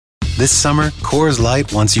This summer, Coors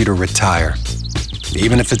Light wants you to retire,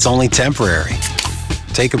 even if it's only temporary.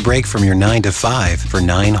 Take a break from your 9 to 5 for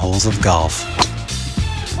 9 holes of golf.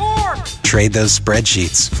 Trade those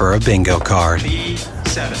spreadsheets for a bingo card.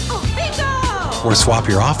 B7. Oh, bingo! Or swap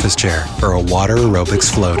your office chair for a water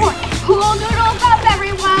aerobics floaty. Cool noodles up,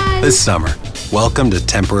 everyone! This summer, welcome to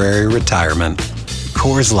temporary retirement.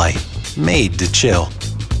 Coors Light, made to chill.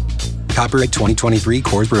 Copyright 2023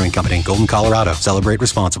 Coors Brewing Company, Golden, Colorado. Celebrate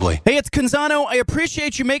responsibly. Hey, it's Canzano. I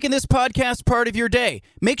appreciate you making this podcast part of your day.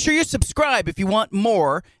 Make sure you subscribe if you want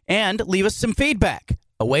more and leave us some feedback.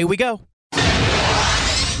 Away we go.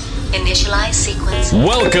 Initialize sequence.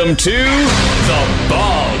 Welcome to The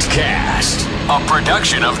Baldcast, a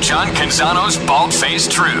production of John Canzano's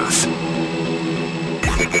Bald-Faced Truth.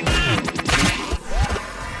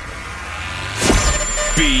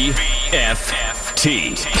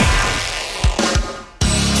 BFT.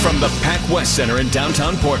 From the Pac West Center in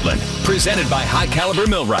downtown Portland, presented by High Caliber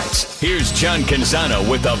Millwrights, here's John Canzano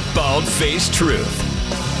with The Bald-Faced Truth.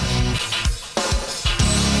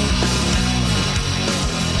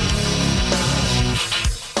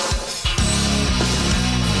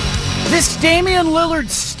 This Damian Lillard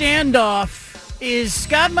standoff is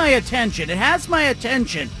got my attention. It has my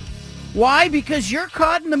attention. Why? Because you're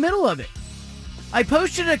caught in the middle of it. I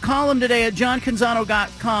posted a column today at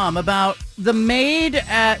johncanzano.com about the maid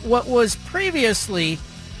at what was previously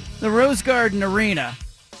the Rose Garden Arena.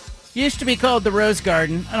 It used to be called the Rose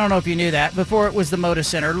Garden. I don't know if you knew that. Before it was the Moda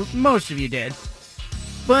Center. Most of you did.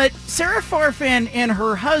 But Sarah Farfan and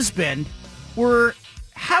her husband were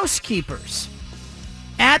housekeepers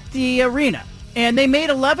at the arena, and they made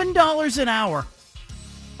 $11 an hour.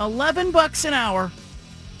 $11 an hour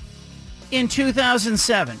in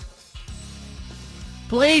 2007.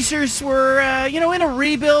 Blazers were, in a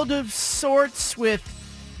rebuild of sorts with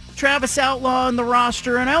Travis Outlaw on the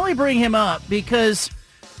roster, and I only bring him up because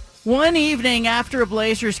one evening after a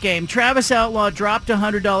Blazers game, Travis Outlaw dropped a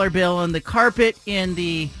 $100 bill on the carpet in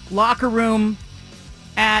the locker room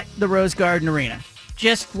at the Rose Garden Arena.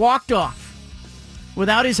 Just walked off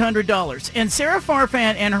without his $100. And Sarah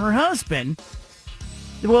Farfan and her husband,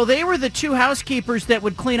 well, they were the two housekeepers that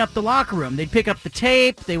would clean up the locker room. They'd pick up the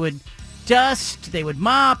tape, they would dust, they would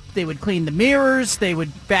mop, they would clean the mirrors, they would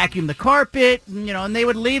vacuum the carpet, and they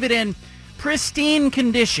would leave it in pristine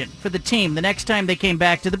condition for the team the next time they came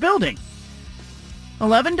back to the building.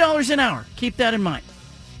 $11 an hour. Keep that in mind.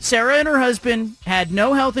 Sarah and her husband had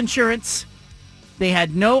no health insurance. They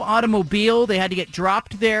had no automobile. They had to get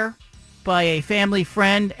dropped there by a family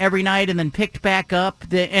friend every night and then picked back up.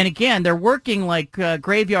 And again, they're working like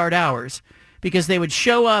graveyard hours because they would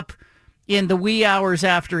show up in the wee hours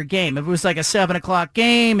after a game. If it was like a 7 o'clock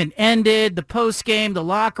game and ended, the post game, the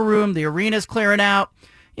locker room, the arena's clearing out,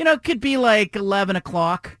 it could be like 11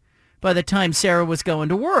 o'clock by the time Sarah was going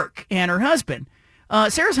to work, and her husband.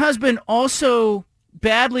 Sarah's husband also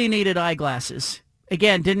badly needed eyeglasses.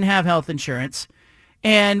 Again, didn't have health insurance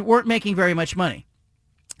and weren't making very much money.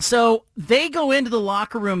 So they go into the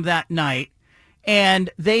locker room that night and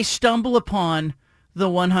they stumble upon the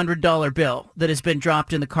 $100 bill that has been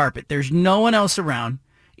dropped in the carpet. There's no one else around.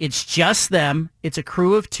 It's just them. It's a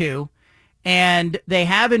crew of two. And they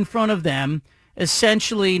have in front of them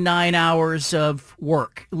essentially 9 hours of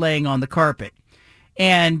work laying on the carpet.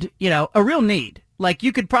 And, a real need. Like,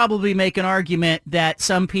 you could probably make an argument that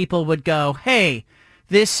some people would go, hey,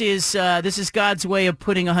 this is God's way of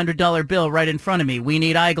putting a $100 bill right in front of me. We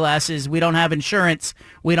need eyeglasses. We don't have insurance.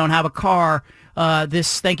 We don't have a car.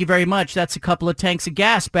 Thank you very much. That's a couple of tanks of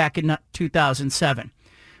gas back in 2007.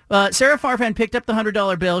 Sarah Farfan picked up the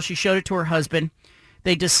 $100 bill. She showed it to her husband.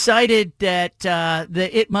 They decided that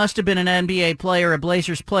it must have been an NBA player, a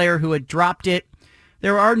Blazers player, who had dropped it.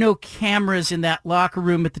 There are no cameras in that locker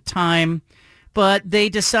room at the time, but they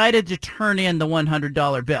decided to turn in the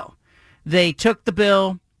 $100 bill. They took the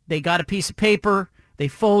bill, they got a piece of paper, they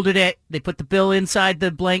folded it, they put the bill inside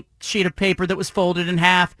the blank sheet of paper that was folded in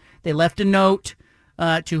half. They left a note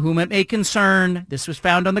to whom it may concern. This was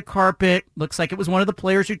found on the carpet. Looks like it was one of the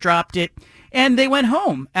players who dropped it. And they went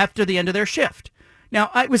home after the end of their shift.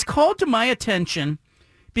 Now, it was called to my attention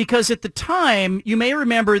because at the time, you may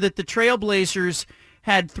remember that the Trailblazers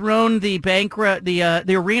had thrown the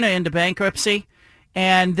arena into bankruptcy.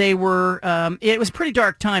 And they were, it was a pretty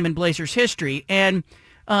dark time in Blazers history. And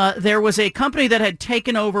there was a company that had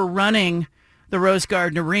taken over running the Rose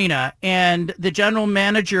Garden Arena. And the general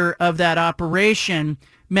manager of that operation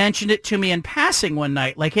mentioned it to me in passing one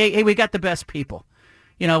night. Like, hey, we got the best people.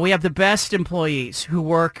 We have the best employees who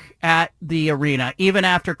work at the arena, even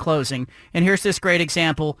after closing. And here's this great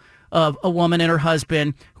example of a woman and her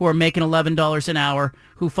husband who are making $11 an hour,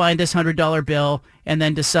 who find this $100 bill and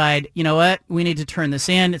then decide, you know what, we need to turn this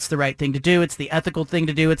in. It's the right thing to do. It's the ethical thing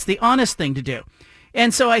to do. It's the honest thing to do.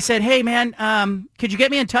 And so I said, hey, man, could you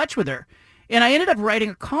get me in touch with her? And I ended up writing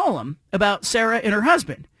a column about Sarah and her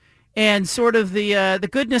husband and sort of the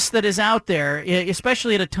goodness that is out there,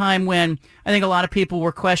 especially at a time when I think a lot of people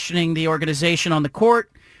were questioning the organization on the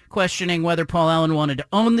court, questioning whether Paul Allen wanted to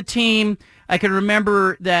own the team. I can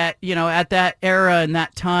remember that, at that era and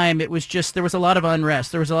that time, it was just, there was a lot of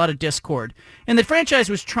unrest. There was a lot of discord. And the franchise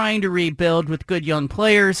was trying to rebuild with good young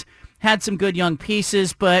players, had some good young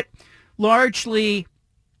pieces, but largely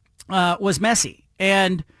was messy.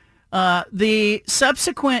 And the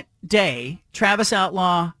subsequent day, Travis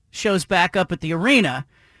Outlaw shows back up at the arena.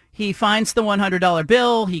 He finds the $100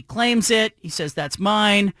 bill. He claims it. He says, that's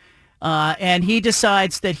mine. And he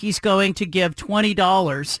decides that he's going to give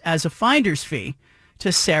 $20 as a finder's fee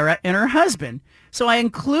to Sarah and her husband. So I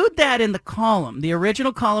include that in the column, the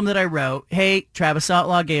original column that I wrote. Hey, Travis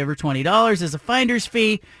Outlaw gave her $20 as a finder's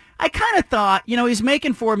fee. I kind of thought, he's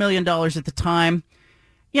making $4 million at the time.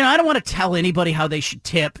 I don't want to tell anybody how they should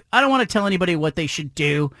tip. I don't want to tell anybody what they should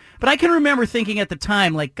do. But I can remember thinking at the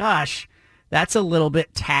time, like, gosh, that's a little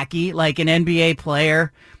bit tacky, like an NBA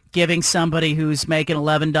player giving somebody who's making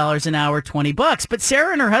 $11 an hour $20. But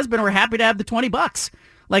Sarah and her husband were happy to have the $20.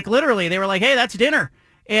 Like literally, they were like, hey, that's dinner.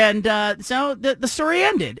 And so the story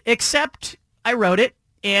ended, except I wrote it.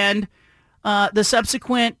 And the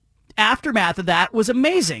subsequent aftermath of that was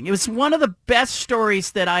amazing. It was one of the best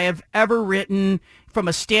stories that I have ever written from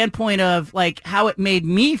a standpoint of like how it made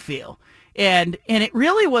me feel. And it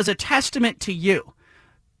really was a testament to you,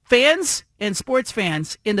 fans and sports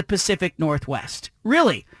fans in the Pacific Northwest.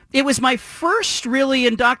 Really, it was my first really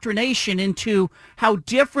indoctrination into how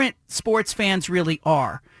different sports fans really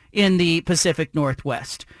are in the Pacific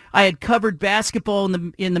Northwest. I had covered basketball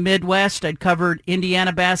in the Midwest. I'd covered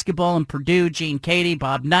Indiana basketball in Purdue. Gene Cady,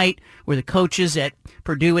 Bob Knight were the coaches at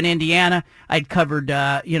Purdue and Indiana. I'd covered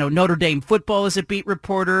Notre Dame football as a beat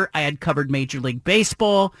reporter. I had covered Major League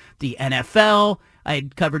Baseball, the NFL. I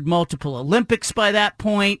had covered multiple Olympics by that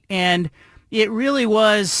point, and it really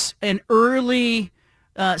was an early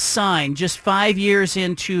sign, just 5 years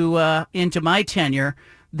into my tenure,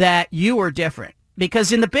 that you were different.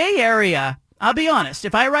 Because in the Bay Area, I'll be honest,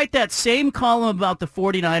 if I write that same column about the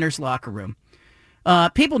 49ers locker room,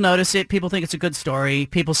 people notice it, people think it's a good story,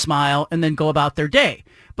 people smile, and then go about their day.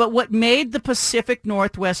 But what made the Pacific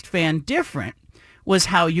Northwest fan different was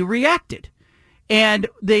how you reacted. And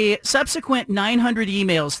the subsequent 900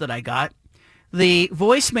 emails that I got, the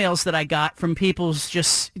voicemails that I got from people's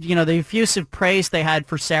just, the effusive praise they had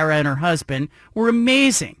for Sarah and her husband were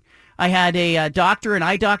amazing. I had a doctor, an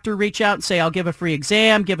eye doctor, reach out and say, I'll give a free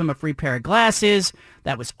exam, give him a free pair of glasses.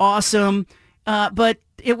 That was awesome. But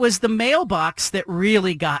it was the mailbox that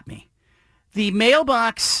really got me. The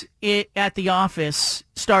mailbox at the office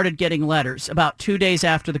started getting letters about 2 days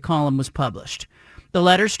after the column was published. The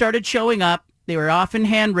letters started showing up. They were often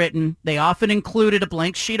handwritten. They often included a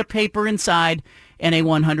blank sheet of paper inside and a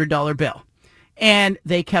 $100 bill. And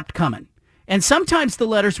they kept coming. And sometimes the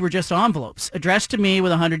letters were just envelopes addressed to me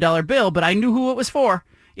with a $100 bill, but I knew who it was for.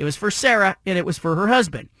 It was for Sarah, and it was for her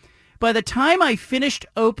husband. By the time I finished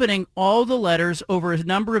opening all the letters over a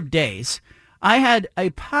number of days, I had a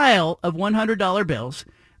pile of $100 bills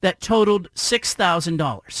that totaled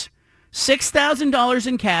 $6,000. $6,000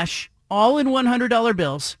 in cash, all in $100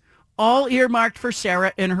 bills, all earmarked for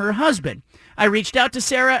Sarah and her husband. I reached out to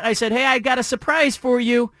Sarah. I said, hey, I got a surprise for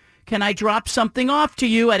you. Can I drop something off to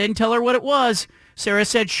you? I didn't tell her what it was. Sarah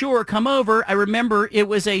said, sure, come over. I remember it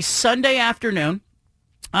was a Sunday afternoon.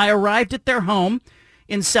 I arrived at their home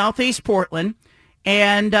in Southeast Portland,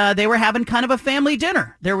 and they were having kind of a family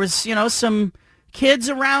dinner. There was, some kids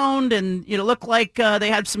around, and, looked like they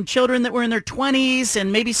had some children that were in their 20s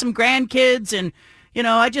and maybe some grandkids. And,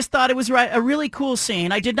 I just thought it was a really cool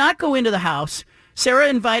scene. I did not go into the house. Sarah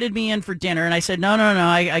invited me in for dinner, and I said, no,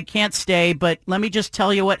 I can't stay, but let me just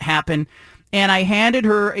tell you what happened. And I handed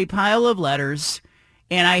her a pile of letters,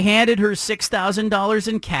 and I handed her $6,000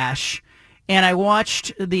 in cash, and I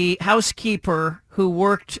watched the housekeeper who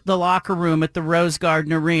worked the locker room at the Rose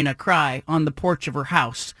Garden Arena cry on the porch of her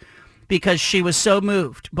house because she was so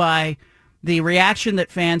moved by the reaction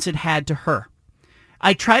that fans had had to her.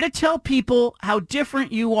 I try to tell people how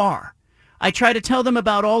different you are. I try to tell them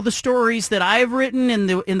about all the stories that I've written in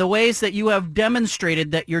the ways that you have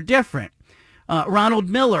demonstrated that you're different. Ronald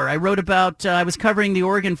Miller, I wrote about, I was covering the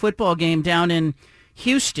Oregon football game down in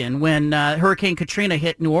Houston when Hurricane Katrina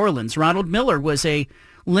hit New Orleans. Ronald Miller was a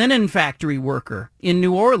linen factory worker in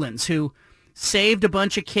New Orleans who saved a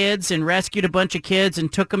bunch of kids and rescued a bunch of kids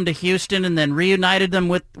and took them to Houston and then reunited them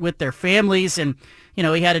with their families. And,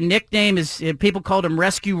 he had a nickname. People called him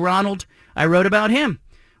Rescue Ronald. I wrote about him.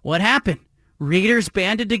 What happened? Readers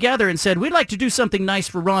banded together and said, we'd like to do something nice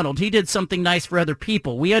for Ronald. He did something nice for other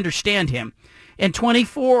people. We understand him. And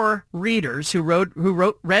 24 readers who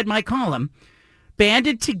read my column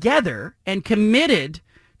banded together and committed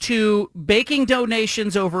to making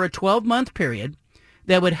donations over a 12-month period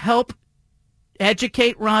that would help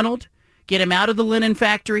educate Ronald, get him out of the linen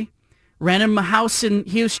factory, rent him a house in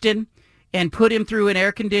Houston, and put him through an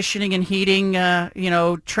air conditioning and heating,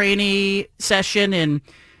 trainee session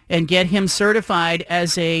and get him certified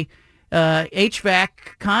as a HVAC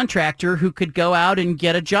contractor who could go out and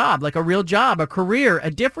get a job, like a real job, a career, a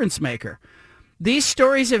difference maker. These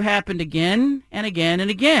stories have happened again and again and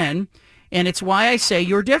again, and it's why I say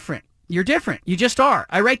you're different. You're different. You just are.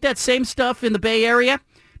 I write that same stuff in the Bay Area.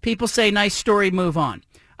 People say, nice story, move on.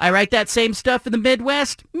 I write that same stuff in the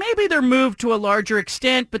Midwest. Maybe they're moved to a larger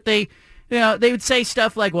extent, but they would say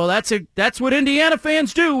stuff like, well, that's what Indiana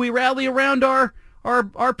fans do. We rally around our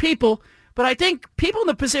people. But I think people in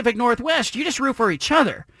the Pacific Northwest, you just root for each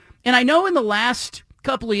other. And I know in the last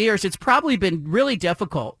couple of years, it's probably been really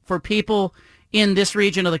difficult for people in this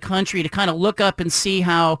region of the country to kind of look up and see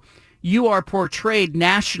how you are portrayed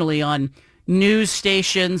nationally on news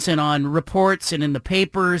stations and on reports and in the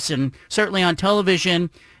papers and certainly on television,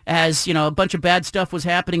 as, a bunch of bad stuff was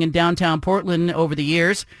happening in downtown Portland over the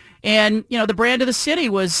years. And, the brand of the city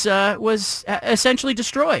was essentially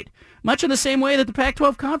destroyed, much in the same way that the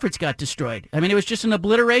Pac-12 conference got destroyed. I mean, it was just an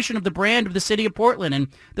obliteration of the brand of the city of Portland, and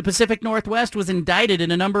the Pacific Northwest was indicted in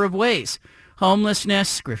a number of ways.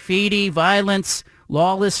 Homelessness, graffiti, violence,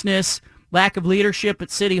 lawlessness, lack of leadership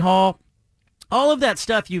at City Hall, all of that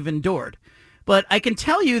stuff you've endured. But I can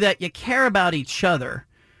tell you that you care about each other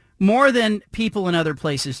more than people in other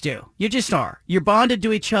places do. You just are. You're bonded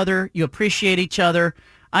to each other. You appreciate each other.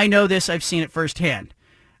 I know this. I've seen it firsthand.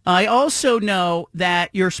 I also know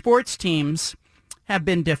that your sports teams have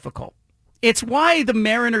been difficult. It's why the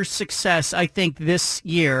Mariners' success, I think, this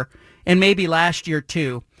year, and maybe last year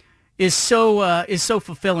too, is so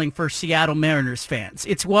fulfilling for Seattle Mariners fans.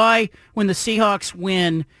 It's why when the Seahawks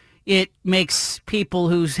win, it makes people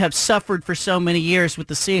who have suffered for so many years with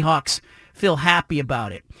the Seahawks feel happy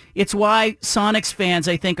about it. It's why Sonics fans,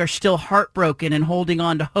 I think, are still heartbroken and holding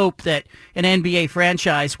on to hope that an NBA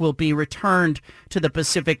franchise will be returned to the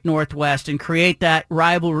Pacific Northwest and create that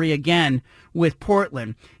rivalry again with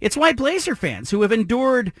Portland. It's why Blazer fans, who have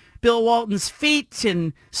endured Bill Walton's feet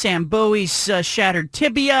and Sam Bowie's shattered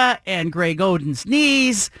tibia and Greg Oden's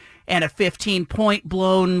knees and a 15-point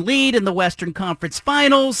blown lead in the Western Conference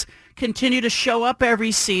Finals, continue to show up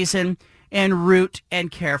every season and root and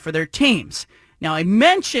care for their teams. Now, I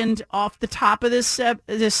mentioned off the top of this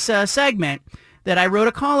segment that I wrote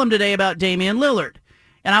a column today about Damian Lillard.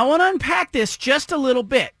 And I want to unpack this just a little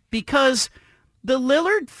bit because the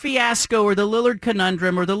Lillard fiasco or the Lillard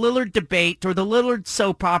conundrum or the Lillard debate or the Lillard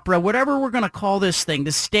soap opera, whatever we're going to call this thing,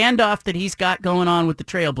 the standoff that he's got going on with the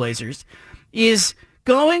Trailblazers, is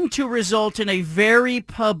going to result in a very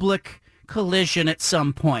public collision at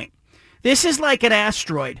some point. This is like an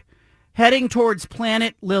asteroid heading towards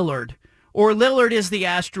planet Lillard, or Lillard is the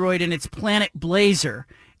asteroid and it's planet Blazer,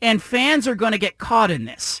 and fans are going to get caught in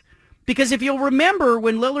this. Because if you'll remember,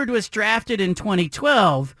 when Lillard was drafted in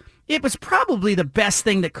 2012, it was probably the best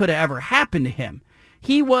thing that could have ever happened to him.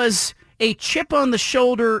 He was a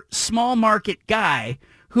chip-on-the-shoulder, small-market guy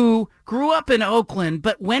who grew up in Oakland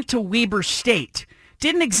but went to Weber State.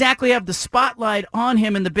 Didn't exactly have the spotlight on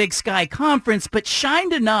him in the Big Sky Conference, but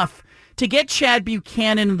shined enough to get Chad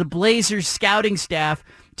Buchanan and the Blazers scouting staff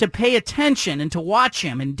to pay attention and to watch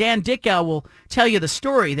him. And Dan Dickow will tell you the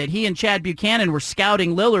story that he and Chad Buchanan were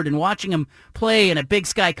scouting Lillard and watching him play in a Big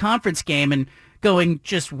Sky Conference game and going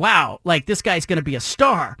just, wow, like this guy's going to be a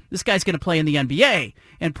star. This guy's going to play in the NBA.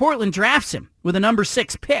 And Portland drafts him with a number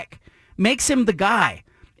 6 pick, makes him the guy,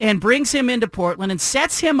 and brings him into Portland and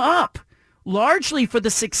sets him up largely for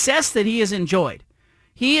the success that he has enjoyed.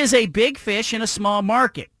 He is a big fish in a small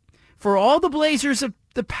market. For all the Blazers of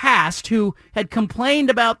the past who had complained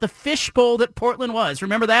about the fishbowl that Portland was.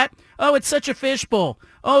 Remember that? Oh, it's such a fishbowl.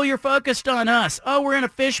 Oh, you're focused on us. Oh, we're in a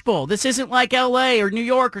fishbowl. This isn't like L.A. or New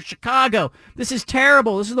York or Chicago. This is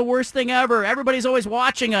terrible. This is the worst thing ever. Everybody's always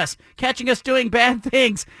watching us, catching us doing bad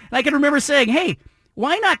things. And I can remember saying, hey,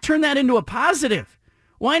 why not turn that into a positive?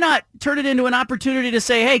 Why not turn it into an opportunity to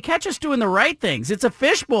say, hey, catch us doing the right things? It's a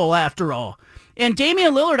fishbowl after all. And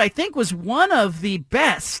Damian Lillard, I think, was one of the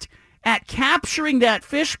best at capturing that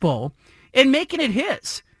fishbowl and making it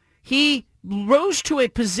his. He rose to a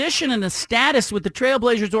position and a status with the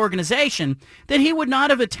Trailblazers organization that he would not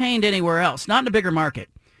have attained anywhere else, not in a bigger market.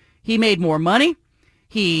 He made more money.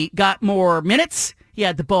 He got more minutes. He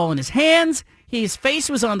had the ball in his hands. His face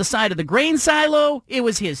was on the side of the grain silo. It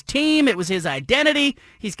was his team. It was his identity.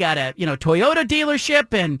 He's got a, Toyota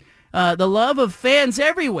dealership and the love of fans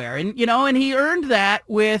everywhere. And, and he earned that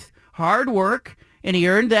with hard work, and he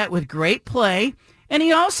earned that with great play. And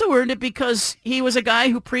he also earned it because he was a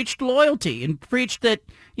guy who preached loyalty and preached that,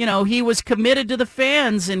 he was committed to the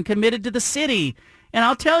fans and committed to the city. And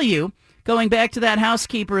I'll tell you, going back to that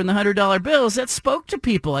housekeeper and the $100 bills, that spoke to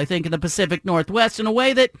people, I think, in the Pacific Northwest in a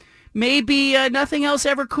way that maybe nothing else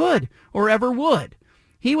ever could or ever would.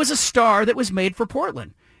 He was a star that was made for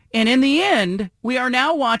Portland. And in the end, we are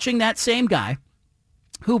now watching that same guy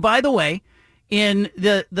who, by the way, in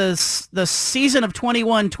the season of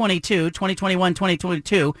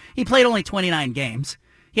 2021-22, he played only 29 games.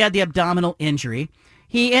 He had the abdominal injury.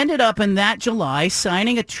 He ended up in that July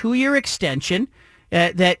signing a 2-year extension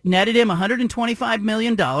that netted him $125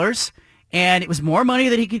 million, and it was more money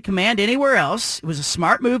than he could command anywhere else. It was a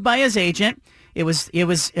smart move by his agent. It was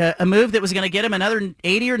a move that was going to get him another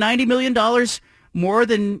 $80 or $90 million more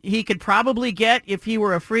than he could probably get if he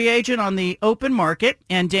were a free agent on the open market.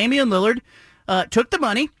 And Damian Lillard took the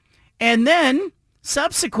money, and then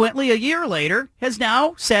subsequently a year later has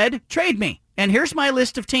now said, trade me. And here's my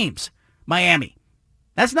list of teams. Miami.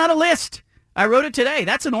 That's not a list. I wrote it today.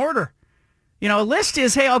 That's an order. A list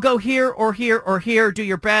is, hey, I'll go here or here or here. Do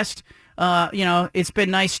your best. It's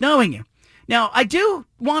been nice knowing you. Now, I do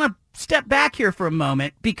want to step back here for a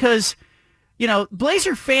moment because,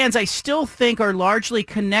 Blazer fans, I still think, are largely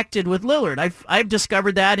connected with Lillard. I've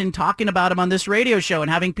discovered that in talking about him on this radio show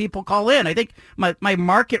and having people call in. I think my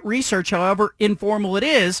market research, however informal it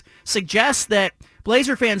is, suggests that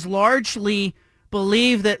Blazer fans largely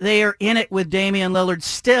believe that they are in it with Damian Lillard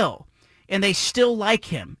still, and they still like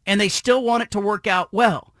him, and they still want it to work out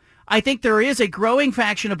well. I think there is a growing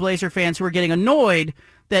faction of Blazer fans who are getting annoyed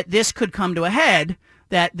that this could come to a head,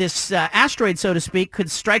 that this asteroid, so to speak,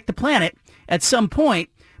 could strike the planet at some point.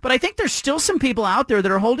 But I think there's still some people out there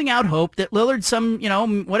that are holding out hope that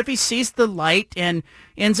Lillard, what if he sees the light and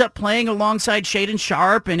ends up playing alongside Shaedon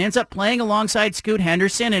Sharpe and ends up playing alongside Scoot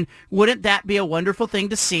Henderson, and wouldn't that be a wonderful thing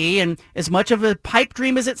to see? And as much of a pipe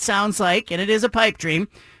dream as it sounds like, and it is a pipe dream,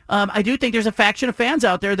 I do think there's a faction of fans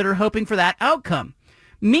out there that are hoping for that outcome.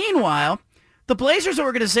 Meanwhile, the Blazers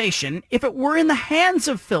organization, if it were in the hands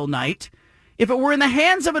of Phil Knight, if it were in the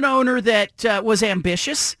hands of an owner that was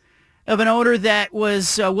ambitious, of an owner that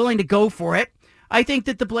was willing to go for it, I think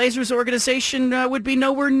that the Blazers organization would be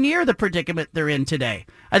nowhere near the predicament they're in today.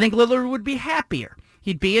 I think Lillard would be happier.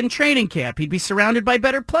 He'd be in training camp. He'd be surrounded by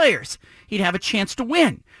better players. He'd have a chance to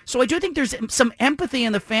win. So I do think there's some empathy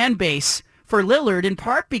in the fan base for Lillard, in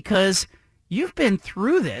part because you've been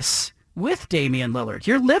through this with Damian Lillard.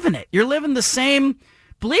 You're living it. You're living the same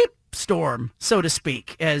bleep storm, so to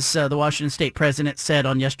speak, as the Washington State president said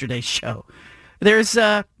on yesterday's show. There's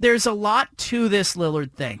a lot to this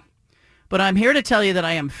Lillard thing, but I'm here to tell you that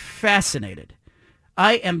I am fascinated.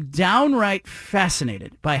 I am downright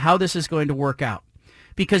fascinated by how this is going to work out,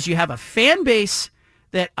 because you have a fan base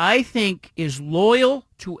that I think is loyal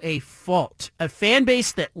to a fault, a fan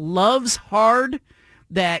base that loves hard,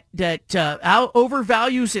 that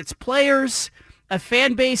overvalues its players, a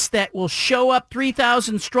fan base that will show up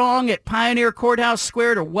 3,000 strong at Pioneer Courthouse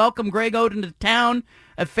Square to welcome Greg Oden to town,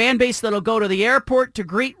 a fan base that'll go to the airport to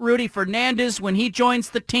greet Rudy Fernandez when he joins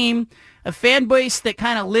the team, a fan base that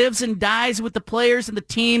kind of lives and dies with the players and the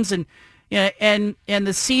teams and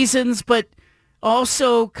the seasons, but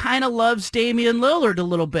also kind of loves Damian Lillard a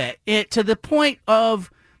little bit, to the point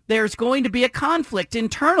of there's going to be a conflict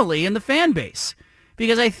internally in the fan base,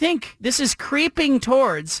 because I think this is creeping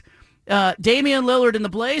towards Damian Lillard and the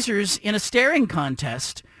Blazers in a staring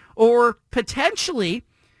contest, or potentially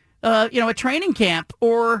a training camp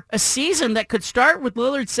or a season that could start with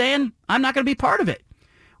Lillard saying, I'm not going to be part of it.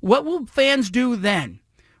 What will fans do then?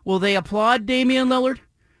 Will they applaud Damian Lillard?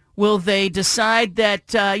 Will they decide that,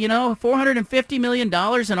 $450 million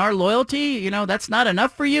in our loyalty, that's not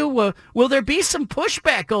enough for you? Will there be some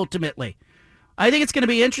pushback ultimately? I think it's going to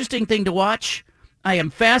be an interesting thing to watch. I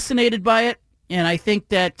am fascinated by it, and I think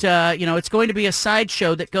that, it's going to be a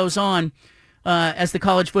sideshow that goes on as the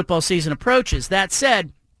college football season approaches. That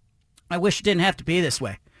said, I wish it didn't have to be this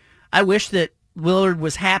way. I wish that Lillard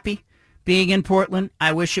was happy being in Portland.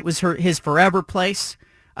 I wish it was his forever place.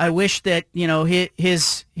 I wish that,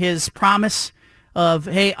 his promise of,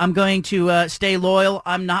 hey, I'm going to stay loyal,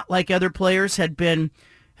 I'm not like other players, had been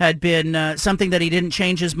something that he didn't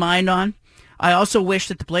change his mind on. I also wish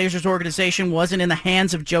that the Blazers organization wasn't in the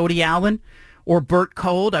hands of Jody Allen or Burt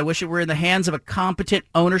Gould. I wish it were in the hands of a competent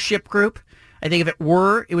ownership group. I think if it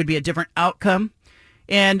were, it would be a different outcome.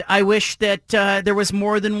 And I wish that there was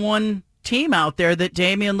more than one team out there that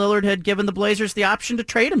Damian Lillard had given the Blazers the option to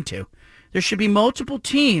trade him to. There should be multiple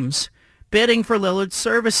teams bidding for Lillard's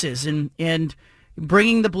services and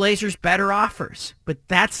bringing the Blazers better offers. But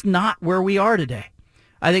that's not where we are today.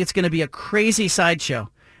 I think it's going to be a crazy sideshow.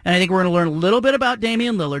 And I think we're going to learn a little bit about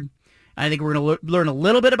Damian Lillard. I think we're going to learn a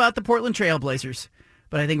little bit about the Portland Trail Blazers.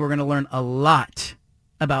 But I think we're going to learn a lot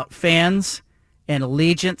about fans and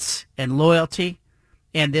allegiance and loyalty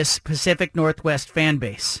and this Pacific Northwest fan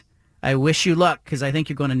base. I wish you luck because I think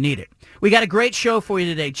you're going to need it. We got a great show for you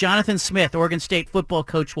today. Jonathan Smith, Oregon State football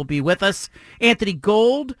coach, will be with us. Anthony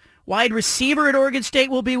Gould, wide receiver at Oregon State,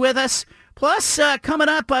 will be with us. Plus, coming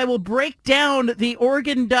up, I will break down the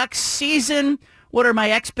Oregon Ducks season. What are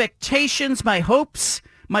my expectations, my hopes,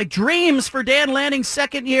 my dreams for Dan Lanning's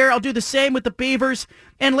second year? I'll do the same with the Beavers.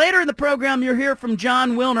 And later in the program, you'll hear from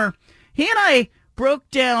John Wilner. He and I broke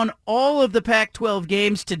down all of the Pac-12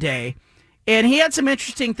 games today, and he had some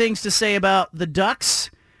interesting things to say about the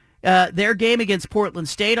Ducks, their game against Portland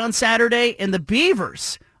State on Saturday, and the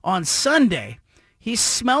Beavers on Sunday. He's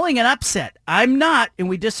smelling an upset. I'm not, and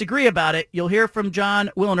we disagree about it. You'll hear from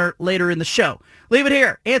John Wilner later in the show. Leave it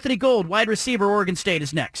here. Anthony Gould, wide receiver, Oregon State,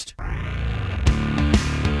 is next.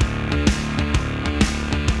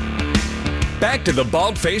 Back to the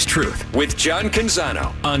Bald-Faced Truth with John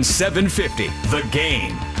Canzano on 750 The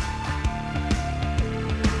Game.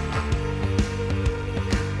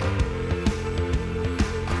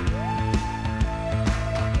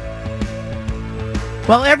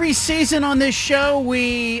 Well, every season on this show,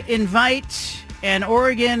 we invite an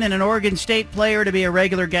Oregon and an Oregon State player to be a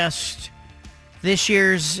regular guest. This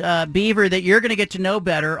year's Beaver that you're going to get to know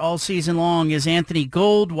better all season long is Anthony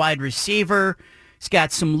Gould, wide receiver. He's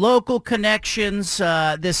got some local connections.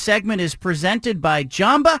 This segment is presented by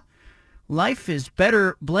Jamba. Life is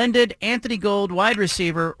better blended. Anthony Gould, wide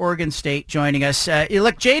receiver, Oregon State, joining us.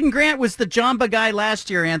 Look, Jaden Grant was the Jamba guy last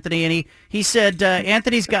year, Anthony, and he said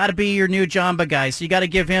Anthony's got to be your new Jamba guy, so you got to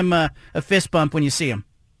give him a fist bump when you see him.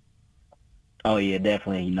 Oh, yeah,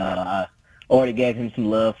 definitely. I already gave him some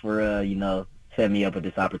love for, setting me up with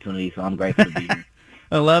this opportunity, so I'm grateful to be here.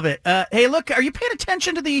 I love it. Hey, look, are you paying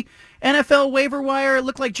attention to the NFL waiver wire? It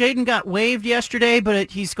looked like Jaden got waived yesterday,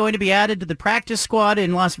 but he's going to be added to the practice squad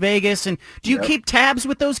in Las Vegas. And do you keep tabs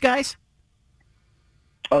with those guys?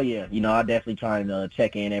 Oh, yeah. I definitely try and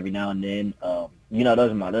check in every now and then.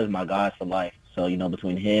 Those are my guys for life. So,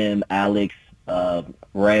 between him, Alex,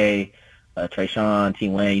 Ray, Trayshawn, T.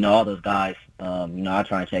 Wayne, all those guys, I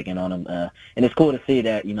try and check in on them. And it's cool to see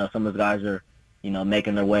that, some of those guys are,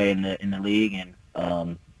 making their way in the league, and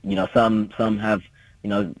some have,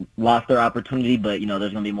 lost their opportunity, but, there's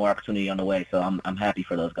going to be more opportunity on the way. So I'm happy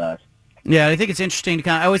for those guys. Yeah, I think it's interesting to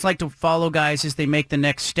I always like to follow guys as they make the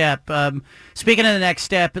next step. Speaking of the next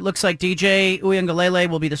step, it looks like DJ Uiagalelei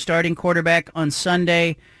will be the starting quarterback on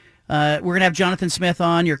Sunday. We're going to have Jonathan Smith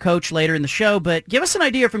on, your coach, later in the show, but give us an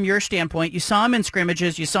idea from your standpoint. You saw him in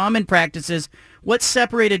scrimmages. You saw him in practices. What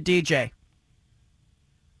separated DJ?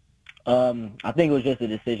 I think it was just the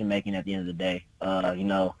decision-making at the end of the day.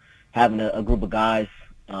 Having a group of guys,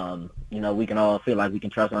 we can all feel like we can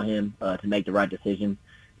trust on him to make the right decision.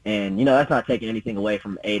 And, that's not taking anything away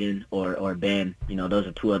from Aiden or Ben. Those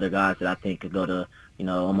are two other guys that I think could go to,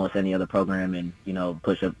 almost any other program and,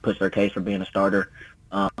 push their case for being a starter.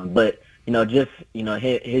 But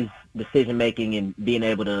his decision-making and being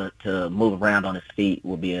able to move around on his feet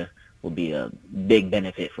will be a big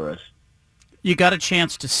benefit for us. You got a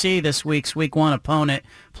chance to see this week's Week 1 opponent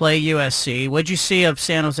play USC. What'd you see of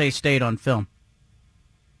San Jose State on film?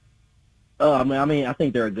 I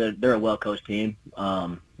think they're a well-coached team.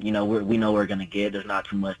 We know we're going to get. There's not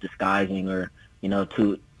too much disguising or,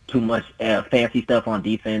 too much fancy stuff on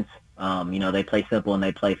defense. They play simple and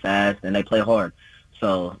they play fast and they play hard.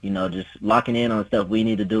 So, just locking in on stuff we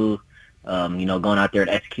need to do, going out there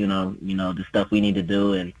and executing on, the stuff we need to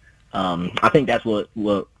do. And I think that's what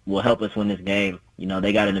will help us win this game.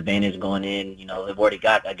 They got an advantage going in. They've already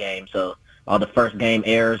got a game. So all the first game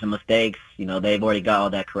errors and mistakes, they've already got all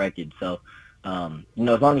that corrected. So, as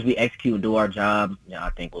long as we execute and do our job, I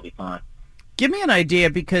think we'll be fine. Give me an idea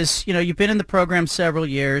because, you've been in the program several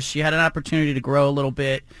years. You had an opportunity to grow a little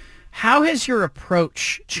bit. How has your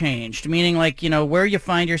approach changed? Meaning where you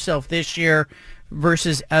find yourself this year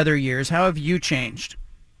versus other years. How have you changed?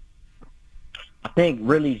 I think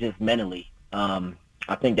really just mentally.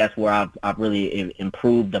 I think that's where I've really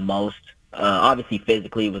improved the most. obviously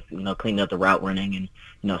physically with, cleaning up the route running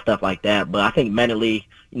and, stuff like that. But I think mentally,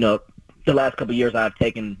 the last couple of years I've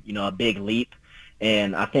taken, a big leap.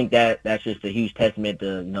 And I think that's just a huge testament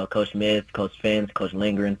to, Coach Smith, Coach Finn, Coach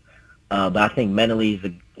Lindgren. But I think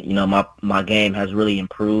mentally, my game has really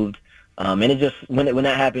improved. And it just, when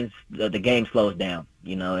that happens, the game slows down,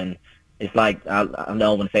 and it's like, I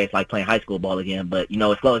don't want to say it's like playing high school ball again, but,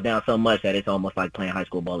 it slows down so much that it's almost like playing high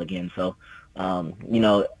school ball again. So,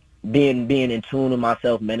 being in tune with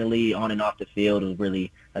myself mentally on and off the field has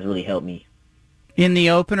really helped me. In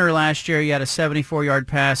the opener last year, you had a 74-yard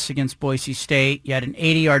pass against Boise State. You had an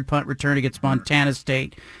 80-yard punt return against Montana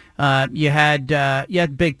State. You had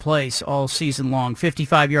big plays all season long.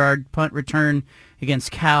 55-yard punt return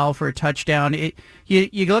against Cal for a touchdown.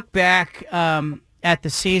 You look back at the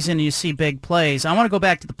season and you see big plays. I want to go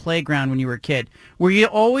back to the playground when you were a kid. Were you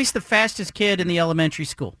always the fastest kid in the elementary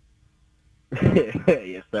school?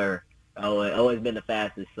 Yes, sir. Always been the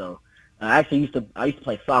fastest. So I actually used to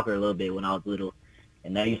play soccer a little bit when I was little,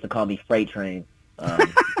 and they used to call me Freight Train.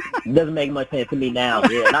 It doesn't make much sense to me now.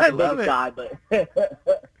 Yeah, not the biggest guy, but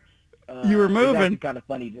you were moving. It's kind of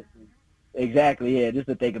funny. Exactly, yeah. Just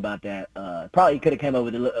to think about that. Probably could have came up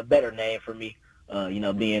with a better name for me.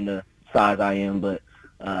 Being the size I am, but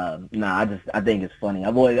I think it's funny.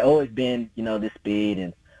 I've always been, this speed,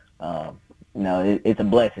 and it's a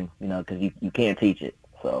blessing, because you can't teach it.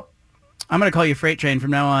 So I'm going to call you Freight Train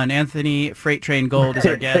from now on. Anthony Freight Train Gould is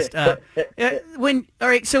our guest. All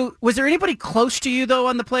right, so was there anybody close to you, though,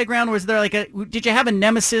 on the playground? Was there did you have a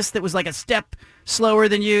nemesis that was like a step slower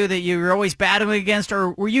than you that you were always battling against,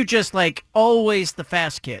 or were you just always the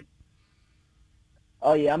fast kid?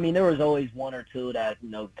 Oh, yeah, I mean, there was always one or two that,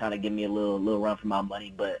 kind of give me a little run for my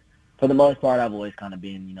money, but for the most part, I've always kind of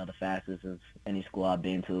been, the fastest of any school I've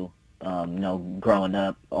been to, growing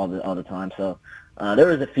up all the time. So there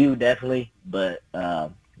was a few definitely, but I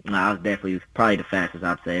was definitely probably the fastest,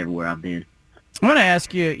 I'd say, everywhere I've been. I want to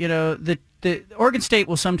ask you, the Oregon State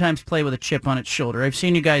will sometimes play with a chip on its shoulder. I've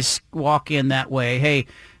seen you guys walk in that way. Hey,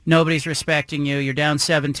 nobody's respecting you. You're down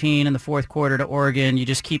 17 in the fourth quarter to Oregon. You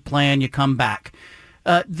just keep playing. You come back.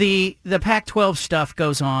 The Pac-12 stuff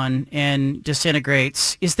goes on and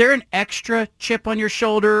disintegrates. Is there an extra chip on your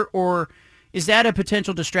shoulder, or is that a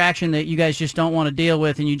potential distraction that you guys just don't want to deal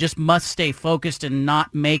with and you just must stay focused and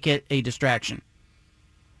not make it a distraction?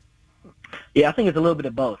 Yeah, I think it's a little bit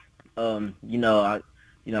of both.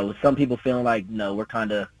 With some people feeling like, we were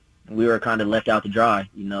kind of left out to dry,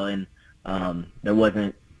 and there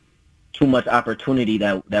wasn't too much opportunity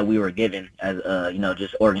that we were given as,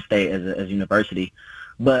 just Oregon State as a university.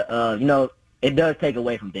 But, it does take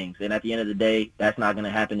away from things. And at the end of the day, that's not going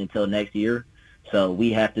to happen until next year. So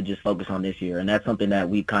we have to just focus on this year. And that's something that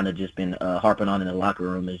we've kind of just been harping on in the locker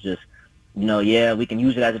room is just, we can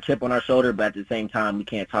use it as a chip on our shoulder, but at the same time, we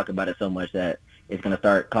can't talk about it so much that it's going to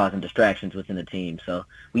start causing distractions within the team. So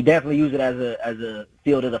we definitely use it as a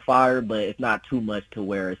field of the fire, but it's not too much to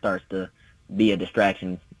where it starts to be a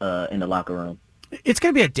distraction in the locker room. It's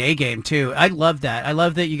going to be a day game, too. I love that. I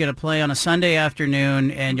love that you're going to play on a Sunday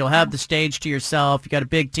afternoon, and you'll have the stage to yourself. You got a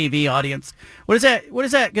big TV audience. What is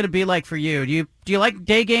that going to be like for you? Do you like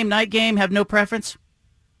day game, night game, have no preference?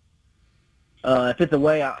 If it's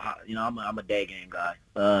away, I'm a day game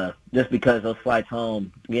guy. Just because those flights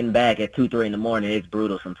home, getting back at 2, 3 in the morning, it's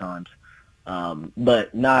brutal sometimes. But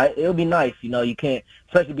it'll be nice. You can't,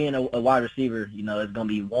 especially being a wide receiver, it's going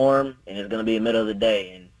to be warm and it's going to be the middle of the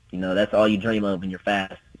day. And, that's all you dream of when you're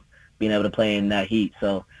fast, being able to play in that heat.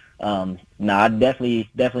 So, I definitely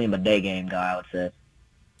am a day game guy, I would say.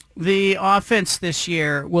 The offense this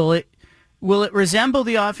year, will it resemble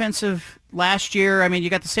the offense of last year? I mean, you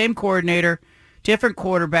got the same coordinator, different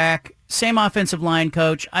quarterback, same offensive line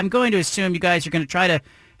coach. I'm going to assume you guys are going to try to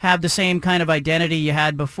have the same kind of identity you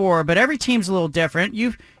had before, but every team's a little different.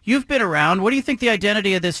 You've been around. What do you think the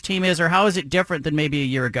identity of this team is, or how is it different than maybe a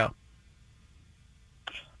year ago?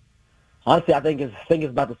 Honestly, I think it's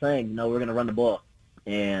about the same. We're going to run the ball,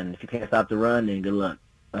 and if you can't stop the run, then good luck.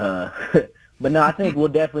 But no, I think we'll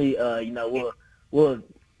definitely,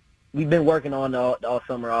 we've been working on all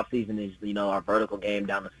summer off season is, our vertical game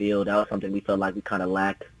down the field. That was something we felt like we kind of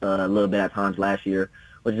lacked a little bit at times last year,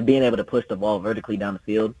 which is being able to push the ball vertically down the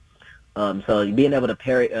field. So being able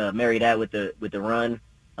to marry that with the run,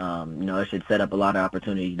 it should set up a lot of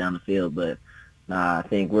opportunities down the field. But I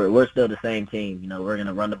think we're still the same team. We're going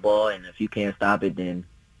to run the ball, and if you can't stop it, then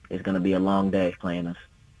it's going to be a long day playing us.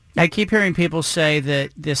 I keep hearing people say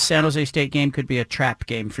that this San Jose State game could be a trap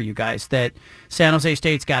game for you guys, that San Jose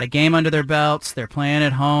State's got a game under their belts, they're playing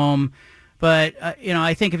at home. But,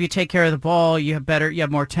 I think if you take care of the ball, you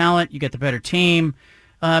have more talent, you get the better team.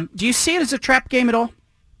 Do you see it as a trap game at all?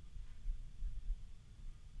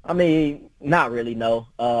 I mean, not really, no.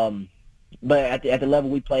 But at the level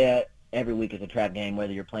we play at, every week is a trap game,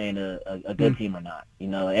 whether you're playing a good team or not. You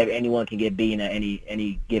know, anyone can get beaten at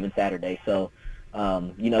any given Saturday. So,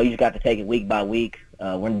 you know, you just got to take it week by week.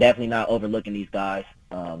 We're definitely not overlooking these guys.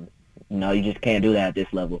 You know, you just can't do that at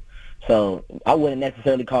this level. So I wouldn't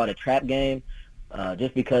necessarily call it a trap game,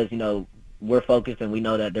 just because, you know, we're focused and we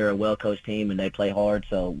know that they're a well-coached team and they play hard.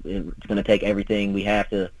 So it's going to take everything we have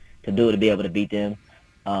to do to be able to beat them.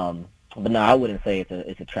 But no, I wouldn't say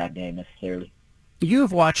it's a trap game necessarily.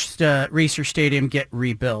 You've watched Reser Stadium get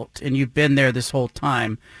rebuilt, and you've been there this whole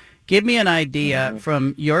time. Give me an idea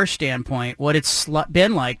from your standpoint what it's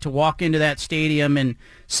been like to walk into that stadium and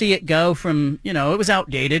see it go from, you know, it was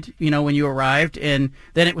outdated, you know, when you arrived, and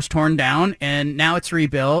then it was torn down, and now it's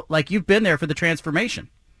rebuilt. Like, you've been there for the transformation.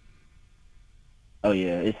 Oh,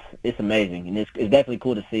 yeah, it's amazing, and it's definitely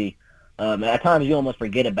cool to see. At times you almost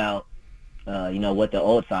forget about, you know, what the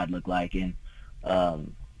old side looked like, and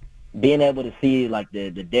being able to see, like,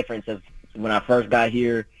 the difference of when I first got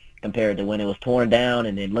here compared to when it was torn down,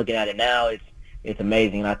 and then looking at it now, it's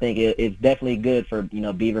amazing. And I think it's definitely good for, you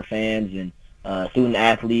know, Beaver fans and student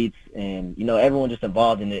athletes and, you know, everyone just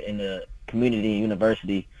involved in the community and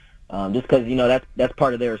university, just because, you know, that's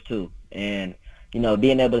part of theirs too. And, you know,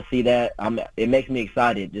 being able to see that, it makes me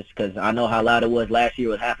excited just because I know how loud it was last year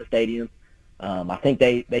with half a stadium. I think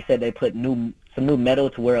they said they put some new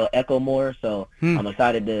metal to where it'll echo more, so I'm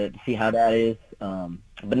excited to see how that is.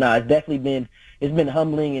 But no, it's definitely been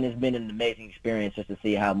humbling, and it's been an amazing experience just to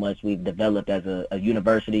see how much we've developed as a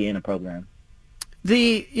university and a program.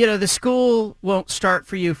 The school won't start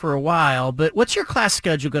for you for a while, but what's your class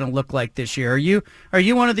schedule going to look like this year? Are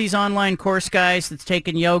you one of these online course guys that's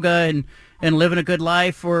taking yoga and living a good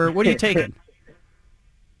life, or what are you taking?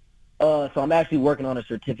 So I'm actually working on a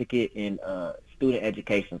certificate in student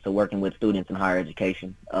education, so working with students in higher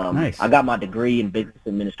education. Nice. I got my degree in business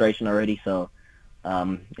administration already, so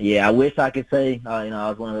yeah, I wish I could say you know, I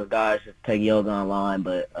was one of those guys that take yoga online,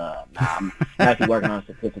 but nah, I'm actually working on a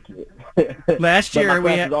certificate. Last year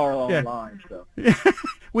we had online, so.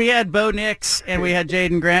 We had Bo Nix and we had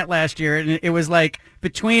Jaden Grant last year, and it was like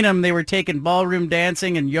between them they were taking ballroom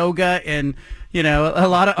dancing and yoga and, you know, a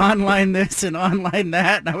lot of online this and online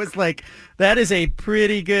that, and I was like, that is a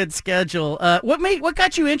pretty good schedule. What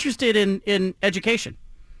got you interested in education?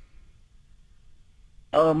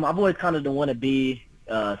 I've always kind of want to be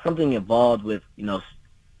something involved with, you know,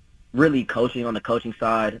 really coaching on the coaching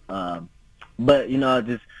side, but, you know,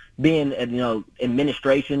 just being, you know,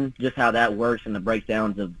 administration, just how that works and the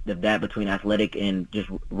breakdowns of that between athletic and just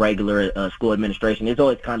regular school administration, it's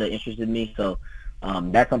always kind of interested me. So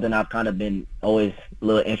that's something I've kind of been always a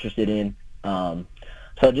little interested in.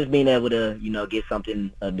 So just being able to, you know, get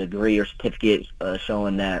something, a degree or certificate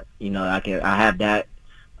showing that, you know, I have that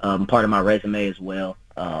part of my resume as well.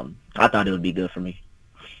 I thought it would be good for me.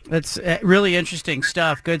 That's really interesting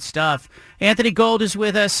stuff. Good stuff. Anthony Gould is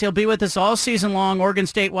with us. He'll be with us all season long, Oregon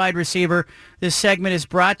State wide receiver. This segment is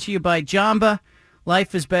brought to you by Jamba.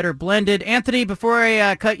 Life is better blended. Anthony, before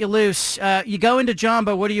I cut you loose, you go into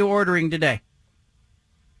Jamba. What are you ordering today?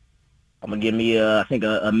 I'm going to give me, I think,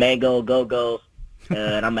 a mango go-go,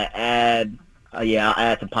 and I'm going to add, I'll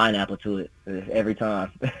add some pineapple to it every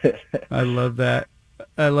time. I love that.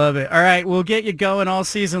 I love it. All right, we'll get you going all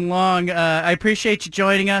season long. I appreciate you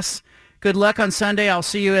joining us. Good luck on Sunday. I'll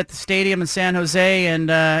see you at the stadium in San Jose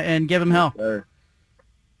and give them hell. Sir.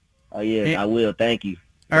 Oh, yeah, I will. Thank you.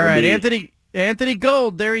 All right, Anthony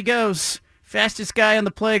Gould, there he goes. Fastest guy on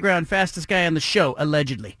the playground, fastest guy on the show,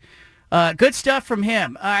 allegedly. Good stuff from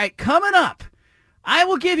him. All right, coming up, I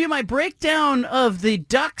will give you my breakdown of the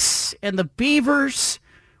Ducks and the Beavers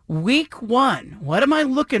week 1. What am I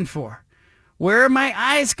looking for? Where are my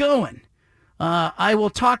eyes going? I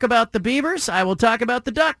will talk about the Beavers. I will talk about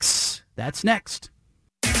the Ducks. That's next.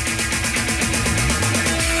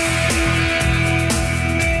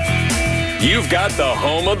 You've got the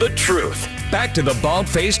home of the truth. Back to the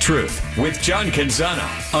Bald-Faced Truth with John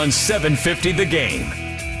Canzano on 750 The Game.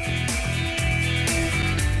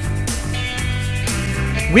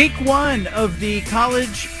 Week 1 of the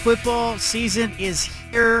college football season is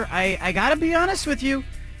here. I got to be honest with you.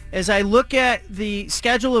 As I look at the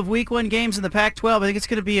schedule of Week 1 games in the Pac-12, I think it's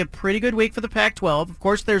going to be a pretty good week for the Pac-12. Of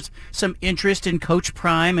course, there's some interest in Coach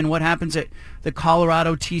Prime and what happens at the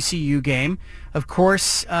Colorado-TCU game. Of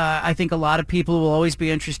course, I think a lot of people will always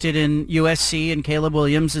be interested in USC and Caleb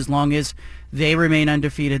Williams as long as they remain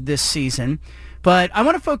undefeated this season. But I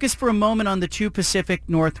want to focus for a moment on the two Pacific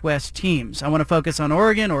Northwest teams. I want to focus on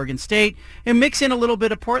Oregon, Oregon State, and mix in a little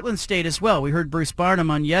bit of Portland State as well. We heard Bruce Barnum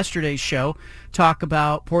on yesterday's show talk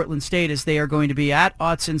about Portland State as they are going to be at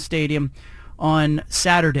Autzen Stadium on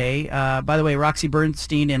Saturday. By the way, Roxy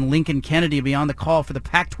Bernstein and Lincoln Kennedy will be on the call for the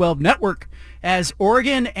Pac-12 Network as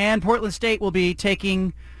Oregon and Portland State will be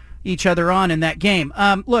taking each other on in that game.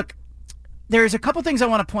 Look, there's a couple things I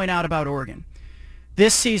want to point out about Oregon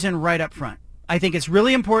this season right up front. I think it's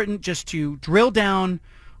really important just to drill down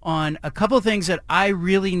on a couple of things that I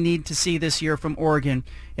really need to see this year from Oregon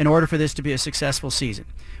in order for this to be a successful season.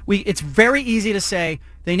 It's very easy to say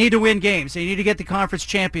they need to win games. They need to get the conference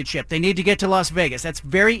championship. They need to get to Las Vegas. That's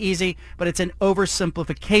very easy, but it's an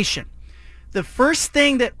oversimplification. The first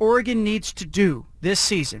thing that Oregon needs to do this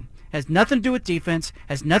season has nothing to do with defense,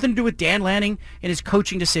 has nothing to do with Dan Lanning and his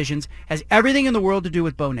coaching decisions, has everything in the world to do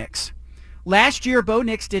with Bo Nix. Last year, Bo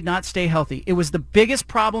Nix did not stay healthy. It was the biggest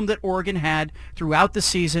problem that Oregon had throughout the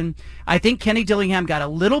season. I think Kenny Dillingham got a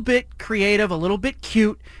little bit creative, a little bit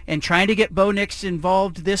cute, in trying to get Bo Nix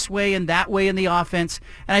involved this way and that way in the offense.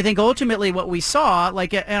 And I think ultimately what we saw, and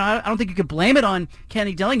I don't think you could blame it on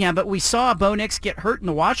Kenny Dillingham, but we saw Bo Nix get hurt in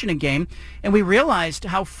the Washington game, and we realized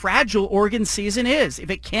how fragile Oregon's season is. If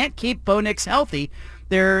it can't keep Bo Nix healthy,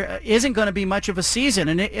 there isn't going to be much of a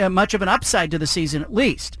season, and much of an upside to the season at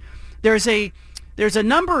least. There's a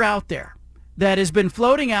number out there that has been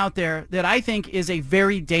floating out there that I think is a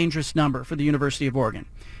very dangerous number for the University of Oregon.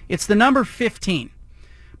 It's the number 15.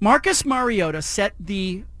 Marcus Mariota set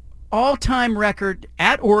the all-time record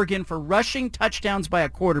at Oregon for rushing touchdowns by a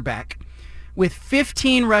quarterback with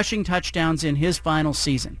 15 rushing touchdowns in his final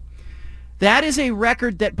season. That is a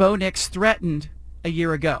record that Bo Nix threatened a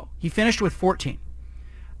year ago. He finished with 14.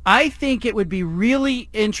 I think it would be really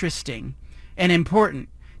interesting and important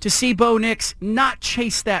to see Bo Nix not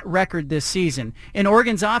chase that record this season, and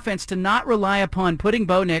Oregon's offense to not rely upon putting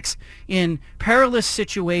Bo Nix in perilous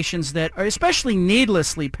situations that are especially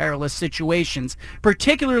needlessly perilous situations,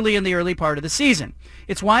 particularly in the early part of the season.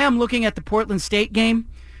 It's why I'm looking at the Portland State game.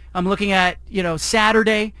 I'm looking at,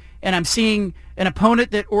 Saturday, and I'm seeing an opponent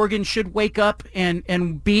that Oregon should wake up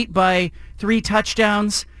and beat by 3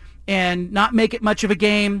 touchdowns and not make it much of a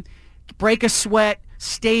game, break a sweat,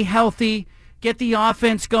 stay healthy, get the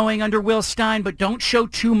offense going under Will Stein, but don't show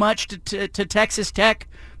too much to Texas Tech.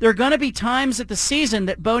 There are going to be times at the season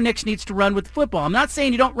that Bo Nix needs to run with football. I'm not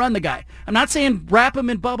saying you don't run the guy. I'm not saying wrap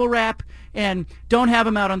him in bubble wrap and don't have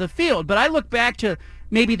him out on the field. But I look back to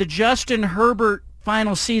maybe the Justin Herbert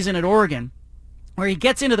final season at Oregon, where he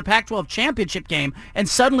gets into the Pac-12 championship game and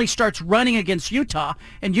suddenly starts running against Utah,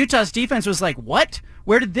 and Utah's defense was like, what?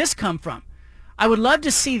 Where did this come from? I would love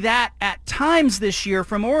to see that at times this year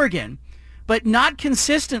from Oregon, but not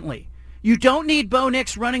consistently. You don't need Bo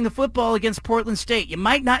Nix running the football against Portland State. You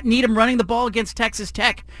might not need him running the ball against Texas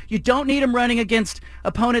Tech. You don't need him running against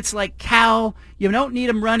opponents like Cal. You don't need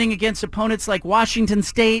him running against opponents like Washington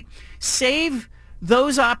State. Save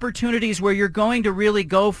those opportunities where you're going to really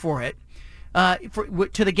go for it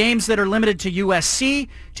to the games that are limited to USC,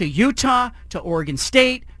 to Utah, to Oregon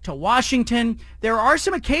State, to Washington. There are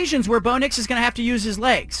some occasions where Bo Nix is going to have to use his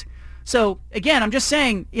legs. So, again, I'm just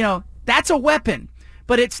saying, that's a weapon,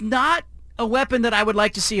 but it's not a weapon that I would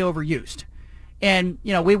like to see overused. And,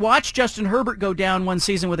 we watched Justin Herbert go down one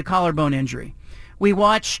season with a collarbone injury. We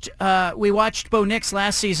watched Bo Nix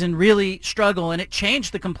last season really struggle, and it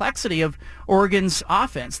changed the complexity of Oregon's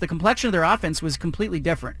offense. The complexion of their offense was completely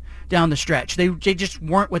different down the stretch. They just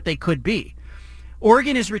weren't what they could be.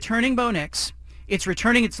 Oregon is returning Bo Nix. It's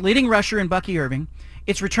returning its leading rusher in Bucky Irving.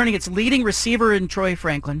 It's returning its leading receiver in Troy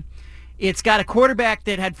Franklin. It's got a quarterback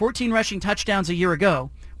that had 14 rushing touchdowns a year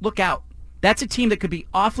ago. Look out. That's a team that could be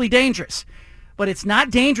awfully dangerous. But it's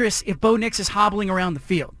not dangerous if Bo Nix is hobbling around the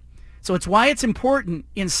field. So it's why it's important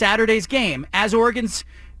in Saturday's game, as Oregon's,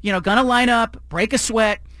 going to line up, break a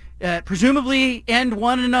sweat, presumably end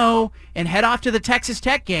 1-0 and head off to the Texas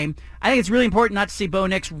Tech game. I think it's really important not to see Bo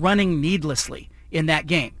Nix running needlessly in that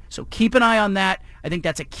game. So keep an eye on that. I think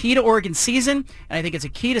that's a key to Oregon's season, and I think it's a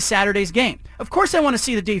key to Saturday's game. Of course I want to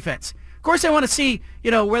see the defense. Of course I want to see,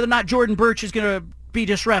 whether or not Jordan Birch is going to be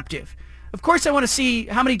disruptive. Of course I want to see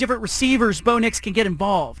how many different receivers Bo Nix can get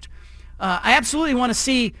involved. I absolutely want to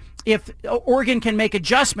see if Oregon can make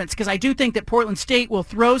adjustments, because I do think that Portland State will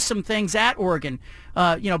throw some things at Oregon.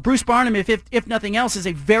 Bruce Barnum, if nothing else, is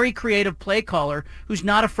a very creative play caller who's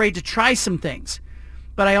not afraid to try some things.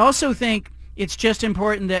 But I also think it's just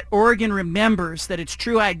important that Oregon remembers that its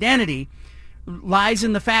true identity lies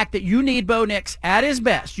in the fact that you need Bo Nix at his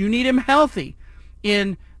best. You need him healthy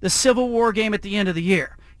in the Civil War game at the end of the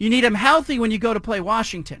year. You need him healthy when you go to play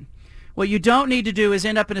Washington. What you don't need to do is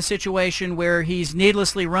end up in a situation where he's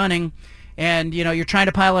needlessly running and, you're trying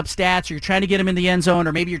to pile up stats, or you're trying to get him in the end zone,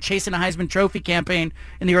 or maybe you're chasing a Heisman Trophy campaign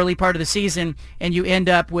in the early part of the season, and you end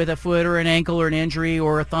up with a foot or an ankle or an injury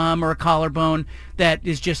or a thumb or a collarbone that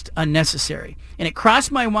is just unnecessary. And it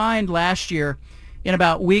crossed my mind last year in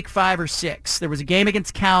about week 5 or 6. There was a game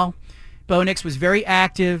against Cal. Bo Nix was very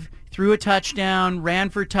active, threw a touchdown, ran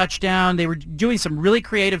for a touchdown. They were doing some really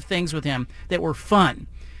creative things with him that were fun.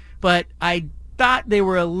 But I thought they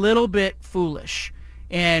were a little bit foolish.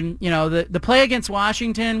 And, the play against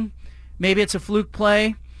Washington, maybe it's a fluke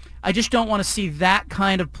play. I just don't want to see that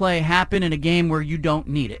kind of play happen in a game where you don't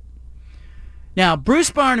need it. Now,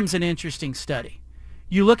 Bruce Barnum's an interesting study.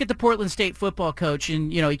 You look at the Portland State football coach,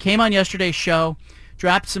 and, he came on yesterday's show,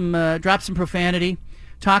 dropped some profanity,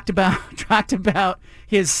 talked about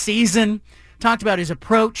his season, talked about his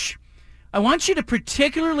approach. I want you to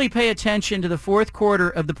particularly pay attention to the fourth quarter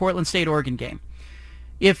of the Portland State-Oregon game.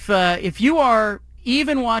 If you are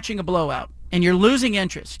even watching a blowout and you're losing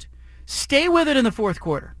interest, stay with it in the fourth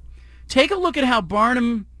quarter. Take a look at how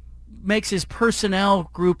Barnum makes his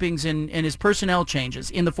personnel groupings and his personnel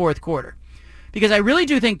changes in the fourth quarter. Because I really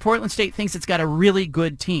do think Portland State thinks it's got a really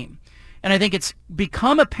good team. And I think it's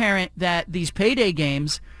become apparent that these payday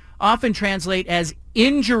games often translate as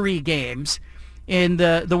injury games in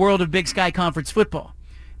the world of Big Sky Conference football.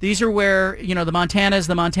 These are where, the Montanas,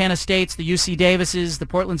 the Montana States, the UC Davises, the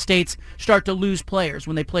Portland States start to lose players.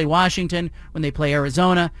 When they play Washington, when they play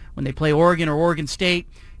Arizona, when they play Oregon or Oregon State,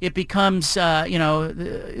 it becomes, a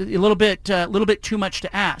little bit too much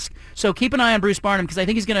to ask. So keep an eye on Bruce Barnum, because I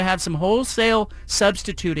think he's going to have some wholesale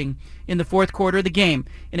substituting in the fourth quarter of the game,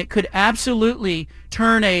 and it could absolutely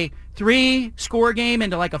turn a 3-score game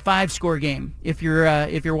into like a 5-score game if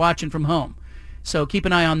you're watching from home. So keep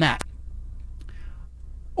an eye on that.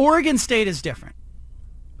 Oregon State is different.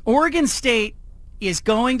 Oregon State is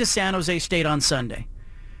going to San Jose State on Sunday,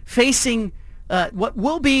 facing what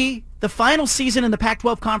will be the final season in the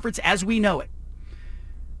Pac-12 Conference as we know it.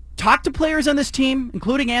 Talked to players on this team,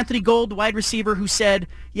 including Anthony Gould, the wide receiver, who said,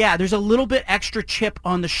 yeah, there's a little bit extra chip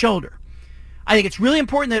on the shoulder. I think it's really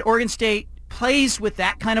important that Oregon State plays with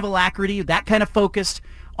that kind of alacrity, that kind of focus,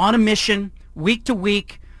 on a mission, week to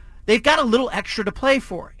week. They've got a little extra to play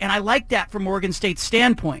for, and I like that from Oregon State's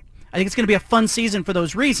standpoint. I think it's going to be a fun season for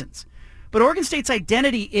those reasons. But Oregon State's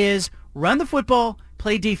identity is run the football,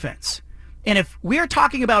 play defense. And if we are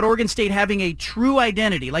talking about Oregon State having a true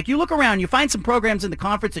identity, like you look around, you find some programs in the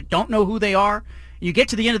conference that don't know who they are. You get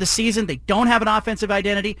to the end of the season, they don't have an offensive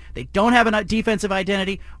identity. They don't have a defensive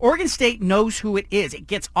identity. Oregon State knows who it is. It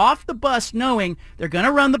gets off the bus knowing they're going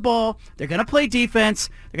to run the ball, they're going to play defense,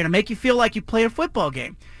 they're going to make you feel like you played a football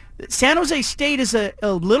game. San Jose State is a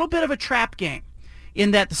little bit of a trap game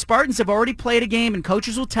in that the Spartans have already played a game, and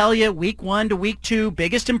coaches will tell you week 1 to week 2,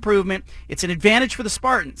 biggest improvement. It's an advantage for the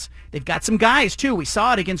Spartans. They've got some guys, too. We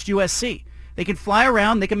saw it against USC. They can fly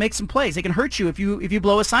around. They can make some plays. They can hurt you if you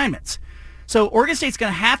blow assignments. So Oregon State's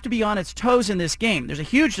going to have to be on its toes in this game. There's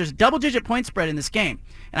a double-digit point spread in this game,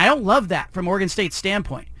 and I don't love that from Oregon State's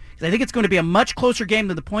standpoint, because I think it's going to be a much closer game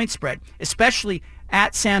than the point spread, especially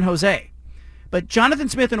at San Jose. But Jonathan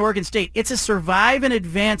Smith and Oregon State, it's a survive and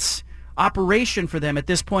advance operation for them at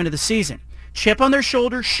this point of the season. Chip on their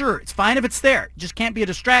shoulder, sure, it's fine if it's there. It just can't be a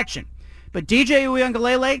distraction. But DJ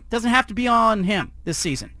Uiagalelei doesn't have to be on him this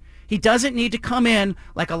season. He doesn't need to come in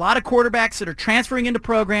like a lot of quarterbacks that are transferring into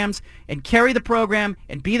programs and carry the program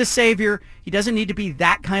and be the savior. He doesn't need to be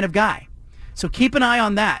that kind of guy. So keep an eye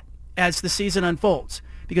on that as the season unfolds,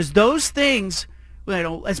 because those things,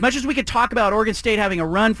 as much as we could talk about Oregon State having a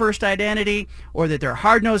run-first identity or that they're a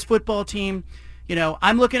hard-nosed football team,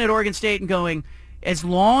 I'm looking at Oregon State and going, as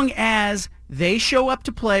long as they show up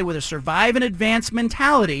to play with a survive and advance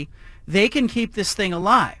mentality, they can keep this thing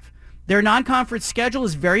alive. Their non-conference schedule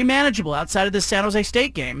is very manageable outside of this San Jose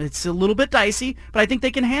State game. It's a little bit dicey, but I think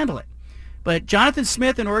they can handle it. But Jonathan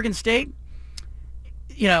Smith and Oregon State,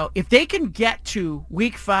 if they can get to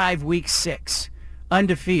week 5, week 6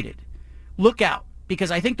 undefeated, look out,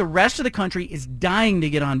 because I think the rest of the country is dying to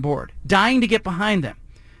get on board, dying to get behind them,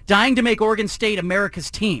 dying to make Oregon State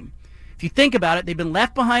America's team. If you think about it, they've been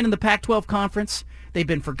left behind in the Pac-12 conference. They've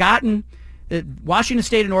been forgotten. Washington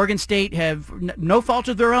State and Oregon State have no fault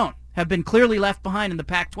of their own, have been clearly left behind in the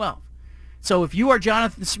Pac-12. So if you are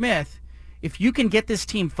Jonathan Smith, if you can get this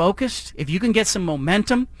team focused, if you can get some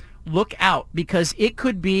momentum, look out, because it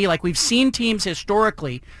could be like we've seen teams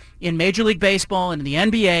historically in Major League Baseball and in the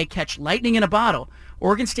NBA catch lightning in a bottle.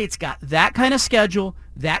 Oregon State's got that kind of schedule,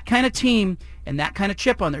 that kind of team, and that kind of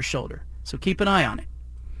chip on their shoulder. So keep an eye on it.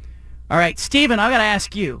 All right, Steven, I've got to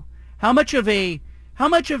ask you, how much of how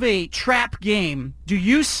much of a trap game do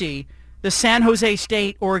you see the San Jose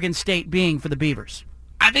State, Oregon State being for the Beavers?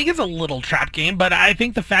 I think it's a little trap game, but I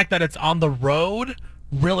think the fact that it's on the road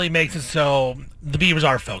really makes it so the Beavers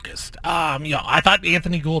are focused. I thought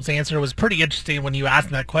Anthony Gould's answer was pretty interesting when you asked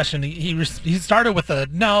him that question. He started with a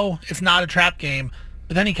no, it's not a trap game,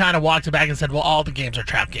 but then he kind of walked it back and said, well, all the games are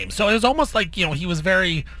trap games. So it was almost like he was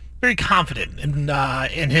very, very confident in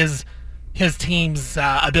his team's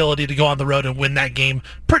ability to go on the road and win that game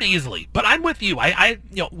pretty easily. But I'm with you.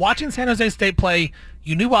 Watching San Jose State play,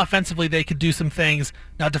 you knew offensively they could do some things.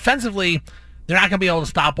 Now defensively, they're not going to be able to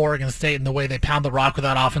stop Oregon State in the way they pound the rock with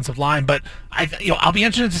that offensive line. But I'll be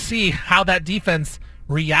interested to see how that defense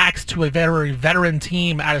reacts to a very veteran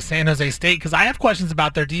team out of San Jose State, because I have questions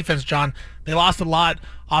about their defense, John. They lost a lot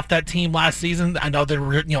off that team last season. I know they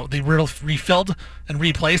refilled and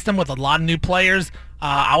replaced them with a lot of new players.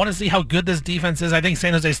 I want to see how good this defense is. I think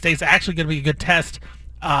San Jose State's actually going to be a good test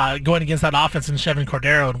going against that offense in Chevin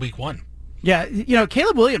Cordero in week 1. Yeah,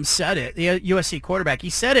 Caleb Williams said it, the USC quarterback. He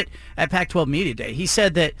said it at Pac-12 Media Day. He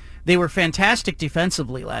said that they were fantastic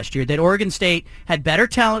defensively last year, that Oregon State had better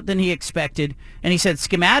talent than he expected, and he said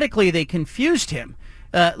schematically they confused him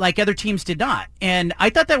like other teams did not. And I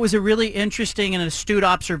thought that was a really interesting and astute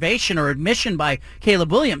observation or admission by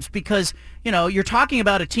Caleb Williams, because you're talking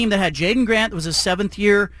about a team that had Jaden Grant, that was a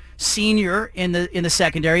seventh-year senior in the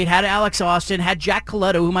secondary. It had Alex Austin, had Jack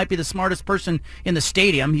Coletto, who might be the smartest person in the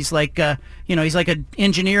stadium. He's like, he's like an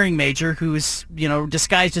engineering major who's,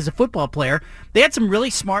 disguised as a football player. They had some really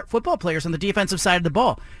smart football players on the defensive side of the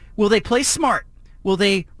ball. Will they play smart? Will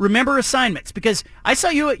they remember assignments? Because I saw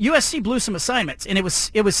USC blew some assignments, and it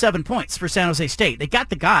was 7 points for San Jose State. They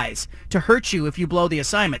got the guys to hurt you if you blow the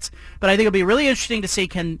assignments. But I think it'll be really interesting to see,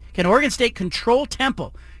 can Oregon State control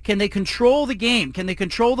tempo? Can they control the game? Can they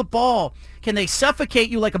control the ball? Can they suffocate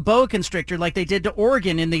you like a boa constrictor, like they did to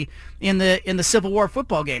Oregon in the Civil War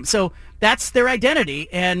football game? So that's their identity,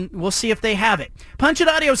 and we'll see if they have it. Punch It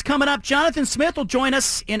Audio is coming up. Jonathan Smith will join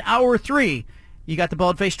us in hour 3. You got the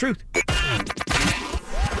bald-faced truth.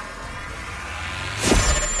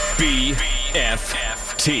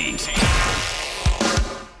 BFT.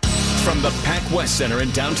 From the Pac West Center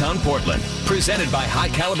in downtown Portland, presented by High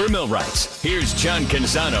Caliber Millwrights, here's John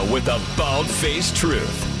Canzano with the bald-faced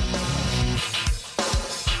truth.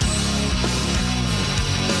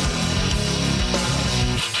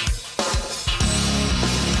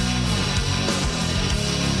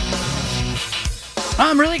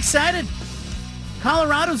 I'm really excited.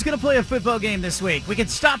 Colorado's going to play a football game this week. We can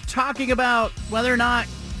stop talking about whether or not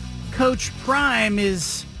Coach Prime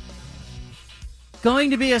is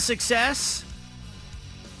going to be a success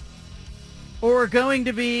or going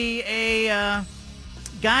to be a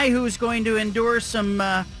guy who's going to endure some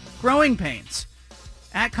growing pains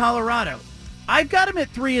at Colorado. I've got him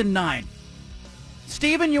at 3-9.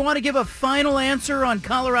 Steven, you want to give a final answer on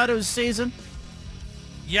Colorado's season?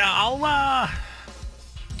 Yeah,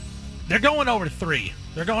 they're going over 3.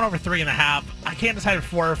 They're going over 3.5. I can't decide if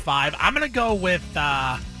 4 or 5. I'm going to go with,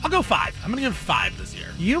 I'll go 5. I'm going to give 5 this year.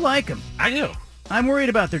 You like them. I do. I'm worried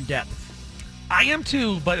about their depth. I am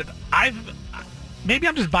too, but maybe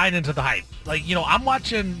I'm just buying into the hype. Like, I'm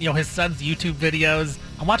watching, his son's YouTube videos.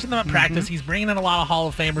 I'm watching them at practice. He's bringing in a lot of Hall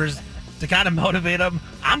of Famers to kind of motivate them.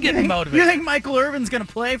 I'm getting motivated. You think Michael Irvin's going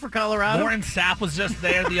to play for Colorado? Warren Sapp was just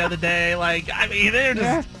there the other day. They're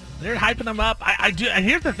just... They're hyping them up. I do. And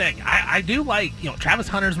here's the thing. I do like, Travis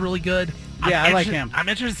Hunter's really good. I like him. I'm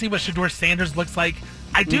interested to see what Shedeur Sanders looks like.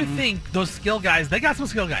 I do think those skill guys, they got some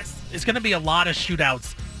skill guys. It's going to be a lot of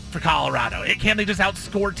shootouts for Colorado. Can they just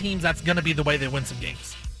outscore teams? That's going to be the way they win some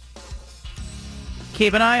games.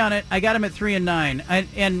 Keep an eye on it. I got them at 3-9.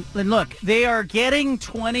 And look, they are getting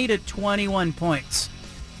 20 to 21 points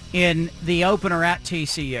in the opener at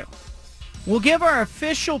TCU. We'll give our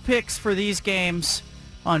official picks for these games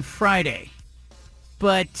on Friday.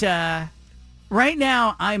 But right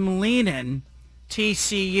now, I'm leaning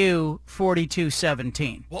TCU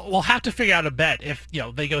 42-17. We'll have to figure out a bet. If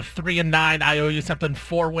they go 3-9, I owe you something.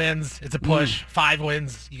 4 wins, it's a push. 5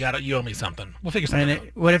 wins, you owe me something. We'll figure something out.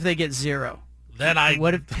 What if they get 0? Then I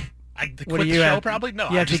quit the show probably? No,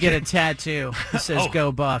 you have to get a tattue that says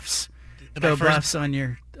 "Go Buffs." Go Buffs on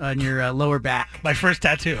your lower back. My first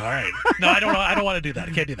tattoo. All right. No, I don't want to do that.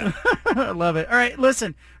 I can't do that. I love it. All right,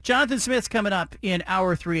 listen. Jonathan Smith's coming up in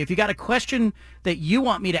hour 3. If you got a question that you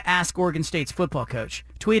want me to ask Oregon State's football coach,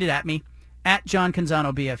 tweet it at me, at John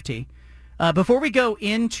Canzano BFT. Before we go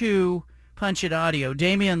into Punch It Audio,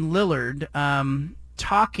 Damian Lillard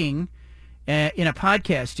talking in a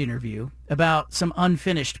podcast interview about some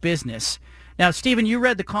unfinished business. Now, Stephen, you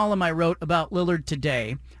read the column I wrote about Lillard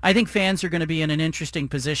today. I think fans are going to be in an interesting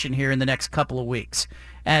position here in the next couple of weeks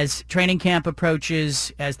as training camp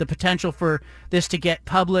approaches, as the potential for this to get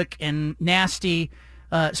public and nasty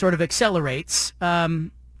sort of accelerates.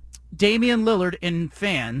 Damian Lillard and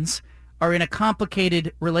fans are in a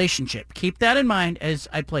complicated relationship. Keep that in mind as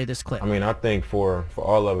I play this clip. I mean, I think for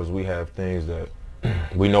all of us, we have things that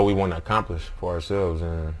we know we want to accomplish for ourselves.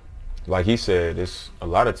 And like he said, it's a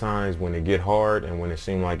lot of times when it get hard and when it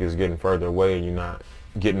seems like it's getting further away and you're not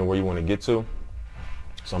getting to where you want to get to,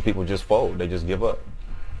 some people just fold. They just give up.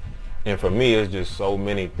 And for me, it's just so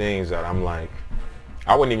many things that I'm like,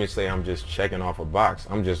 I wouldn't even say I'm just checking off a box.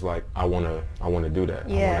 I'm just like, I want to do that. I want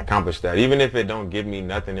to accomplish that. Even if it don't give me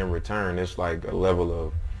nothing in return, it's like a level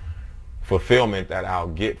of fulfillment that I'll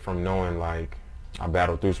get from knowing like I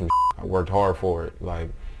battled through some I worked hard for it. Like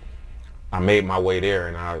I made my way there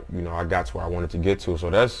and I got to where I wanted to get to. So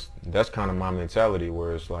that's kind of my mentality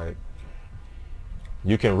where it's like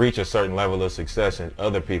you can reach a certain level of success in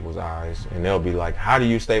other people's eyes and they'll be like, how do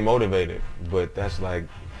you stay motivated? But that's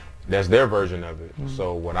their version of it. Mm-hmm.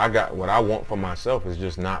 So what I want for myself is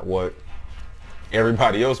just not what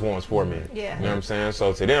everybody else wants for me. Yeah. You know what I'm saying?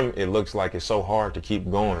 So to them, it looks like it's so hard to keep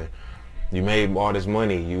going. You made all this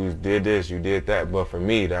money, you did this, you did that. But for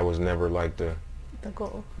me, that was never like the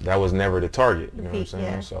goal. That was never the target. You know what I'm saying?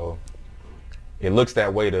 Yeah. So it looks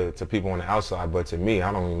that way to people on the outside, but to me,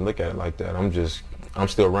 I don't even look at it like that. I'm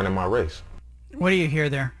still running my race. What do you hear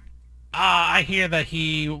there? I hear that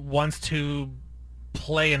he wants to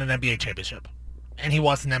play in an NBA championship, and he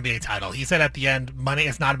wants an NBA title. He said at the end, money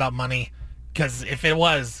is not about money, because if it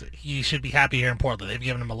was, he should be happy here in Portland. They've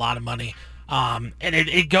given him a lot of money, and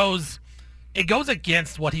it goes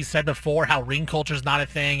against what he said before, how ring culture is not a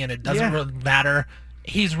thing and it doesn't really matter.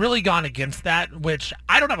 He's really gone against that, which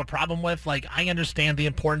I don't have a problem with. Like, I understand the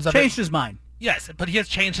importance of it. Changed his mind. Yes, but he has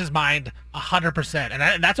changed his mind 100%,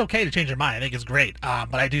 and that's okay to change your mind. I think it's great,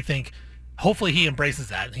 but I do think hopefully he embraces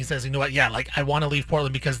that. And he says, you know what, I want to leave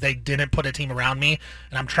Portland because they didn't put a team around me,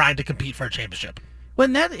 and I'm trying to compete for a championship. Well,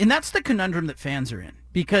 and that's the conundrum that fans are in.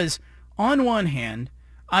 Because on one hand,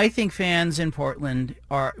 I think fans in Portland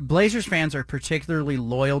Blazers fans are particularly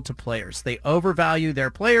loyal to players. They overvalue their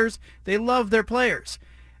players. They love their players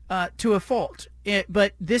to a fault.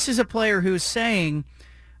 But this is a player who's saying,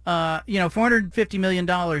 $450 million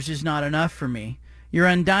is not enough for me. Your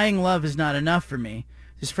undying love is not enough for me.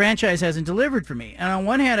 This franchise hasn't delivered for me. And on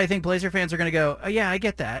one hand, I think Blazer fans are going to go, oh, yeah, I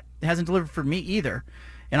get that. It hasn't delivered for me either.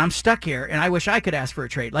 And I'm stuck here, and I wish I could ask for a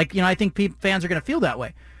trade. I think fans are going to feel that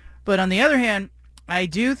way. But on the other hand, I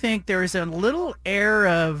do think there is a little air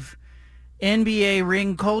of NBA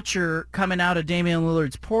ring culture coming out of Damian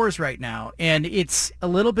Lillard's pores right now. And it's a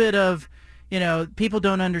little bit of, people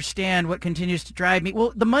don't understand what continues to drive me.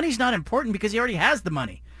 Well, the money's not important because he already has the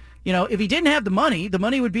money. If he didn't have the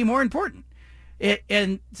money would be more important.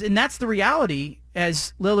 And that's the reality,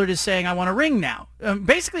 as Lillard is saying, I want a ring now.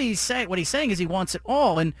 Basically, what he's saying is he wants it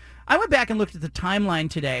all. And I went back and looked at the timeline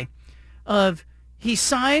today of he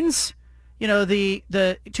signs, the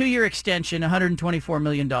 2-year extension, $124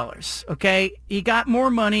 million. Okay? He got more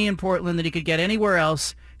money in Portland than he could get anywhere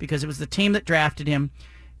else because it was the team that drafted him.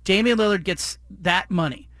 Damian Lillard gets that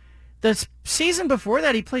money. The season before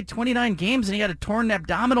that, he played 29 games and he had a torn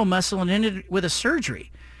abdominal muscle and ended with a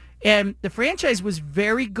surgery. And the franchise was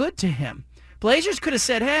very good to him. Blazers could have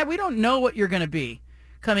said, hey, we don't know what you're going to be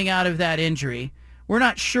coming out of that injury. We're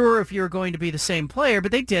not sure if you're going to be the same player,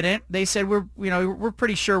 but they didn't. They said, we're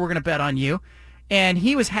pretty sure we're going to bet on you. And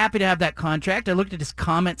he was happy to have that contract. I looked at his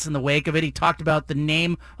comments in the wake of it. He talked about the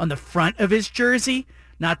name on the front of his jersey,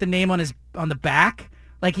 not the name on the back.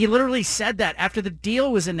 Like, he literally said that after the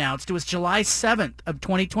deal was announced. It was July 7th of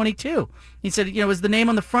 2022. He said, it was the name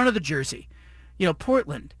on the front of the jersey,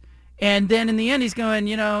 Portland. And then in the end, he's going,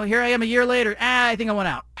 here I am a year later. I think I want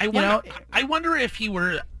out. I wonder if he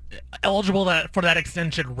were eligible for that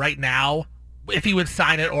extension right now, if he would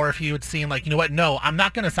sign it, or if he would seem like, no, I'm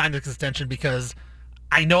not going to sign this extension because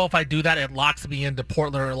I know if I do that, it locks me into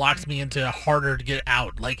Portland or it locks me into harder to get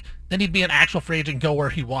out. Like, then he'd be an actual free agent and go where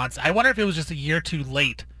he wants. I wonder if it was just a year too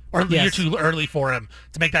late or a year too early for him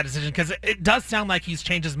to make that decision, because it does sound like he's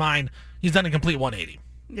changed his mind. He's done a complete 180.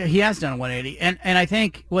 Yeah, he has done a 180. And I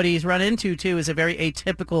think what he's run into, too, is a very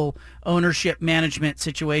atypical ownership management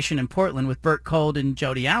situation in Portland with Burt Gould and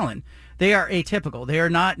Jody Allen. They are atypical. They are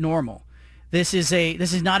not normal. This is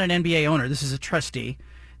not an NBA owner. This is a trustee.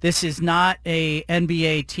 This is not a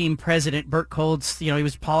NBA team president. Burt Gould's, he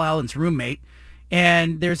was Paul Allen's roommate.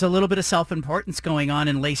 And there's a little bit of self-importance going on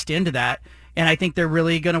and laced into that. And I think they're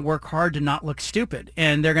really going to work hard to not look stupid,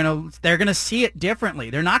 and they're going to see it differently.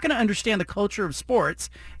 They're not going to understand the culture of sports,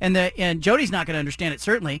 and Jody's not going to understand it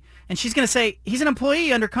certainly. And she's going to say, he's an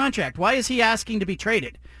employee under contract. Why is he asking to be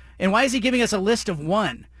traded? And why is he giving us a list of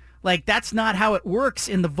one? Like, that's not how it works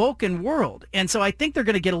in the Vulcan world. And so I think they're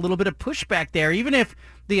going to get a little bit of pushback there, even if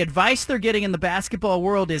the advice they're getting in the basketball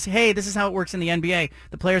world is, hey, this is how it works in the NBA.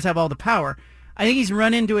 The players have all the power. I think he's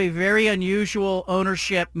run into a very unusual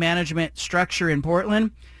ownership management structure in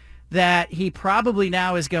Portland that he probably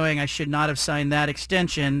now is going, I should not have signed that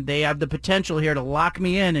extension. They have the potential here to lock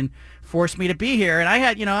me in and force me to be here. And I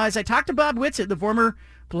had, as I talked to Bob Whitsitt, the former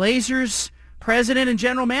Blazers president and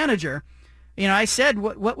general manager, I said,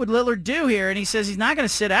 what would Lillard do here? And he says he's not going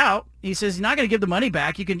to sit out. He says he's not going to give the money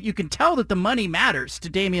back. You can tell that the money matters to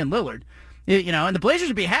Damian Lillard. And the Blazers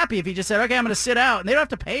would be happy if he just said, okay, I'm going to sit out, and they don't have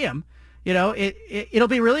to pay him. It'll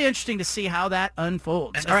be really interesting to see how that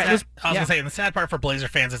unfolds. All right, I was going to say, and the sad part for Blazer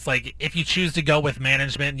fans, it's like if you choose to go with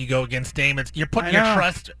management and you go against Dame, you're putting your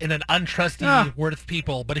trust in an untrustworthy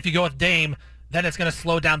people. But if you go with Dame, then it's going to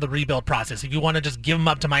slow down the rebuild process. If you want to just give them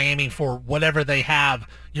up to Miami for whatever they have,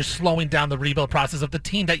 you're slowing down the rebuild process of the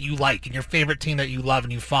team that you like and your favorite team that you love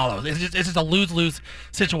and you follow. It's just a lose-lose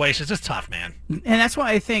situation. It's just tough, man. And that's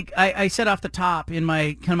why I think I said off the top in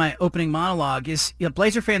my opening monologue is,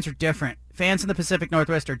 Blazer fans are different. Fans in the Pacific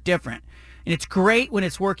Northwest are different. And it's great when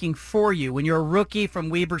it's working for you. When you're a rookie from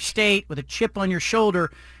Weber State with a chip on your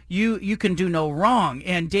shoulder, you can do no wrong.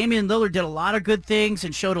 And Damian Lillard did a lot of good things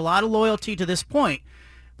and showed a lot of loyalty to this point.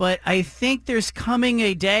 But I think there's coming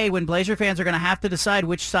a day when Blazer fans are going to have to decide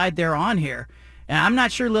which side they're on here. And I'm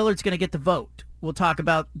not sure Lillard's going to get the vote. We'll talk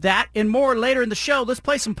about that and more later in the show. Let's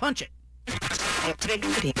play some Punch It.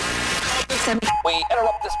 We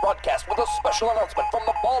interrupt this broadcast with a special announcement from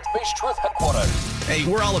the Bald-Faced Truth headquarters. Hey,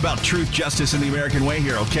 we're all about truth, justice, and the American way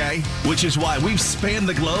here, okay? Which is why we've spanned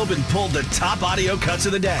the globe and pulled the top audio cuts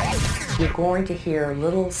of the day. You're going to hear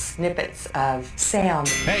little snippets of sound.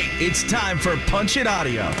 Hey, it's time for Punch It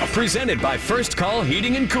Audio. Presented by First Call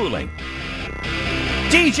Heating and Cooling.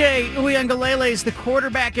 DJ Uiagalelei is the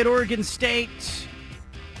quarterback at Oregon State.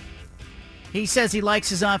 He says he likes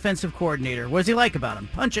his offensive coordinator. What does he like about him?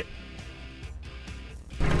 Punch it.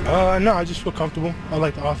 No, I just feel comfortable. I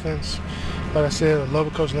like the offense. Like I said, I love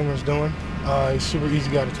what Coach Lindgren's doing. He's a super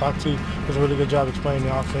easy guy to talk to. Does a really good job explaining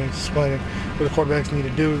the offense, explaining what the quarterbacks need to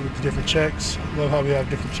do with the different checks. Love how we have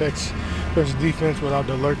different checks versus defense without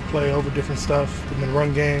the alert play over different stuff in the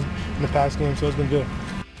run game, in the pass game, so it's been good.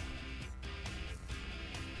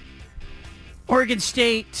 Oregon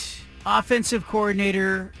State offensive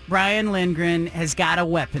coordinator Brian Lindgren has got a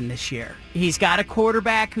weapon this year. He's got a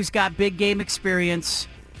quarterback who's got big game experience.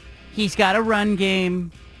 He's got a run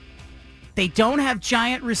game. They don't have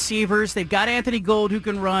giant receivers. They've got Anthony Gould who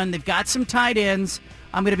can run. They've got some tight ends.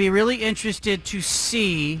 I'm going to be really interested to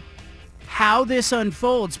see how this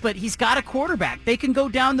unfolds. But he's got a quarterback. They can go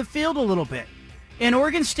down the field a little bit. And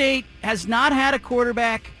Oregon State has not had a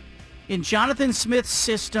quarterback in Jonathan Smith's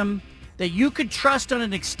system that you could trust on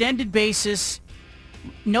an extended basis.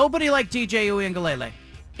 Nobody like DJ Uiagalelei.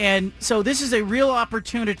 And so this is a real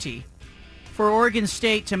opportunity for Oregon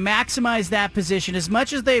State to maximize that position. As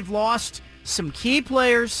much as they've lost some key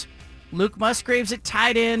players, Luke Musgraves at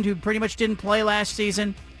tight end, who pretty much didn't play last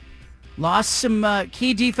season, lost some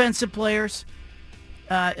key defensive players.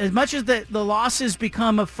 As much as the losses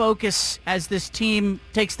become a focus as this team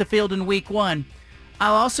takes the field in week one,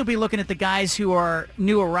 I'll also be looking at the guys who are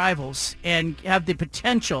new arrivals and have the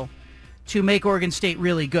potential to make Oregon State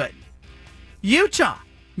really good. Utah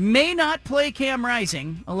may not play Cam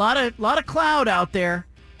Rising. A lot of cloud out there,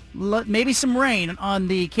 maybe some rain on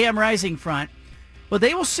the Cam Rising front. But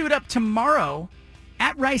they will suit up tomorrow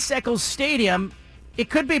at Rice-Eccles Stadium. It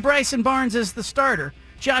could be Bryson Barnes as the starter.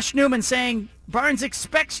 Josh Newman saying Barnes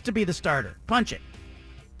expects to be the starter. Punch it.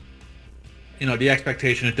 The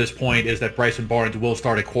expectation at this point is that Bryson Barnes will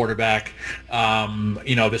start at quarterback.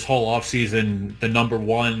 This whole offseason, the number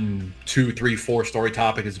 1, 2, 3, 4 story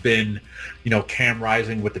topic has been, Cam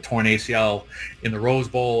Rising with the torn ACL in the Rose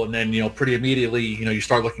Bowl. And then, pretty immediately, you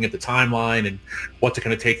start looking at the timeline and what's it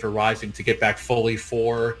going to take for Rising to get back fully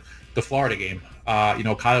for the Florida game.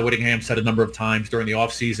 Kyle Whittingham said a number of times during the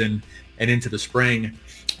offseason and into the spring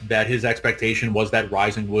that his expectation was that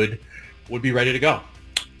Rising would be ready to go.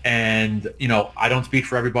 And, I don't speak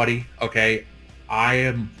for everybody, okay? I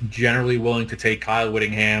am generally willing to take Kyle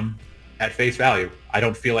Whittingham at face value. I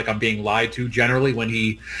don't feel like I'm being lied to generally when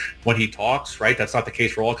he talks, right? That's not the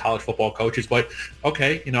case for all college football coaches, but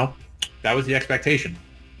okay, that was the expectation.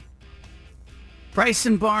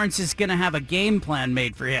 Bryson Barnes is going to have a game plan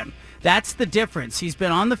made for him. That's the difference. He's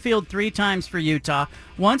been on the field 3 times for Utah,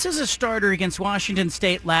 once as a starter against Washington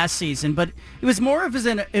State last season, but it was more of as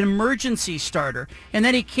an emergency starter. And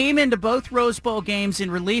then he came into both Rose Bowl games in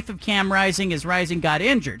relief of Cam Rising as Rising got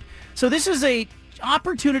injured. So this is a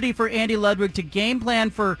opportunity for Andy Ludwig to game plan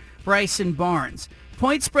for Bryson Barnes.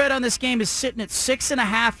 Point spread on this game is sitting at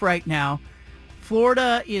 6.5 right now.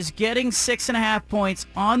 Florida is getting 6.5 points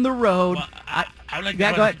on the road. Well, I'm go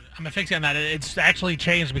ahead. I'm fixing on that. It's actually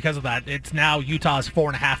changed because of that. It's now Utah's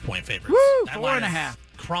 4.5 point favorites. Woo! That 4.5.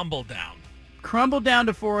 Crumbled down. Crumbled down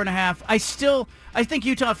to 4.5. I think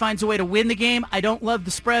Utah finds a way to win the game. I don't love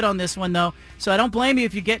the spread on this one, though, so I don't blame you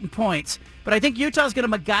if you're getting points. But I think Utah's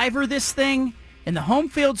going to MacGyver this thing, and the home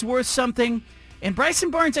field's worth something. And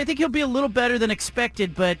Bryson Barnes, I think he'll be a little better than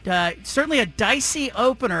expected, but certainly a dicey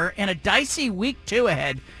opener and a dicey week 2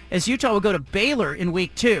 ahead, as Utah will go to Baylor in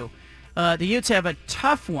week 2. The Utes have a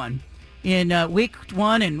tough one in week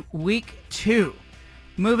 1 and week 2.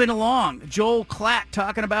 Moving along, Joel Klatt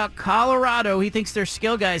talking about Colorado. He thinks their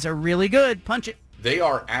skill guys are really good. Punch it. They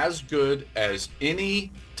are as good as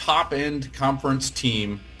any top-end conference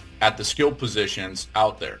team at the skill positions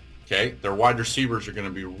out there, okay? Their wide receivers are going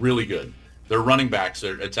to be really good. Their running backs,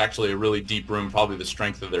 it's actually a really deep room, probably the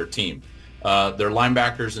strength of their team. Their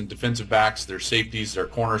linebackers and defensive backs, their safeties, their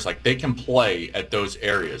corners, like they can play at those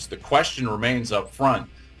areas. The question remains up front,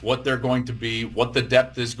 what they're going to be, what the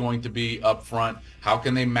depth is going to be up front, how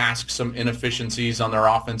can they mask some inefficiencies on their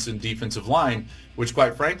offense and defensive line, which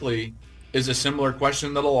quite frankly is a similar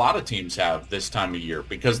question that a lot of teams have this time of year,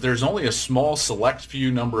 because there's only a small select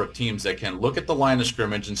few number of teams that can look at the line of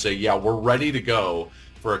scrimmage and say, yeah, we're ready to go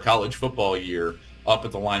for a college football year up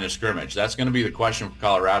at the line of scrimmage. That's going to be the question for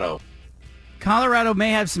Colorado. Colorado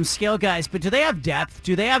may have some skill guys, but do they have depth?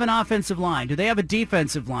 Do they have an offensive line? Do they have a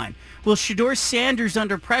defensive line? Will Shedeur Sanders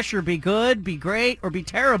under pressure be good, be great, or be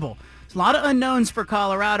terrible? There's a lot of unknowns for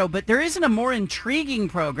Colorado, but there isn't a more intriguing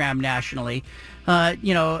program nationally.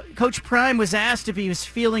 Coach Prime was asked if he was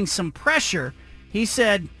feeling some pressure. He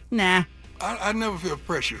said, nah. I never feel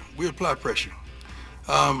pressure. We apply pressure.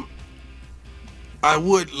 I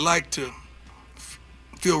would like to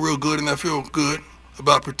feel real good, and I feel good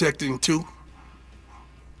about protecting 2.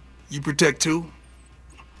 You protect 2,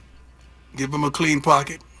 give them a clean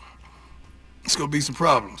pocket. It's going to be some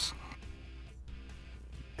problems.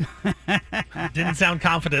 Didn't sound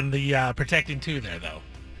confident in the protecting 2 there, though.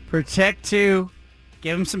 Protect 2,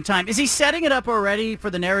 give him some time. Is he setting it up already for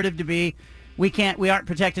the narrative to be, we aren't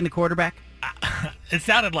protecting the quarterback? It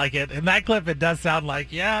sounded like it. In that clip, it does sound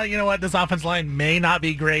like, yeah, you know what, this offensive line may not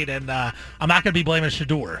be great, and I'm not going to be blaming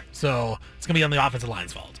Shedeur, so it's going to be on the offensive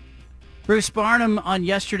line's fault. Bruce Barnum on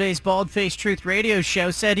yesterday's Bald-Faced Truth radio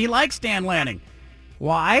show said he likes Dan Lanning.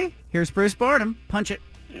 Why? Here's Bruce Barnum. Punch it.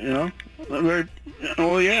 Yeah,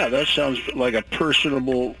 that sounds like a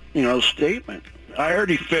personable, statement. I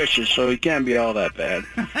heard he fishes, so he can't be all that bad.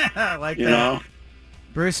 I like that.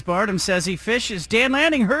 Bruce Barnum says he fishes. Dan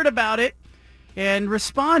Lanning heard about it and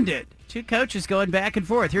responded. 2 coaches going back and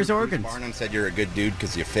forth. Here's Oregon. Barnum said you're a good dude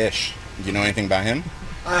because you fish. Do you know anything about him?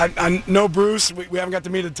 I know Bruce. We haven't got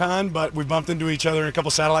to meet a ton, but we bumped into each other in a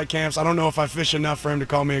couple satellite camps. I don't know if I fish enough for him to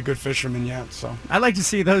call me a good fisherman yet. So I'd like to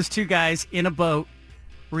see those 2 guys in a boat.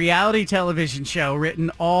 Reality television show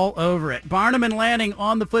written all over it. Barnum and Lanning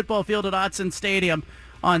on the football field at Autzen Stadium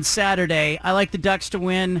on Saturday. I like the Ducks to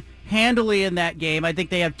win handily in that game. I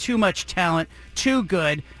think they have too much talent, too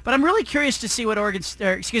good. But I'm really curious to see what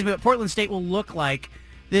what Portland State will look like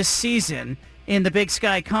this season in the Big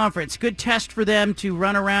Sky Conference. Good test for them to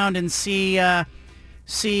run around and see a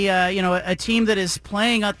team that is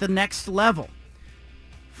playing at the next level.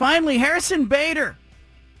 Finally, Harrison Bader.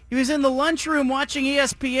 He was in the lunchroom watching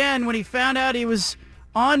ESPN when he found out he was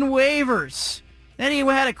on waivers. Then he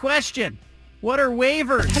had a question. What are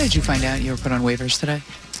waivers? How did you find out you were put on waivers today?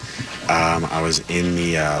 I was in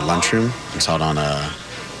the lunchroom and saw it on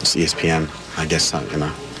ESPN. I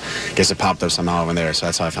guess it popped up somehow over there, so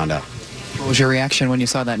that's how I found out. What was your reaction when you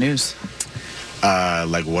saw that news?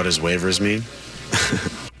 What does waivers mean?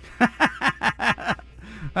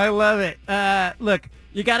 I love it. Look,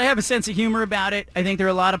 you got to have a sense of humor about it. I think there are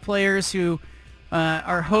a lot of players who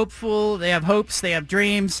are hopeful. They have hopes. They have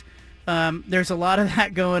dreams. There's a lot of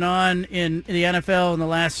that going on in the NFL in the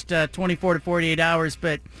last 24 to 48 hours.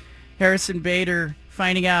 But Harrison Bader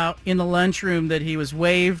finding out in the lunchroom that he was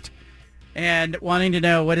waived and wanting to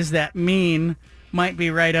know what does that mean might be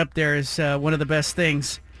right up there as one of the best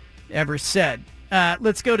things ever said.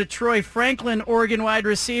 Let's go to Troy Franklin, Oregon wide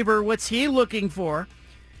receiver. What's he looking for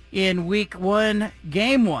in week 1,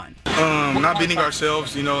 game 1? Not beating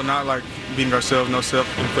ourselves, not like beating ourselves, no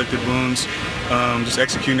self-inflicted wounds. just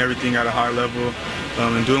executing everything at a high level,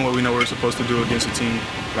 and doing what we know we're supposed to do against a team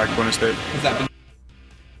like Florida State.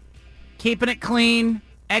 Keeping it clean,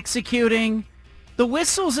 executing. The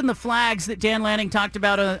whistles and the flags that Dan Lanning talked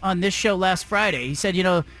about on this show last Friday. He said,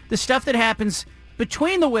 the stuff that happens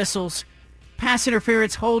between the whistles, pass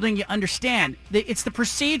interference, holding, you understand. It's the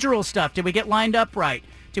procedural stuff. Did we get lined up right?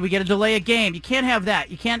 Did we get a delay of game? You can't have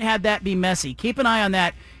that. You can't have that be messy. Keep an eye on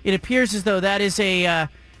that. It appears as though that is a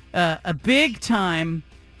big-time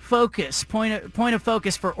focus, point of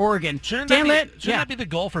focus for Oregon. Shouldn't that be the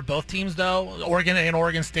goal for both teams, though? Oregon and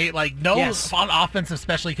Oregon State, on offense,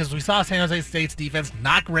 especially because we saw San Jose State's defense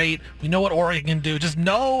not great. We know what Oregon can do. Just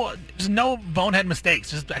no bonehead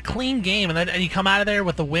mistakes. Just a clean game, and you come out of there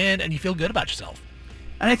with the win, and you feel good about yourself.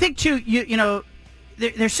 And I think too,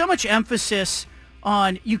 there's so much emphasis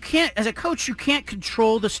on as a coach, you can't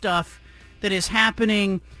control the stuff that is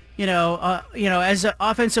happening. As an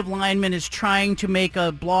offensive lineman is trying to make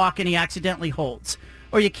a block and he accidentally holds.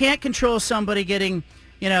 Or you can't control somebody getting,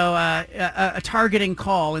 a targeting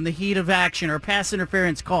call in the heat of action or a pass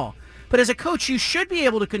interference call. But as a coach, you should be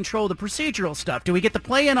able to control the procedural stuff. Do we get the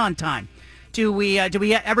play in on time? Do we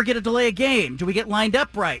ever get a delay of game? Do we get lined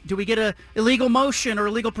up right? Do we get a illegal motion or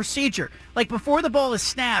illegal procedure? Like before the ball is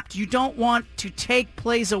snapped, you don't want to take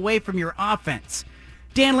plays away from your offense.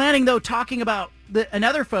 Dan Lanning, though, talking about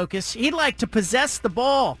another focus, he'd like to possess the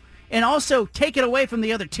ball and also take it away from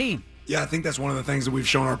the other team. Yeah, I think that's one of the things that we've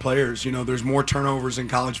shown our players. There's more turnovers in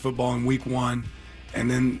college football in week one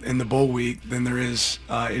and then in the bowl week than there is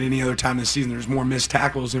at any other time this season. There's more missed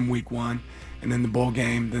tackles in week one and in the bowl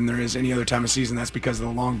game than there is any other time of season. That's because of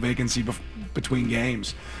the long vacancy between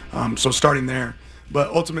games. So starting there. But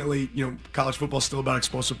ultimately, college football is still about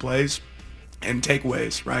explosive plays and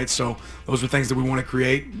takeaways, right? So those are things that we want to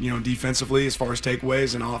create, defensively as far as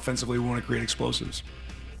takeaways, and offensively we want to create explosives.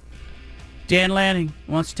 Dan Lanning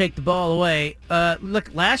wants to take the ball away.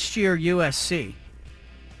 Look, last year USC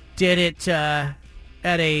did it at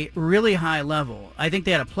a really high level. I think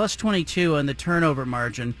they had a plus 22 on the turnover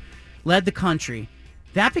margin, led the country.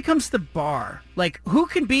 That becomes the bar. Like, who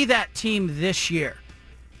can be that team this year?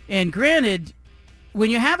 And granted,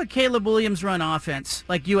 when you have a Caleb Williams run offense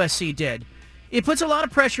like USC did, it puts a lot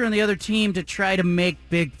of pressure on the other team to try to make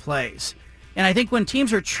big plays. And I think when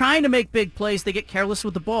teams are trying to make big plays, they get careless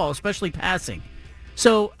with the ball, especially passing.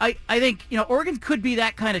 So I think, Oregon could be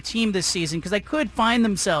that kind of team this season because they could find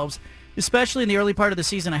themselves, especially in the early part of the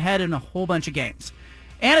season, ahead in a whole bunch of games.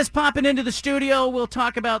 Anna's popping into the studio. We'll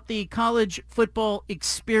talk about the college football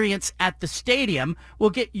experience at the stadium.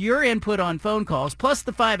 We'll get your input on phone calls, plus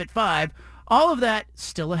the 5 at 5. All of that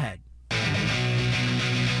still ahead.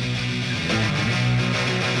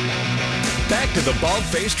 Back to the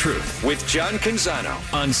Bald-Faced Truth with John Canzano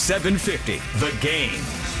on 750 The Game.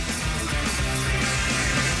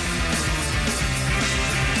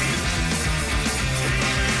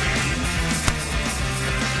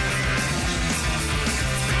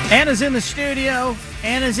 Anna's in the studio.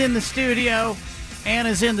 Anna's in the studio.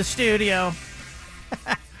 Anna's in the studio.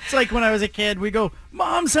 It's like when I was a kid, we go,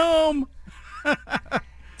 Mom's home.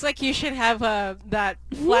 It's like you should have that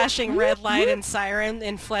flashing red light and siren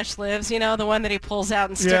in Flesh Lives, the one that he pulls out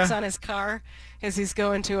and sticks on his car as he's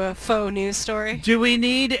going to a faux news story. Do we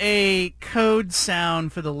need a code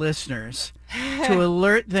sound for the listeners to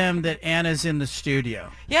alert them that Anna's in the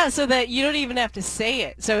studio? Yeah, so that you don't even have to say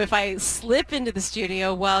it. So if I slip into the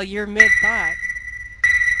studio while you're mid-thought,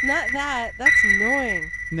 not that. That's annoying.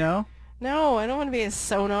 No? No, I don't want to be a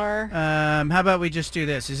sonar. How about we just do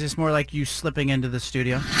this? Is this more like you slipping into the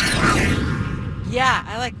studio? Yeah,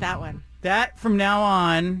 I like that one. That, from now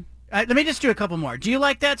on... let me just do a couple more. Do you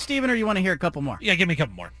like that, Steven, or you want to hear a couple more? Yeah, give me a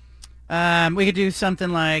couple more. We could do something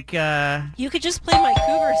like... You could just play my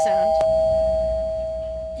cougar sound.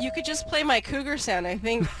 You could just play my cougar sound. I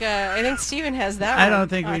think Steven has that one. I don't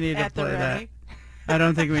think we need to play that. I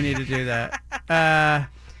don't think we need to do that.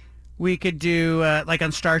 We could do, like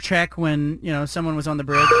on Star Trek when, someone was on the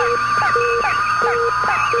bridge.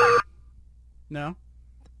 No?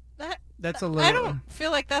 That's a little... I don't feel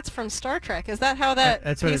like that's from Star Trek. Is that how that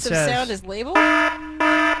piece of sound is labeled?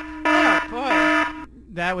 Oh, boy.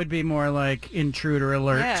 That would be more like Intruder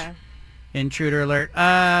Alert. Yeah. Intruder Alert.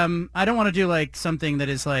 I don't want to do like something that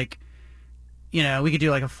is like, we could do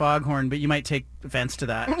like a foghorn, but you might take offense to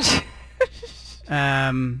that.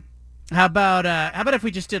 How about if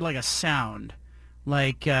we just did like a sound,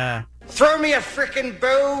 like throw me a frickin'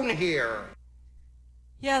 bone here.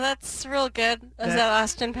 Yeah, that's real good. Is that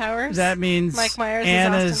Austin Powers? That means Mike Myers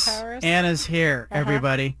is Austin Powers. Anna's here,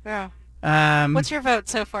 everybody. Yeah. What's your vote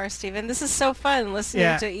so far, Steven? This is so fun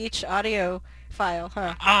listening to each audio file,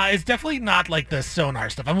 huh? It's definitely not like the sonar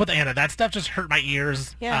stuff. I'm with Anna. That stuff just hurt my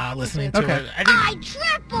ears listening to it. I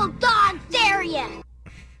triple dog dare you.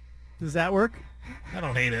 Does that work? I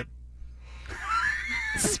don't hate it.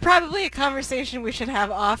 This is probably a conversation we should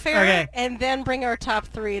have off air, Okay. and then bring our top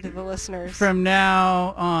 3 to the listeners. From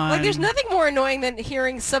now on. Like, there's nothing more annoying than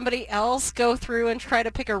hearing somebody else go through and try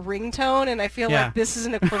to pick a ringtone, and I feel like this is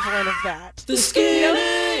an equivalent of that. The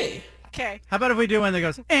skinny. Okay. How about if we do one that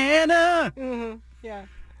goes, Anna? Mm-hmm. Yeah.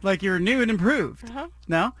 Like you're new and improved. Uh-huh.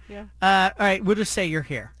 No? Yeah. All right, we'll just say you're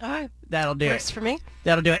here. All right. That'll do Works it. for me.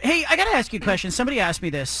 That'll do it. Hey, I got to ask you a question. Somebody asked me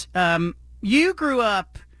this. You grew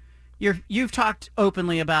up, you've talked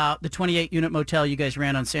openly about the 28-unit motel you guys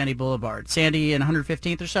ran on Sandy Boulevard. Sandy and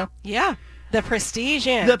 115th or so? Yeah. The Prestige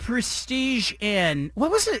Inn. The Prestige Inn. What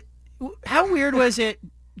was it? How weird was it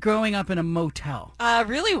growing up in a motel?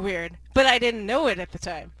 Really weird, but I didn't know it at the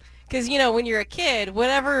time. Because, when you're a kid,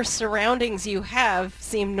 whatever surroundings you have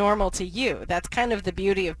seem normal to you. That's kind of the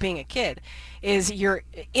beauty of being a kid, is you're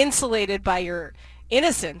insulated by your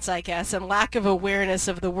innocence, I guess, and lack of awareness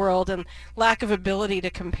of the world and lack of ability to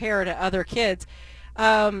compare to other kids.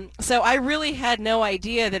 So I really had no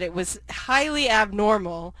idea that it was highly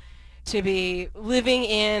abnormal to be living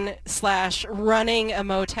in / running a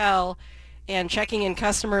motel and checking in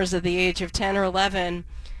customers at the age of 10 or 11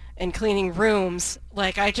 and cleaning rooms.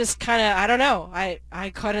 Like, I just kind of, I don't know. I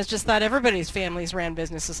kind of just thought everybody's families ran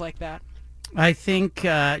businesses like that. I think,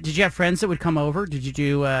 did you have friends that would come over? Did you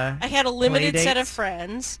do I had a limited play set of dates?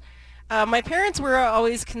 friends. My parents were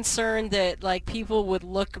always concerned that, like, people would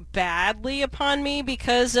look badly upon me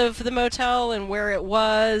because of the motel and where it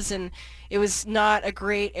was, and it was not a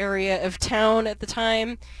great area of town at the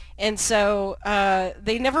time. And so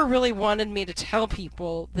they never really wanted me to tell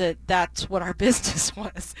people that that's what our business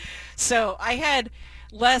was. So I had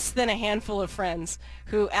less than a handful of friends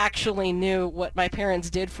who actually knew what my parents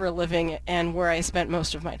did for a living and where I spent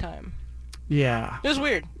most of my time. Yeah. It was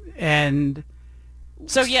weird. And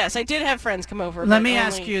so, yes, I did have friends come over. let but me only-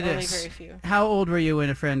 ask you only this. very few. How old were you when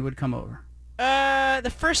a friend would come over?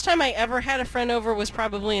 The first time I ever had a friend over was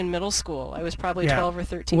probably in middle school. I was probably 12 or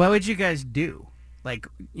 13. What would you guys do? Like,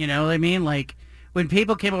 you know what I mean? Like, when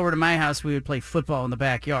people came over to my house, we would play football in the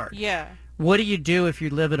backyard. Yeah. What do you do if you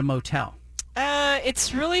live at a motel?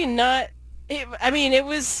 It's really not... it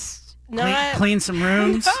was not... Clean some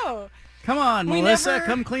rooms? No. Come on, We Melissa, never-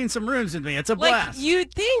 come clean some rooms with me. It's a Like, blast.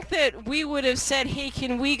 you'd think that we would have said, hey,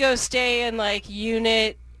 can we go stay in, like,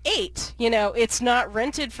 Unit 8? You know, it's not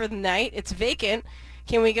rented for the night. It's vacant.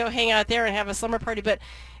 Can we go hang out there and have a slumber party? But,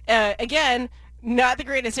 again, not the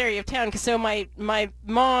greatest area of town, because so my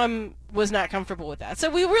mom was not comfortable with that. So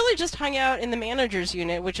we really just hung out in the manager's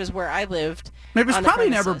unit, which is where I lived. It was on the probably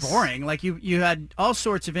never premises. boring. Like, you had all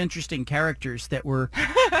sorts of interesting characters that were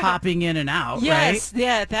popping in and out, Yes, right?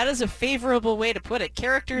 yeah, that is a favorable way to put it.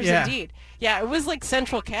 Characters, Yeah. indeed. Yeah, it was like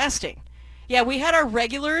central casting. Yeah, we had our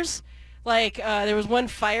regulars. Like, there was one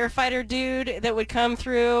firefighter dude that would come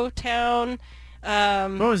through town.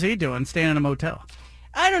 What was he doing, staying in a motel?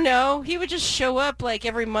 I don't know. He would just show up like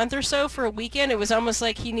every month or so for a weekend. It was almost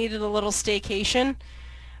like he needed a little staycation.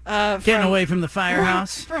 Getting away from the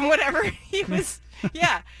firehouse? From whatever he was.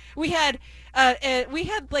 Yeah, we had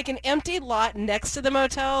like an empty lot next to the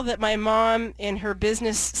motel that my mom, in her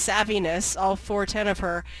business savviness, all 410 of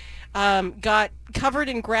her, got covered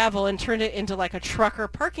in gravel and turned it into like a trucker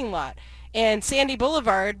parking lot. And Sandy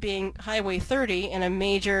Boulevard, being Highway 30 and a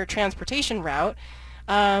major transportation route,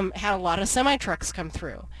 had a lot of semi-trucks come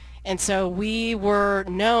through. And so we were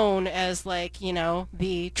known as, like, you know,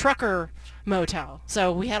 the trucker motel.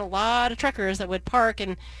 So we had a lot of truckers that would park,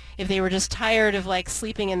 and if they were just tired of, like,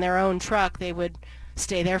 sleeping in their own truck, they would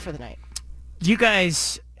stay there for the night. You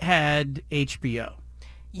guys had HBO.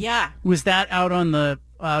 Yeah. Was that out on the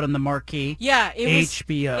marquee? Yeah, it was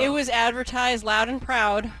HBO. It was advertised loud and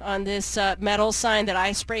proud on this metal sign that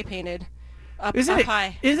I spray painted up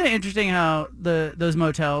high. Isn't it interesting how those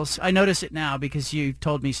motels, I notice it now because you've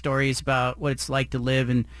told me stories about what it's like to live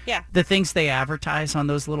and Yeah. the things they advertise on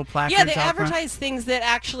those little placards Yeah, they out front? advertise things that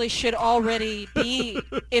actually should already be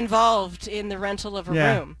involved in the rental of a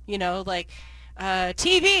Yeah. room. You know, like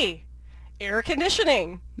TV, air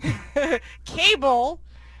conditioning, cable.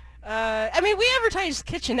 We advertised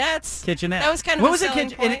kitchenettes. Kitchenette. That was kind of what a was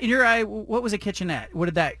selling point. in your eye, what was a kitchenette? What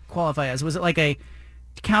did that qualify as? Was it like a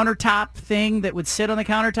countertop thing that would sit on the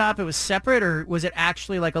countertop? It was separate, or was it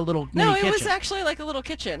actually like a little No, mini it kitchen? was actually like a little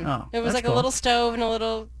kitchen. Oh, it was that's like cool. a little stove and a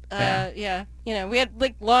little, yeah. You know, we had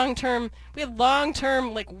like long-term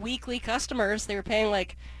like weekly customers. They were paying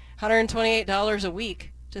like $128 a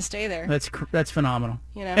week to stay there. That's phenomenal.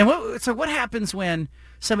 You know? And what happens when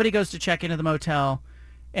somebody goes to check into the motel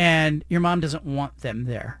and your mom doesn't want them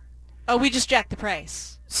there? Oh, we just jacked the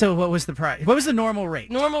price. So what was the price? What was the normal rate?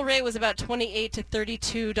 Normal rate was about $28 to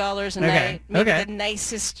 $32 a night. Maybe the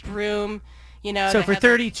nicest room. You know, so for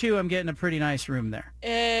 $32, I'm getting a pretty nice room there.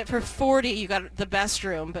 For $40, you got the best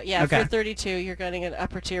room. But yeah, for $32, you're getting an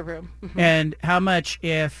upper tier room. And how much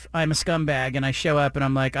if I'm a scumbag and I show up and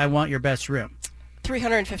I'm like, I want your best room?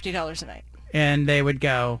 $350 a night. And they would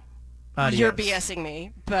go, adios. You're BSing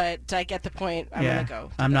me, but I get the point. I'm going to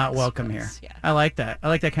go. I'm not welcome here. Yeah. I like that. I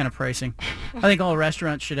like that kind of pricing. I think all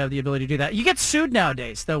restaurants should have the ability to do that. You get sued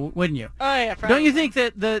nowadays, though, wouldn't you? Oh, yeah, probably. Don't you think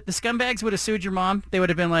that the scumbags would have sued your mom? They would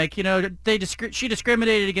have been like, you know, she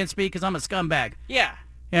discriminated against me because I'm a scumbag. Yeah.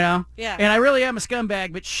 You know? Yeah. And I really am a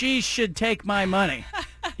scumbag, but she should take my money.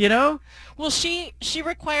 You know? Well, she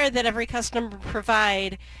required that every customer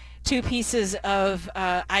provide 2 pieces of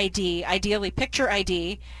ID, ideally picture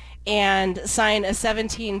ID, and sign a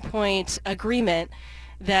 17-point agreement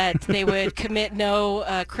that they would commit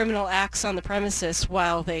no criminal acts on the premises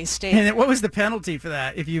while they stayed. And what was the penalty for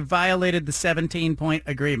that if you violated the 17-point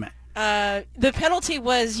agreement? The penalty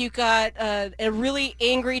was you got a really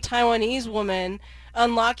angry Taiwanese woman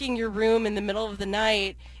unlocking your room in the middle of the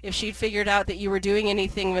night if she'd figured out that you were doing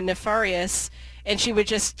anything nefarious, and she would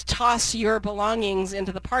just toss your belongings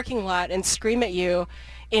into the parking lot and scream at you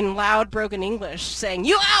in loud, broken English, saying,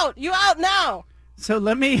 "You out now!" So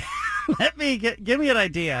give me an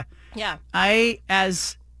idea. Yeah.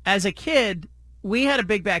 As a kid, we had a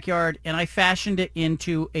big backyard, and I fashioned it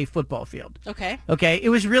into a football field. Okay. Okay. It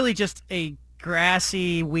was really just a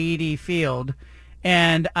grassy, weedy field,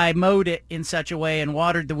 and I mowed it in such a way and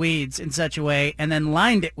watered the weeds in such a way and then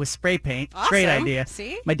lined it with spray paint. Awesome. Great idea.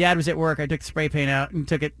 See? My dad was at work. I took the spray paint out and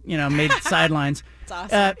took it, made sidelines. It's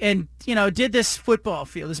awesome. And, did this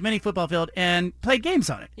mini football field and played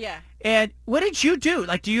games on it. Yeah. And what did you do?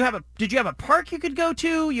 Like, did you have a park you could go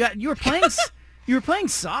to? You were playing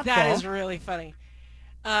softball. That is really funny.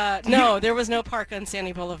 No, there was no park on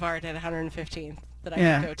Sandy Boulevard at 115th. That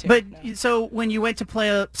I could go to. But so when you went to play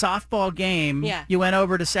a softball game, you went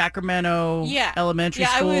over to Sacramento Elementary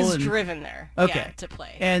School? Yeah, I was driven there to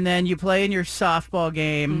play. And then you play in your softball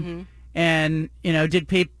game, and,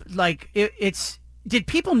 did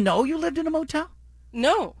people know you lived in a motel?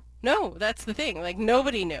 No, that's the thing. Like,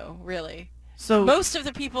 nobody knew, really. So most of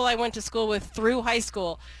the people I went to school with through high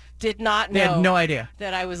school did not know. They had no idea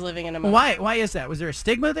that I was living in a motel. Why is that? Was there a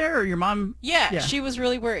stigma there, or your mom? Yeah, she was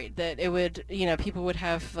really worried that it would, people would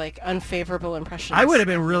have like unfavorable impressions. I would have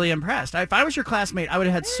been really impressed. If I was your classmate, I would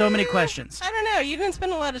have had so many questions. I don't know. You didn't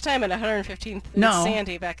spend a lot of time at 115th in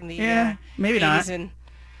Sandy back in the maybe 80s not. and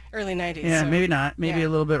early 90s. Yeah, so. maybe not. Maybe a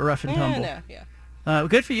little bit rough and tumble.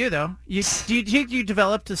 Good for you, though. Do you think you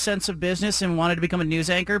developed a sense of business and wanted to become a news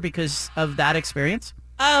anchor because of that experience?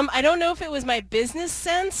 I don't know if it was my business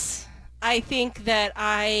sense. I think that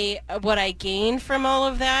what I gained from all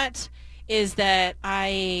of that is that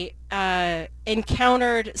I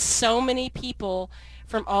encountered so many people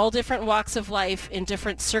from all different walks of life in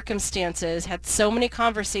different circumstances, had so many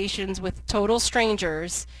conversations with total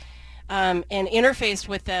strangers, and interfaced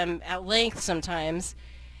with them at length sometimes,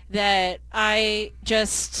 that I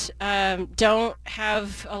just don't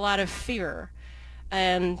have a lot of fear.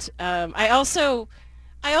 And I also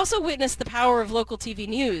witnessed the power of local TV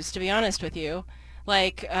news, to be honest with you.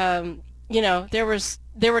 Like, there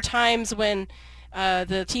were times when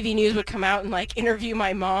the TV news would come out and like interview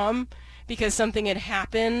my mom because something had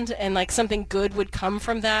happened and like something good would come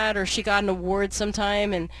from that, or she got an award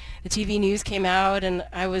sometime and the TV news came out, and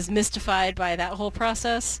I was mystified by that whole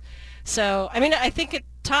process. So, I mean, I think it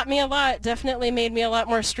taught me a lot, definitely made me a lot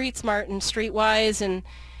more street smart and streetwise, and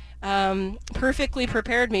perfectly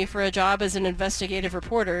prepared me for a job as an investigative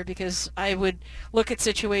reporter, because I would look at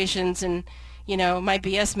situations and, my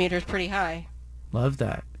BS meter is pretty high. Love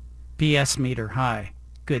that. BS meter high.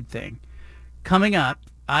 Good thing. Coming up,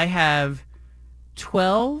 I have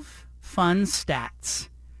 12 fun stats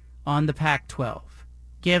on the Pac-12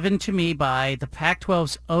 given to me by the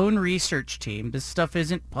Pac-12's own research team. This stuff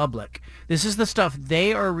isn't public. This is the stuff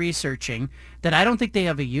they are researching that I don't think they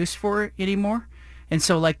have a use for anymore. And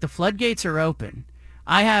so, like, the floodgates are open.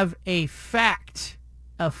 I have a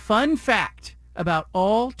fun fact about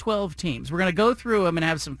all 12 teams. We're going to go through them and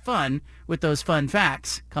have some fun with those fun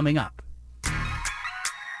facts coming up.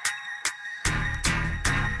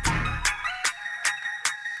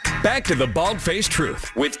 Back to the Bald-Faced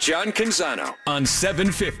Truth with John Canzano on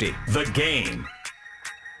 750 The Game.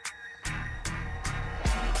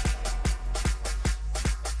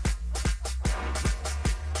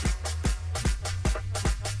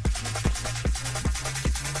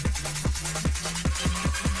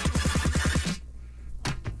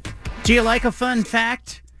 Do you like a fun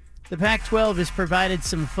fact? The Pac-12 has provided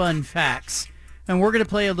some fun facts, and we're going to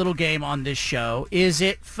play a little game on this show. Is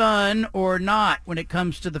it fun or not when it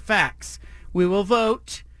comes to the facts? We will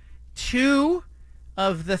vote. 2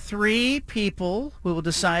 of the 3 people, we will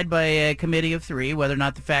decide by a committee of 3 whether or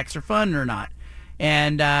not the facts are fun or not.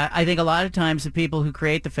 And I think a lot of times the people who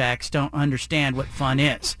create the facts don't understand what fun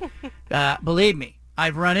is. Believe me,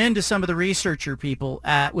 I've run into some of the researcher people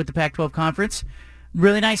with the Pac-12 conference.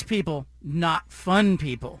 Really nice people, not fun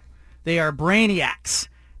people. They are brainiacs.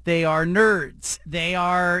 They are nerds. They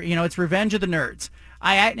are, it's Revenge of the Nerds.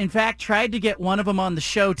 I, in fact, tried to get one of them on the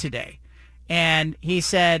show today, and he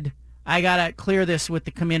said, I got to clear this with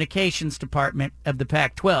the communications department of the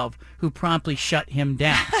Pac-12, who promptly shut him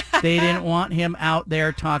down. They didn't want him out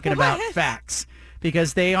there talking about facts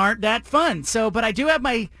because they aren't that fun. So, but I do have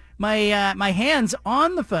my hands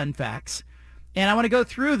on the fun facts, and I want to go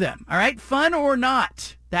through them. All right, fun or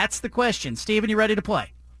not? That's the question. Steven, you ready to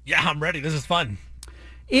play? Yeah, I'm ready. This is fun.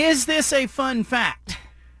 Is this a fun fact?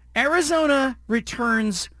 Arizona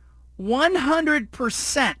returns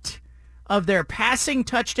 100% of their passing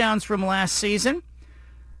touchdowns from last season.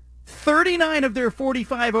 39 of their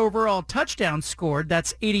 45 overall touchdowns scored.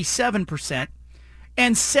 That's 87%.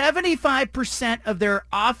 And 75% of their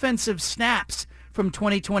offensive snaps from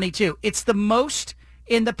 2022. It's the most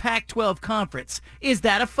in the Pac-12 conference. Is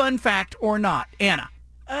that a fun fact or not? Anna?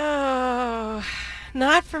 Oh,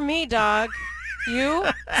 not for me, dog. You,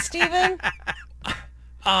 Steven?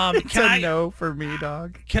 It's a no for me,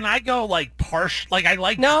 dog. Can I go like partial? Like I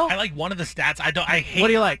like one of the stats. I hate. What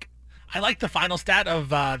do you like? I like the final stat of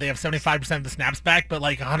they have 75% of the snaps back, but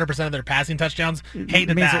like 100% of their passing touchdowns.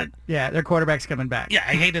 Hated that. Their quarterback's coming back. Yeah,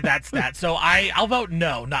 I hated that stat. So I'll vote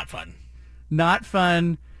no, not fun. Not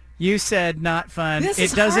fun. You said not fun.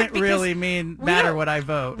 It doesn't really matter what I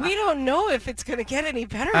vote. We don't know if it's going to get any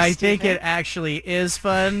better, I think it actually is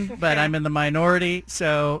fun, but I'm in the minority,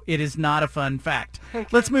 so it is not a fun fact. Okay.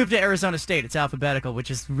 Let's move to Arizona State. It's alphabetical,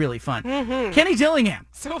 which is really fun. Mm-hmm. Kenny Dillingham.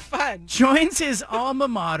 So fun. Joins his alma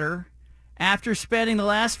mater after spending the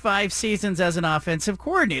last 5 seasons as an offensive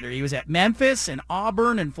coordinator. He was at Memphis and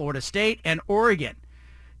Auburn and Florida State and Oregon.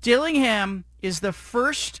 Dillingham is the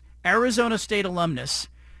first Arizona State alumnus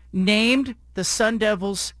named the Sun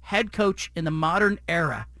Devils head coach in the modern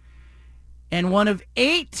era, and one of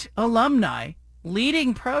 8 alumni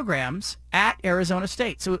leading programs at Arizona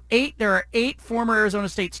State. So there are 8 former Arizona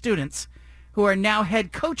State students who are now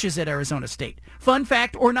head coaches at Arizona State. Fun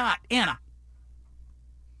fact or not, Anna?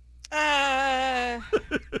 I'm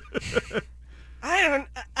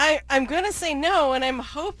going to say no, and I'm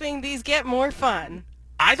hoping these get more fun.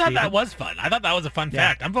 I thought that was fun. I thought that was a fun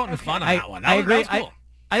fact. I'm voting fun on that one. I agree. That was cool.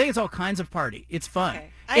 I think it's all kinds of party. It's fun. Okay.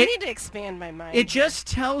 I need to expand my mind. It just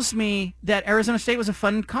tells me that Arizona State was a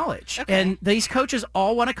fun college. Okay. And these coaches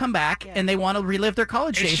all want to come back, and they want to relive their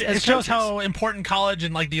college days as It shows how important college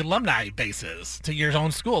and like the alumni base is to your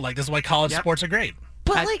own school. Like, this is why college sports are great.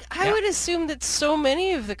 But I would assume that so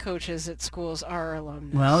many of the coaches at schools are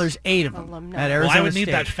alumni. Well, there's 8 of them at Arizona State. I would need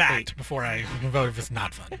that fact before I vote if it's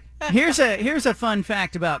not fun. Here's a fun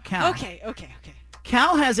fact about Cal. Okay.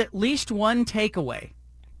 Cal has at least one takeaway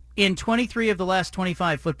in 23 of the last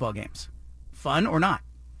 25 football games. Fun or not?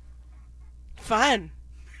 Fun.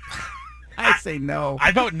 I say no.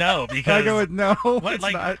 I vote no because I go with no. It's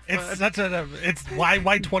not fun. It's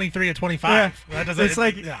why 23 or 25. Yeah. That doesn't. It's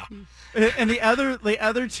like and the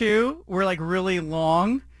other 2 were like really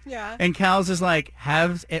long. Yeah. And Cal's is like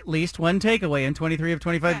have at least one takeaway in 23 of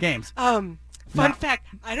 25 games. Fun fact,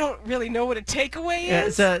 I don't really know what a takeaway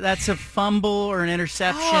is. That's a fumble or an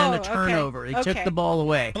interception, a turnover. He took the ball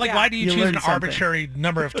away. But why do you choose an arbitrary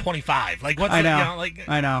number of 25? Like what's I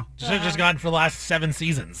know. Should have just gone for the last 7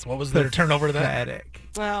 seasons. What was their turnover to that? Pathetic.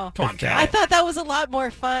 Well, come on, Cal. I thought that was a lot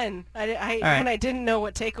more fun. When I didn't know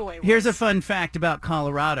what takeaway was. Here's a fun fact about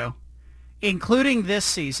Colorado, including this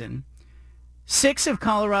season. 6 of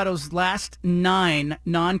Colorado's last 9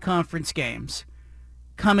 non-conference games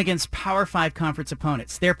come against Power 5 conference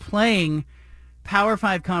opponents. They're playing Power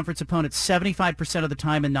 5 conference opponents 75% of the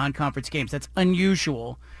time in non-conference games. That's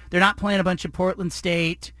unusual. They're not playing a bunch of Portland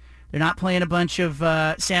State. They're not playing a bunch of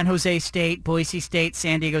San Jose State, Boise State,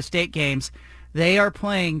 San Diego State games. They are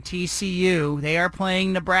playing TCU. They are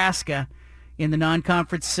playing Nebraska in the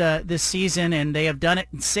non-conference this season, and they have done it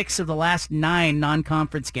in 6 of the last 9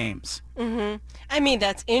 non-conference games. Mm-hmm. I mean,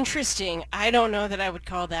 that's interesting. I don't know that I would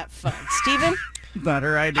call that fun. Steven? Not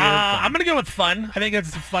her idea. I'm going to go with fun. I think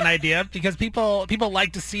it's a fun idea because people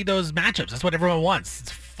like to see those matchups. That's what everyone wants.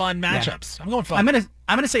 It's fun matchups. I'm going fun.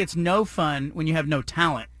 I'm going to say it's no fun when you have no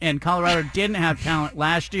talent. And Colorado didn't have talent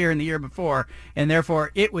last year and the year before, and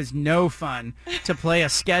therefore it was no fun to play a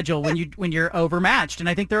schedule when you're overmatched. And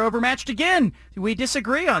I think they're overmatched again. We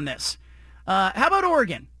disagree on this. How about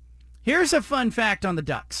Oregon? Here's a fun fact on the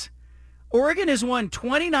Ducks. Oregon has won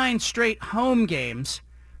 29 straight home games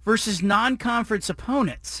versus non-conference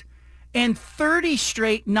opponents and 30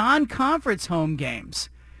 straight non-conference home games.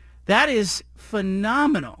 That is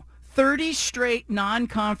phenomenal. 30 straight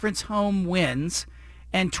non-conference home wins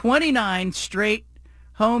and 29 straight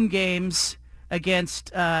home games against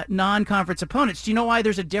non-conference opponents. Do you know why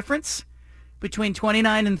there's a difference between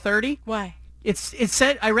 29 and 30? Why? It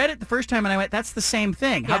said, I read it the first time and I went, that's the same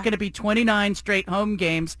thing. Yeah. How can it be 29 straight home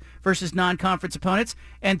games versus non-conference opponents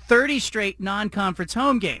and 30 straight non-conference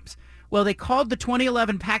home games? Well, they called the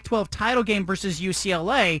 2011 Pac-12 title game versus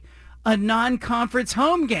UCLA a non-conference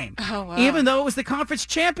home game, even though it was the conference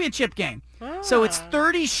championship game. So it's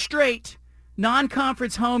 30 straight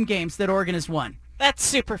non-conference home games that Oregon has won. That's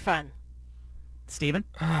super fun. Steven?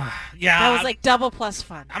 Yeah. That was like double plus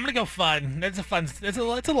fun. I'm going to go fun.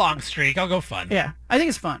 It's a long streak. I'll go fun. Yeah, I think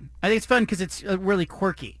it's fun. I think it's fun because it's really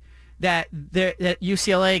quirky. That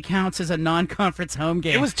UCLA counts as a non-conference home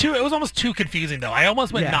game. It was almost too confusing though. I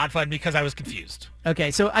almost went not fun because I was confused. Okay,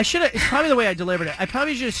 so I should have. It's probably the way I delivered it. I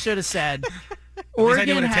probably just should have said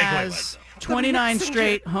Oregon has 29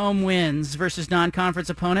 straight home wins versus non-conference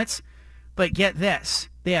opponents, but get this: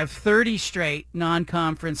 they have 30 straight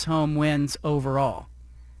non-conference home wins overall.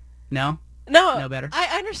 No better.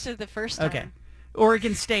 I understood the first time. Okay,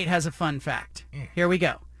 Oregon State has a fun fact. Here we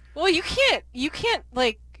go. Well, you can't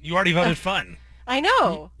like. You already voted fun. I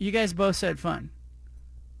know. You guys both said fun.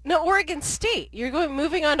 No, Oregon State. You're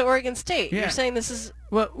moving on to Oregon State. Yeah. You're saying this is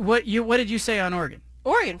what did you say on Oregon?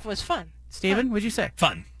 Oregon was fun. Steven, what'd you say?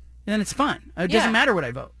 Fun. And then it's fun. It doesn't matter what I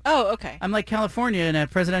vote. Oh, okay. I'm like California in a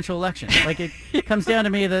presidential election. Like it comes down to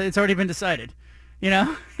me that it's already been decided. You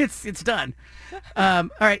know, it's done. All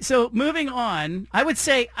right. So moving on, I would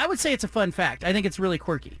say it's a fun fact. I think it's really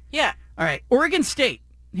quirky. Yeah. All right. Oregon State.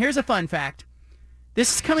 Here's a fun fact.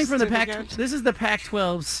 This is coming from the Pac. This is the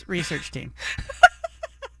Pac-12's research team.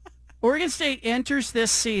 Oregon State enters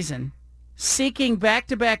this season seeking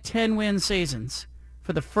back-to-back 10-win seasons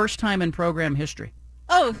for the first time in program history.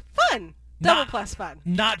 Oh, fun! Double plus fun.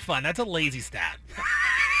 Not fun. That's a lazy stat.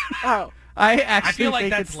 Oh, I feel like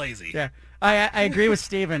think that's it's lazy. Yeah, I agree with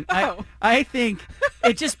Steven. I think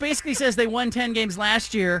it just basically says they won 10 games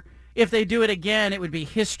last year. If they do it again, it would be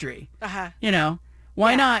history. You know,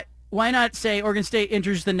 why not? Why not say Oregon State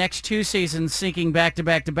enters the next 2 seasons seeking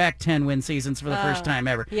back-to-back 10-win seasons for the first time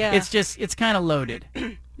ever? Yeah. It's kind of loaded.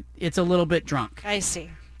 It's a little bit drunk. I see.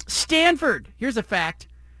 Stanford. Here's a fact.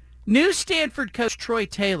 New Stanford coach Troy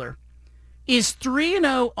Taylor is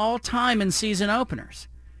 3-0 all-time in season openers.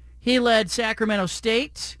 He led Sacramento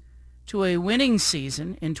State to a winning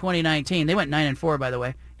season in 2019. They went 9-4, by the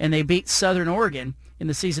way, and they beat Southern Oregon in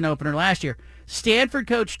the season opener last year. Stanford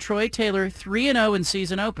coach Troy Taylor, 3-0 in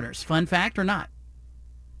season openers. Fun fact or not?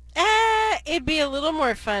 It'd be a little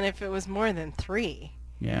more fun if it was more than 3.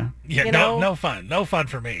 Yeah. Yeah, no fun. No fun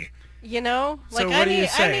for me. You know? So what do you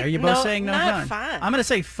say? Are you both saying no not fun? I'm going to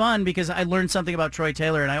say fun because I learned something about Troy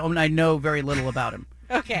Taylor, and I know very little about him.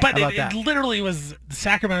 Okay. But it literally was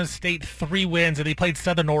Sacramento State 3 wins, and they played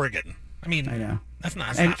Southern Oregon. I mean, I know. That's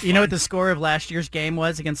not And you know what the score of last year's game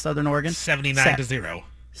was against Southern Oregon? 79-0.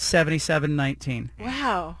 77-19.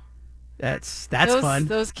 Wow. That's those, fun.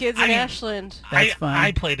 Those kids in Ashland. That's fun.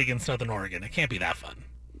 I played against Southern Oregon. It can't be that fun.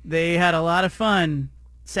 They had a lot of fun.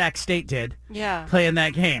 Sac State did. Yeah. Playing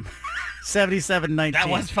that game. 77-19. That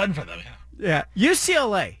was fun for them. Yeah.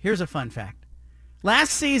 UCLA. Here's a fun fact.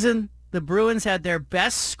 Last season, the Bruins had their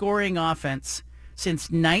best scoring offense since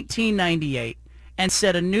 1998 and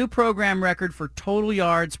set a new program record for total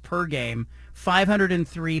yards per game,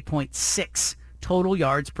 503.6 total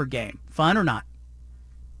yards per game. Fun or not?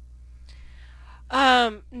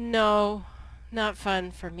 No, not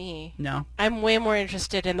fun for me. No. I'm way more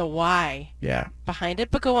interested in the why behind it,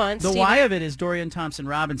 but go on, The why of it is Dorian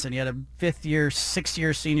Thompson-Robinson. He had a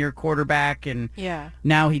 6th-year senior quarterback, and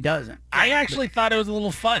now he doesn't. I actually thought it was a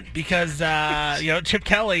little fun because, Chip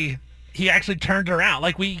Kelly, he actually turned it around.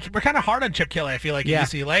 Like, we're kind of hard on Chip Kelly, I feel like, at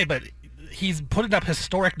UCLA, but he's putting up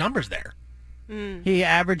historic numbers there. He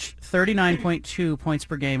averaged 39.2 points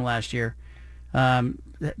per game last year.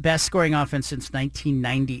 Best scoring offense since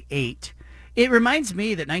 1998. It reminds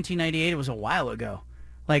me that 1998 was a while ago.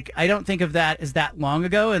 Like, I don't think of that as that long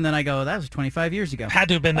ago, and then I go, that was 25 years ago. Had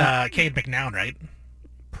to have been Cade McNown, right?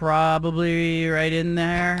 Probably right in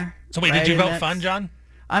there. So wait, did you vote fun, John?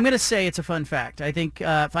 I'm going to say it's a fun fact. I think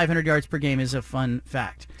 500 yards per game is a fun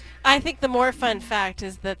fact. I think the more fun fact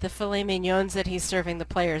is that the filet mignons that he's serving the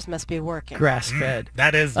players must be working. Grass-fed.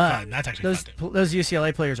 That is fun. That's actually fun. Those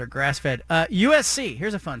UCLA players are grass-fed. USC,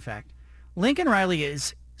 here's a fun fact. Lincoln Riley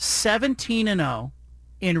is 17-0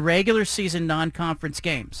 in regular season non-conference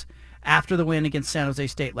games after the win against San Jose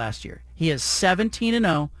State last year. He is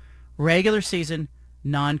 17-0 regular season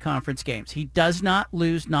non-conference games. He does not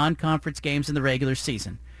lose non-conference games in the regular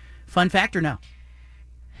season. Fun fact or no?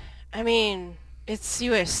 I mean, it's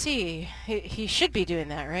USC. He should be doing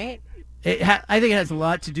that, right? I think it has a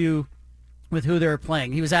lot to do with who they're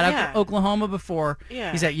playing. He was at Oklahoma before.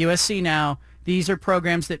 Yeah. He's at USC now. These are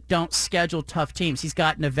programs that don't schedule tough teams. He's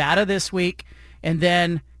got Nevada this week, and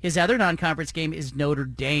then his other non-conference game is Notre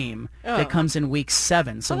Dame that comes in week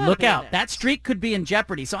 7. So look out. Nice. That streak could be in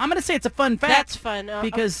jeopardy. So I'm going to say it's a fun fact. That's fun.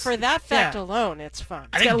 Because for that fact alone, it's fun.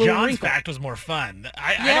 I think John's fact was more fun.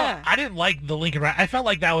 I didn't like the Lincoln Riley. I felt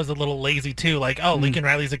like that was a little lazy too. Like, Lincoln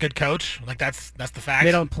Riley's a good coach. Like that's the fact.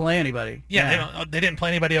 They don't play anybody. Yeah. They didn't play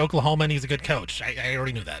anybody at Oklahoma, and he's a good coach. I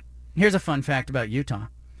already knew that. Here's a fun fact about Utah.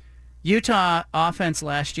 Utah offense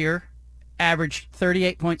last year averaged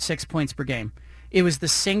 38.6 points per game. It was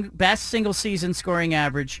the best single-season scoring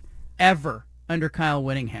average ever under Kyle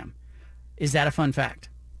Whittingham. Is that a fun fact?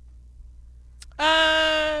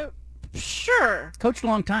 Sure. Coached a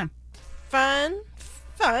long time. Fun.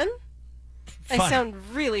 I sound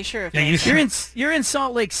really sure of that. You're in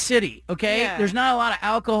Salt Lake City, okay? Yeah. There's not a lot of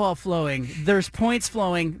alcohol flowing. There's points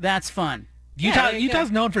flowing. That's fun.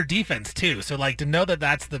 Utah's known for defense too, so like to know that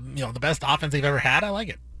that's the best offense they've ever had, I like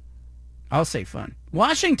it. I'll say fun.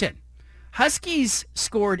 Washington. Huskies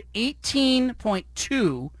scored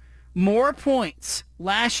 18.2 more points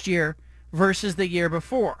last year versus the year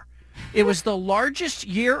before. It was the largest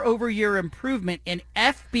year-over-year improvement in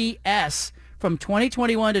FBS from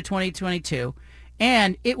 2021 to 2022,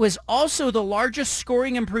 and it was also the largest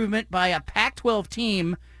scoring improvement by a Pac-12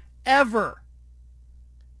 team ever.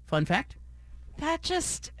 Fun fact? That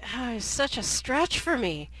just is such a stretch for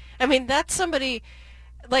me. I mean, that's somebody,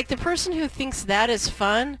 like the person who thinks that is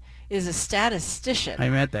fun is a statistician. I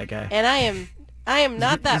met that guy. And I am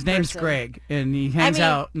not that person. His name's Greg, and he hangs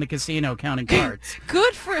out in the casino counting cards.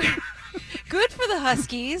 Good for the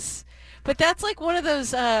Huskies, but that's like one of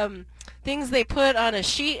those things they put on a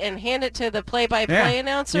sheet and hand it to the play-by-play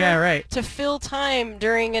announcer to fill time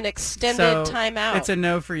during an extended timeout. It's a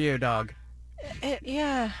no for you, dog.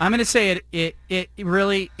 Yeah. I'm going to say it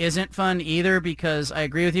really isn't fun either because I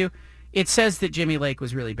agree with you. It says that Jimmy Lake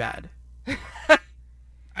was really bad.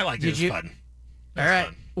 I liked it. It was fun. All right.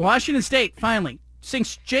 Fun. Washington State, finally.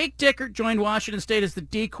 Since Jake Dickert joined Washington State as the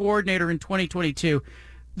D coordinator in 2022,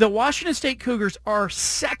 the Washington State Cougars are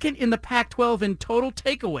second in the Pac-12 in total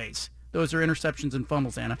takeaways. Those are interceptions and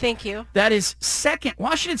fumbles, Anna. Thank you. That is second.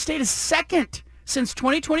 Washington State is second since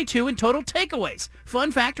 2022 in total takeaways.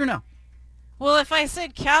 Fun fact or no? Well, if I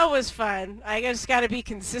said Cal was fun, I just got to be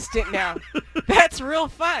consistent now. That's real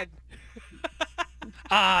fun.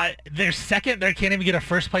 They're second. They can't even get a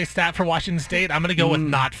first-place stat for Washington State. I'm going to go with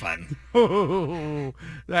not fun. Oh,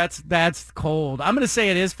 that's cold. I'm going to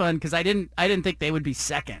say it is fun because I didn't think they would be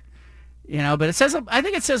second. But I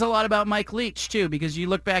think it says a lot about Mike Leach too because you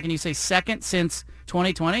look back and you say second since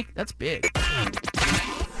 2020. That's big.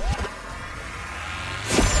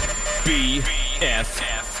 BFT.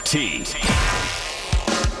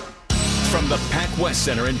 From the Pac West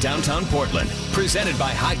Center in downtown Portland, presented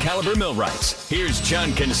by High Caliber Millwrights, here's John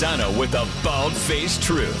Canzano with the bald-faced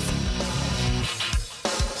truth.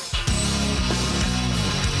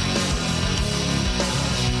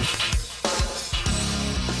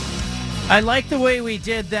 I like the way we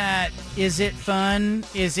did that. Is it fun?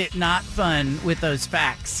 Is it not fun? With those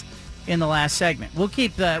facts in the last segment, we'll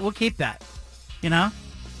keep that. We'll keep that in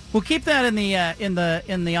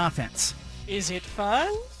the offense. Is it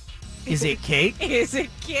fun? Is it cake? Is it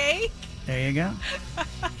cake? There you go.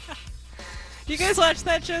 Do you guys watch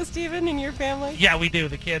that show, Steven, in your family? Yeah, we do.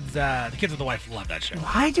 The kids and the wife love that show.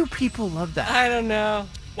 Why do people love that? I don't know.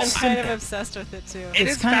 I'm kind of obsessed with it, too. It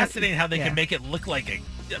is fascinating how they can make it look like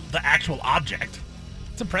the actual object.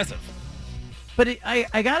 It's impressive. But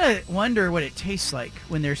I got to wonder what it tastes like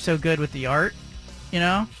when they're so good with the art,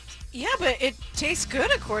 Yeah, but it tastes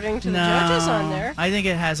good according to the judges on there. I think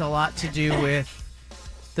it has a lot to do with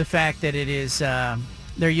the fact that it is,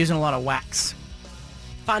 they're using a lot of wax.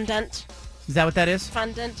 Fondant. Is that what that is?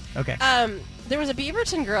 Fondant. Okay. There was a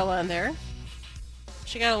Beaverton girl on there.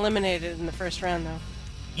 She got eliminated in the first round, though.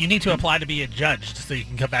 You need to apply to be a judge so you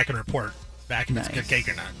can come back and report back if it's good cake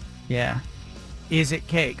or not. Yeah. Is it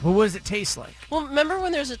cake? Well, what does it taste like? Well, remember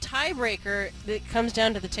when there's a tiebreaker that comes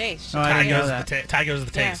down to the taste? Oh, I didn't know that. Tie goes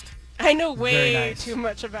the taste. I know Very way nice. too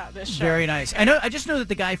much about this show. Very nice. I just know that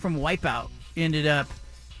the guy from Wipeout ended up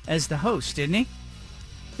as the host, didn't he?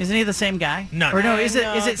 Isn't he the same guy? No. Or no, is it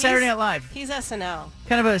Saturday he's- Night Live? He's SNL.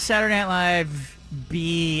 Kind of a Saturday Night Live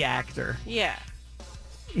B actor. Yeah.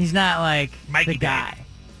 He's not like Mikey the guy.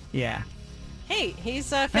 Yeah. Hey, he's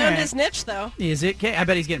found All right. his niche, though. Is it cake? I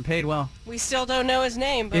bet he's getting paid well. We still don't know his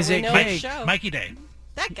name, but Is we it know cake? his show. Mikey Day.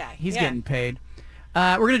 That guy. He's yeah. getting paid.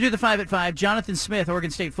 We're going to do the 5 at 5. Jonathan Smith, Oregon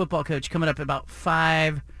State football coach, coming up about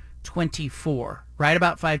 5:24. Right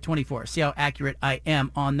about 5:24. See how accurate I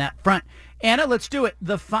am on that front. Anna, let's do it.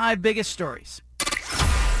 The 5 biggest stories.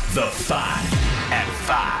 The 5 at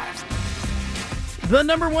 5. The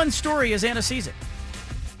number one story as Anna sees it.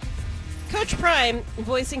 Coach Prime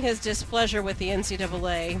voicing his displeasure with the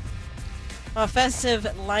NCAA. Offensive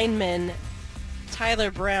lineman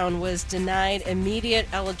Tyler Brown was denied immediate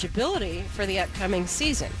eligibility for the upcoming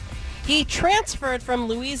season. He transferred from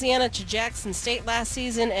Louisiana to Jackson State last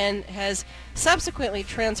season and has subsequently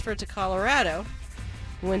transferred to Colorado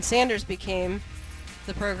when Sanders became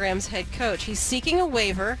the program's head coach. He's seeking a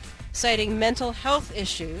waiver, citing mental health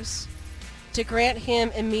issues, to grant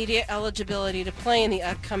him immediate eligibility to play in the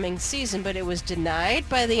upcoming season, but it was denied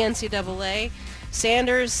by the NCAA.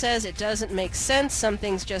 Sanders says it doesn't make sense. Some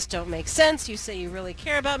things just don't make sense. You say you really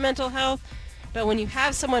care about mental health, but when you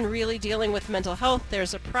have someone really dealing with mental health,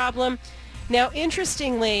 there's a problem. Now,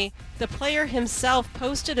 interestingly, the player himself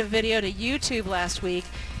posted a video to YouTube last week,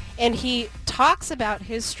 and he talks about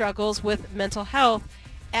his struggles with mental health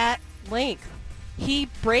at length. He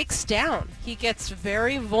breaks down. He gets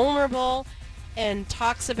very vulnerable and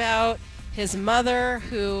talks about his mother,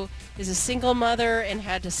 who is a single mother and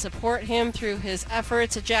had to support him through his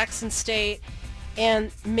efforts at Jackson State,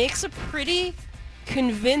 and makes a pretty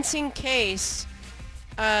convincing case.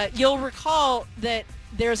 You'll recall that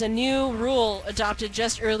there's a new rule adopted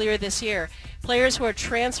just earlier this year. Players who are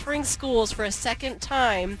transferring schools for a second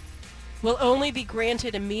time will only be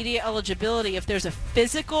granted immediate eligibility if there's a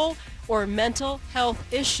physical or mental health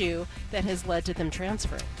issue that has led to them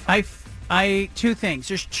transferring. Two things.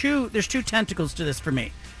 There's two tentacles to this for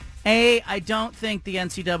me. A, I don't think the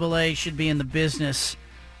NCAA should be in the business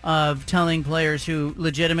of telling players who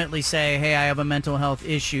legitimately say, hey, I have a mental health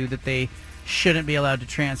issue, that they shouldn't be allowed to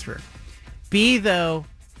transfer. B, though,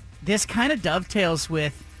 this kind of dovetails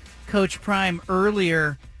with Coach Prime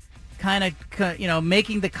earlier kind of,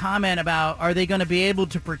 making the comment about, are they going to be able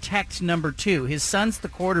to protect number 2? His son's the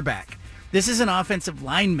quarterback. This is an offensive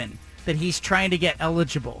lineman that he's trying to get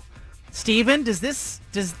eligible. Steven,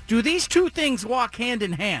 do these two things walk hand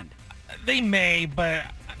in hand? They may, but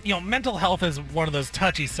mental health is one of those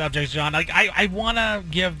touchy subjects, John. Like I want to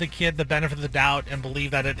give the kid the benefit of the doubt and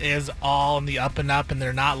believe that it is all in the up and up, and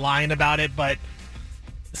they're not lying about it. But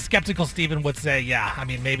skeptical Steven would say, yeah, I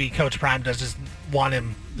mean, maybe Coach Prime does just want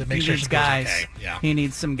him to make sure He needs she guys. goes okay. Yeah, he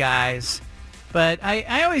needs some guys. But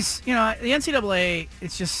I always, the NCAA,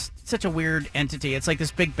 it's just such a weird entity. It's like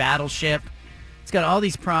this big battleship. It's got all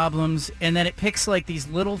these problems, and then it picks like these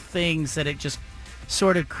little things that it just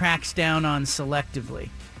sort of cracks down on selectively.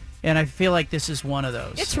 And I feel like this is one of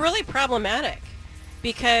those. It's really problematic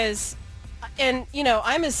because, and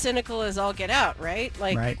I'm as cynical as all get out, right?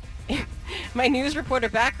 Like, right. My news reporter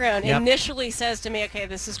background Yep. initially says to me, okay,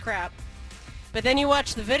 this is crap. But then you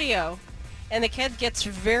watch the video, and the kid gets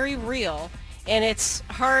very real, and it's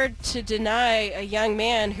hard to deny a young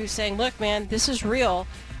man who's saying, look, man, this is real.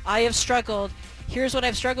 I have struggled. Here's what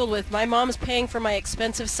I've struggled with. My mom's paying for my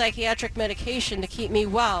expensive psychiatric medication to keep me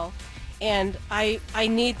well, and I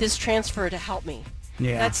need this transfer to help me.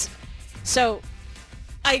 Yeah. So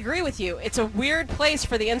I agree with you. It's a weird place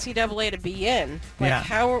for the NCAA to be in. Like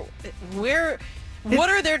Yeah. what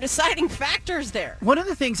are their deciding factors there? One of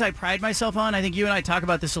the things I pride myself on, I think you and I talk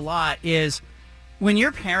about this a lot, is when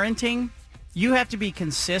you're parenting, you have to be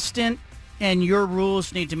consistent and your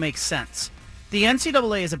rules need to make sense. The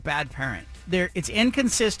NCAA is a bad parent. It's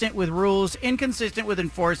inconsistent with rules, inconsistent with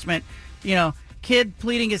enforcement. Kid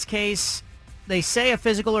pleading his case, they say a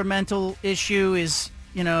physical or mental issue is,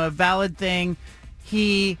 a valid thing.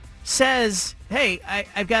 He says, hey,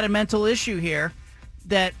 I've got a mental issue here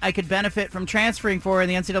that I could benefit from transferring for, and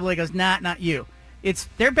the NCAA goes, not you.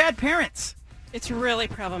 They're bad parents. It's really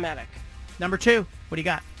problematic. Number 2, what do you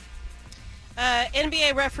got?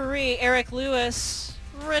 NBA referee Eric Lewis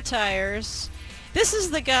retires. This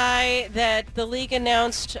is the guy that the league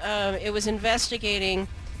announced it was investigating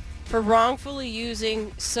for wrongfully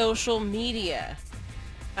using social media.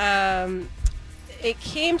 it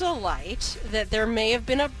came to light that there may have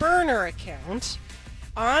been a burner account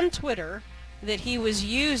on Twitter that he was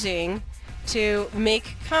using to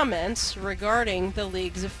make comments regarding the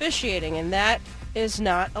league's officiating, and that is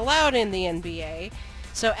not allowed in the NBA.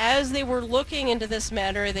 So as they were looking into this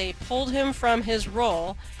matter, they pulled him from his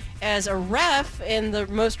role as a ref in the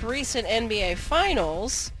most recent NBA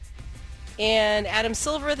Finals, and Adam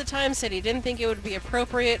Silver at the time said he didn't think it would be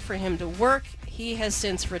appropriate for him to work. He has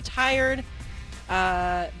since retired.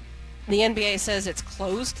 The NBA says it's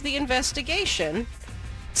closed the investigation.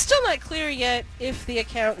 Still not clear yet if the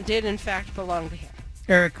account did in fact belong to him.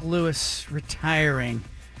 Eric Lewis retiring.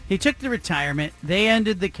 He took the retirement. They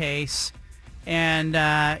ended the case, and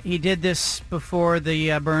he did this before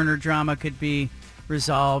the burner drama could be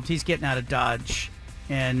resolved. He's getting out of Dodge.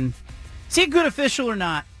 And is he a good official or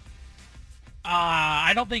not?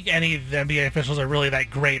 I don't think any of the NBA officials are really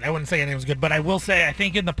that great. I wouldn't say anyone's good, but I will say I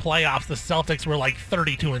think in the playoffs the Celtics were like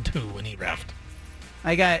 32-2 when he reffed.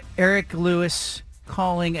 I got Eric Lewis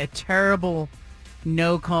calling a terrible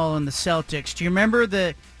no call on the Celtics. Do you remember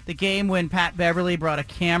the game when Pat Beverly brought a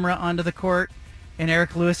camera onto the court and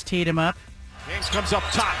Eric Lewis teed him up? James comes up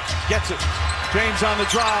top, gets it. James on the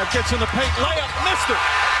drive, gets in the paint, layup, missed it.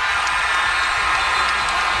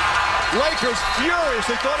 Lakers furious,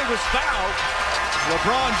 they thought he was fouled.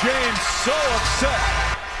 LeBron James so upset.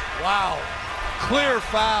 Wow. Clear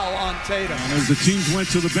foul on Tatum. And as the teams went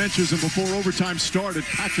to the benches and before overtime started,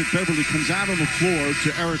 Patrick Beverly comes out on the floor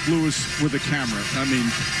to Eric Lewis with a camera. I mean,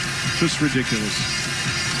 just ridiculous.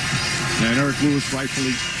 And Eric Lewis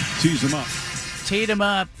rightfully tees him up. Teed him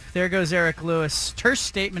up. There goes Eric Lewis. Terse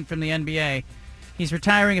statement from the NBA. He's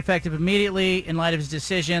retiring effective immediately. In light of his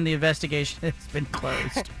decision, the investigation has been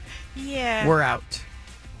closed. Yeah. We're out.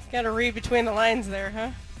 Got to read between the lines there,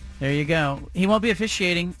 huh? There you go. He won't be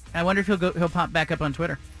officiating. I wonder if he'll pop back up on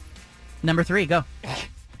Twitter. Number 3, go.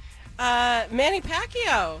 Manny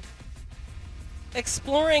Pacquiao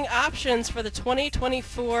exploring options for the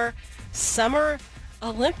 2024 Summer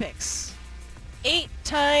Olympics.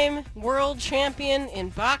 8-time world champion in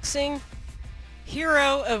boxing,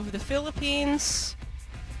 hero of the Philippines,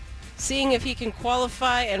 seeing if he can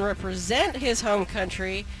qualify and represent his home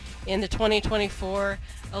country in the 2024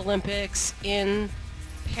 Olympics in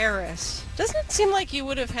Paris. Doesn't it seem like you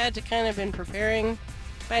would have had to kind of been preparing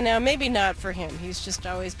by now? Maybe not for him. He's just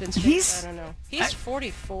always been straight. I don't know. He's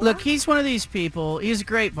 44. Look, he's one of these people. He's a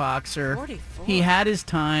great boxer. 44. He had his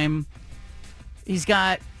time. He's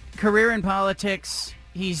got career in politics.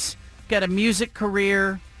 He's got a music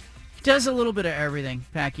career. He does a little bit of everything,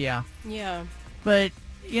 Pacquiao. Yeah. But,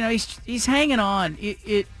 you know, he's hanging on.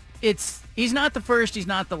 He's not the first, he's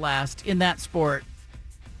not the last in that sport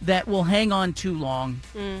that will hang on too long.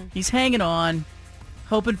 He's hanging on,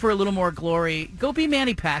 hoping for a little more glory. Go be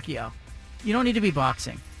Manny Pacquiao. You don't need to be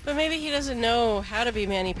boxing. But maybe he doesn't know how to be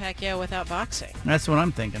Manny Pacquiao without boxing. That's what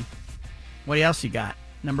I'm thinking. What else you got?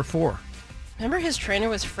 Number 4. Remember his trainer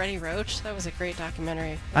was Freddie Roach? That was a great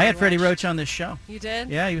documentary. I had Freddie Roach on this show. You did?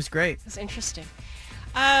 Yeah, he was great. That's interesting.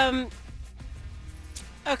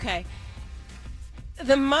 Okay.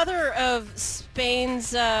 The mother of Spain's,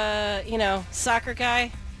 soccer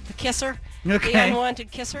guy, the kisser, okay. The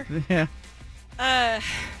unwanted kisser. Yeah.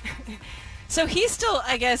 So he still,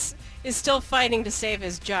 I guess, is still fighting to save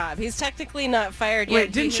his job. He's technically not fired yet.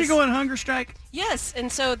 Wait, didn't she go on hunger strike? Yes,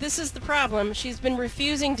 and so this is the problem. She's been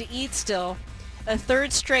refusing to eat still a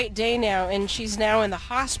third straight day now, and she's now in the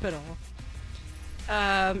hospital.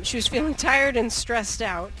 She was feeling tired and stressed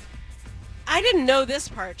out. I didn't know this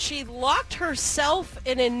part. She locked herself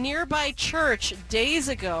in a nearby church days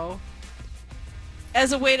ago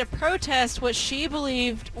as a way to protest what she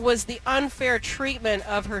believed was the unfair treatment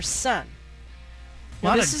of her son. A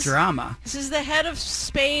lot of drama. This is the head of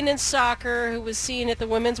Spain in soccer who was seen at the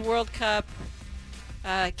Women's World Cup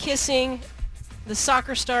kissing the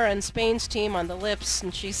soccer star on Spain's team on the lips,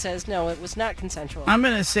 and she says, no, it was not consensual. I'm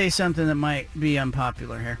going to say something that might be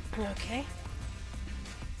unpopular here. Okay.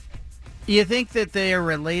 You think that they are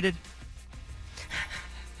related?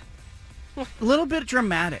 A little bit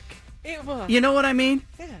dramatic. It was. You know what I mean?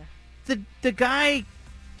 Yeah. The guy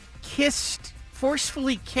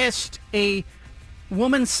forcefully kissed a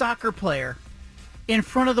woman soccer player in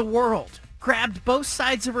front of the world. Grabbed both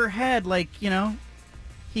sides of her head like,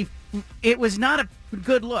 it was not a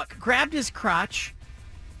good look. Grabbed his crotch,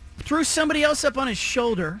 threw somebody else up on his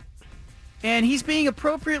shoulder, and he's being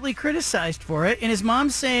appropriately criticized for it. And his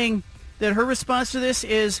mom's saying that her response to this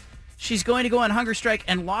is she's going to go on hunger strike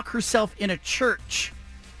and lock herself in a church.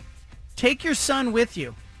 Take your son with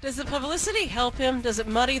you. Does the publicity help him? Does it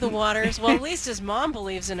muddy the waters? Well, at least his mom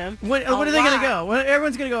believes in him. What are they going to go? Well,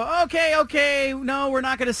 everyone's going to go, okay, no, we're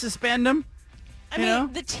not going to suspend him. I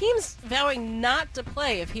mean, the team's vowing not to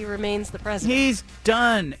play if he remains the president. He's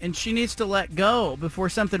done, and she needs to let go before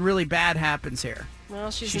something really bad happens here.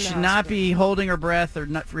 Well, she should not be holding her breath or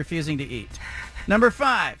not refusing to eat. Number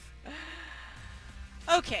 5.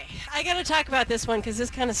 Okay, I got to talk about this one because this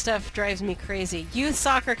kind of stuff drives me crazy. Youth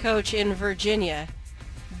soccer coach in Virginia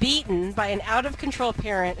beaten by an out-of-control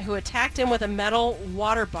parent who attacked him with a metal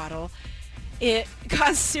water bottle. It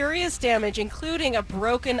caused serious damage, including a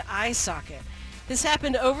broken eye socket. This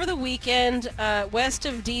happened over the weekend west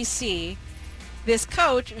of D.C. This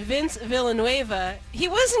coach, Vince Villanueva, he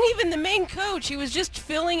wasn't even the main coach. He was just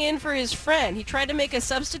filling in for his friend. He tried to make a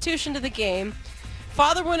substitution to the game.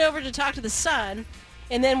 Father went over to talk to the son,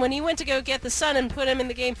 and then when he went to go get the son and put him in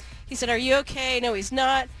the game, he said, "Are you okay?" No, he's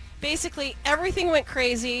not. Basically, everything went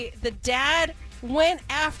crazy. The dad went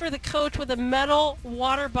after the coach with a metal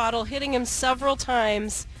water bottle, hitting him several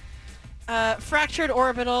times. Fractured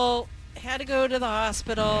orbital, had to go to the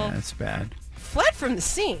hospital. Yeah, that's bad. Fled from the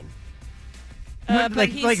scene.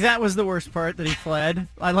 Like that was the worst part, that he fled.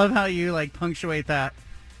 I love how you punctuate that.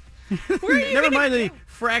 Never mind that he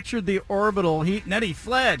fractured the orbital. He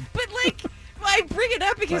fled. But I bring it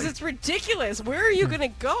up because it's ridiculous. Where are you going to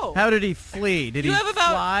go? How did he flee? Did he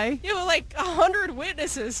fly? You have 100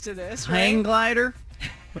 witnesses to this, right? Hang glider?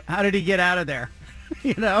 How did he get out of there?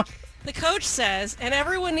 The coach says, and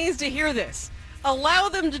everyone needs to hear this, allow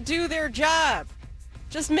them to do their job.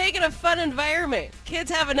 Just make it a fun environment.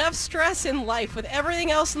 Kids have enough stress in life with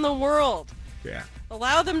everything else in the world. Yeah.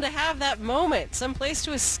 Allow them to have that moment, some place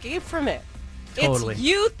to escape from it. Totally. It's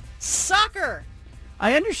youth soccer.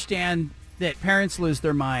 I understand that parents lose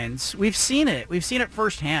their minds. We've seen it. We've seen it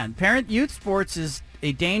firsthand. Youth sports is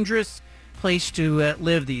a dangerous place to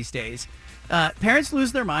live these days. Parents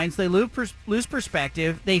lose their minds. They lose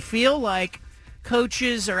perspective. They feel like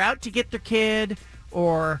coaches are out to get their kid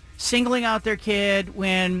or singling out their kid,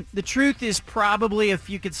 when the truth is probably, if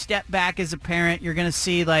you could step back as a parent, you're going to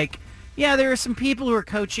see there are some people who are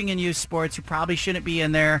coaching in youth sports who probably shouldn't be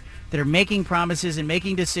in there, that are making promises and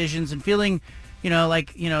making decisions and feeling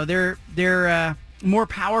they're more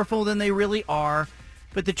powerful than they really are.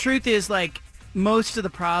 But the truth is, most of the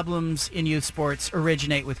problems in youth sports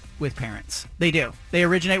originate with parents. They do. They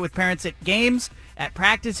originate with parents at games, at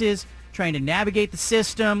practices, trying to navigate the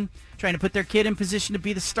system, trying to put their kid in position to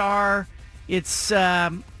be the star. It's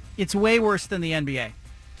way worse than the NBA.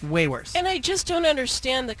 Way worse. And I just don't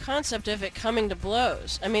understand the concept of it coming to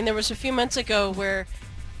blows. I mean, there was a few months ago where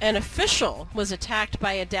an official was attacked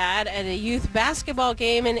by a dad at a youth basketball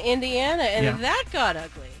game in Indiana, and that got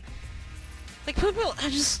ugly. People,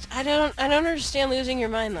 I don't understand losing your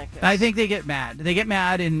mind like this. I think they get mad. They get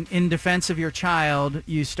mad in defense of your child.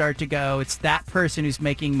 You start to go, it's that person who's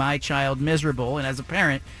making my child miserable, and as a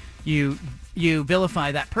parent, you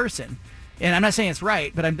vilify that person. And I'm not saying it's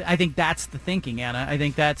right, but I think that's the thinking, Anna. I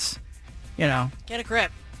think that's, Get a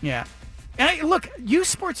grip. Yeah. And look, youth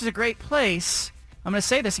sports is a great place. I'm going to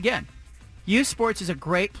say this again. Youth sports is a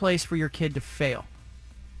great place for your kid to fail.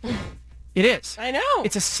 It is. I know.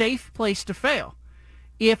 It's a safe place to fail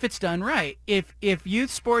if it's done right. If youth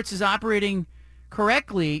sports is operating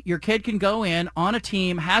correctly, your kid can go in on a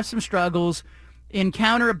team, have some struggles,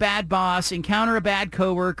 encounter a bad boss, encounter a bad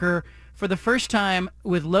coworker for the first time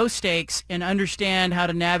with low stakes, and understand how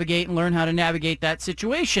to navigate and learn how to navigate that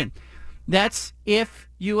situation. That's if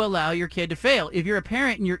you allow your kid to fail. If you're a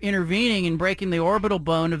parent and you're intervening and breaking the orbital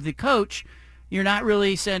bone of the coach, you're not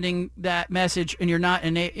really sending that message, and you're not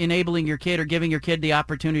enabling your kid or giving your kid the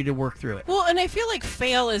opportunity to work through it. Well, and I feel like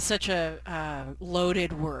fail is such a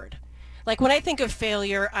loaded word. When I think of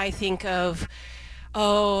failure, I think of,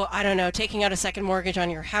 I don't know, taking out a second mortgage on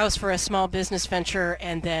your house for a small business venture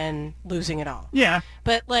and then losing it all. Yeah.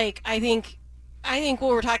 But I think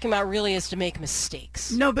what we're talking about really is to make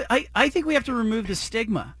mistakes. No, but I think we have to remove the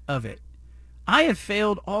stigma of it. I have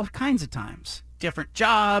failed all kinds of times. Different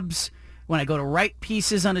jobs. When I go to write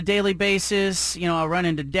pieces on a daily basis, I'll run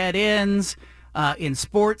into dead ends. In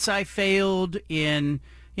sports, I failed.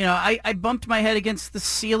 I bumped my head against the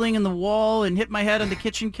ceiling and the wall and hit my head on the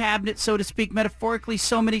kitchen cabinet, so to speak, metaphorically,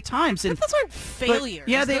 so many times. But those aren't failures.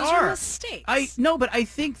 Yeah, they those are mistakes. But I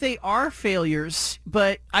think they are failures.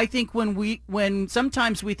 But I think when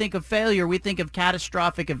sometimes we think of failure, we think of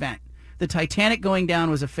catastrophic event. The Titanic going down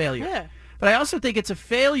was a failure. Yeah. But I also think it's a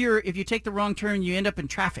failure if you take the wrong turn, you end up in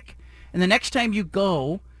traffic. And the next time you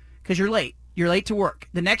go, because you're late to work.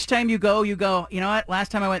 The next time you go, you know what?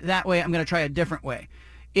 Last time I went that way, I'm going to try a different way.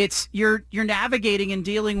 It's you're navigating and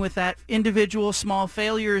dealing with that individual small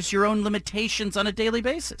failures, your own limitations on a daily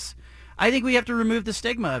basis. I think we have to remove the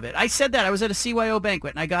stigma of it. I said that. I was at a CYO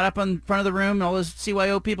banquet, and I got up in front of the room, and all those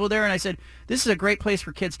CYO people there, and I said, this is a great place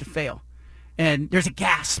for kids to fail. And there's a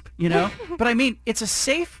gasp, But I mean, it's a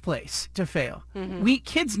safe place to fail.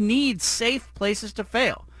 Kids need safe places to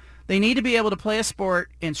fail. They need to be able to play a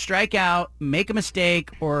sport and strike out, make a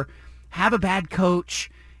mistake, or have a bad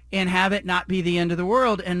coach and have it not be the end of the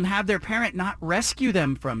world and have their parent not rescue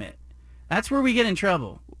them from it. That's where we get in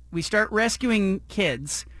trouble. We start rescuing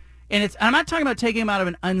kids. And I'm not talking about taking them out of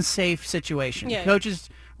an unsafe situation. Yeah. Coach is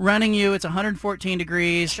running you. It's 114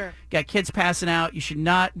 degrees. Sure. Got kids passing out. You should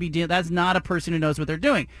not be dealing. That's not a person who knows what they're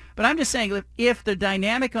doing. But I'm just saying, if the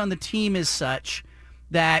dynamic on the team is such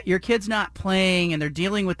that your kid's not playing and they're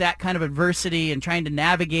dealing with that kind of adversity and trying to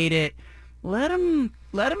navigate it, let them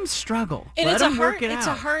struggle. And let it's them work it out. It's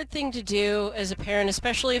a hard thing to do as a parent,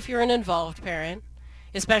 especially if you're an involved parent,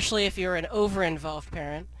 especially if you're an over-involved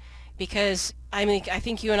parent. Because, I mean, I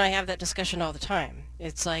think you and I have that discussion all the time.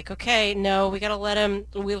 It's like, okay, no, we've got to let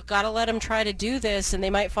them try to do this, and they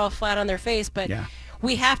might fall flat on their face, but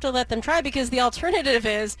we have to let them try, because the alternative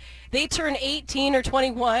is they turn 18 or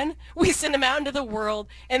 21, we send them out into the world,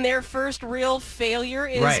 and their first real failure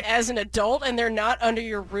is as an adult, and they're not under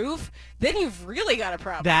your roof, then you've really got a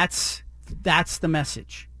problem. That's the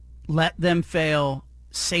message. Let them fail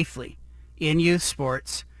safely in youth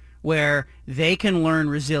sports, where they can learn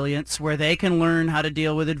resilience, where they can learn how to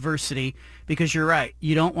deal with adversity, because you're right.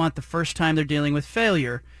 You don't want the first time they're dealing with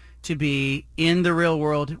failure to be in the real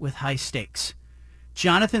world with high stakes.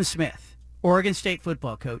 Jonathan Smith, Oregon State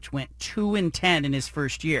football coach, went 2-10 in his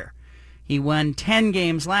first year. He won 10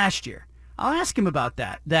 games last year. I'll ask him about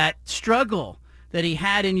that struggle that he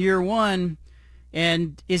had in year one,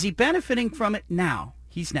 and is he benefiting from it now?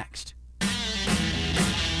 He's next.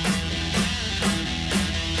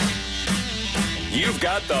 You've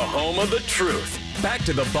got the home of the truth. Back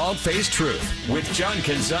to the Bald-Faced Truth with John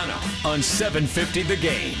Canzano on 750 The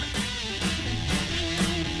Game.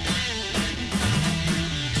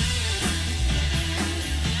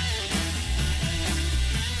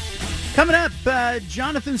 Coming up,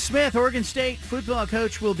 Jonathan Smith, Oregon State football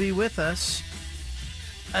coach, will be with us.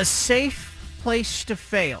 A safe place to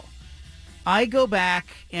fail. I go back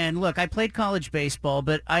and look, I played college baseball,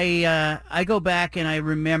 but I go back and I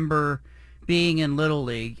remember being in Little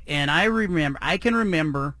League, and I can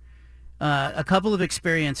remember a couple of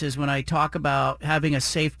experiences when I talk about having a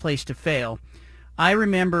safe place to fail. I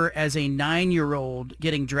remember as a 9-year-old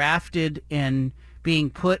getting drafted and being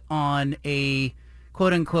put on a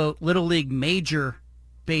quote-unquote Little League major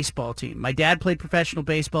baseball team. My dad played professional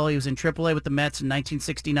baseball. He was in AAA with the Mets in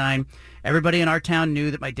 1969. Everybody in our town knew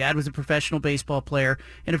that my dad was a professional baseball player.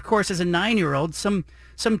 And of course, as a 9-year-old, some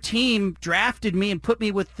team drafted me and put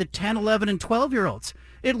me with the 10, 11, and 12-year-olds.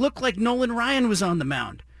 It looked like Nolan Ryan was on the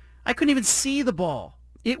mound. I couldn't even see the ball.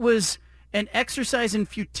 It was an exercise in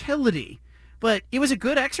futility. But it was a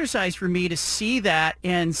good exercise for me to see that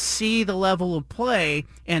and see the level of play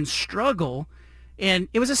and struggle. And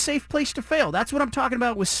it was a safe place to fail. That's what I'm talking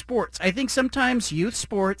about with sports. I think sometimes youth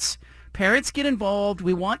sports, parents get involved.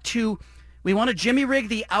 We want to jimmy rig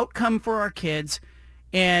the outcome for our kids.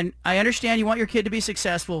 And I understand you want your kid to be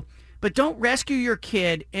successful, but don't rescue your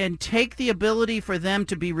kid and take the ability for them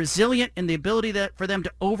to be resilient and the ability for them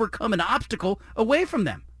to overcome an obstacle away from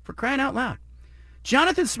them, for crying out loud.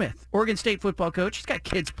 Jonathan Smith, Oregon State football coach. He's got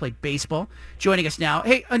kids play baseball. Joining us now.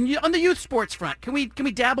 Hey, on the youth sports front, can we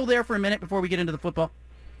dabble there for a minute before we get into the football?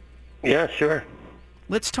 Yeah, sure.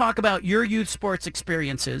 Let's talk about your youth sports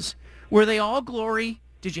experiences. Were they all glory?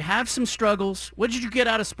 Did you have some struggles? What did you get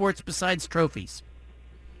out of sports besides trophies?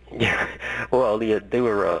 Yeah, well, yeah, they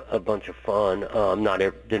were a bunch of fun.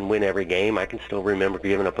 Didn't win every game. I can still remember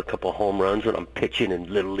giving up a couple home runs when I'm pitching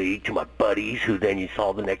in Little League to my buddies, who then you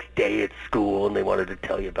saw the next day at school, and they wanted to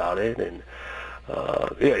tell you about it. And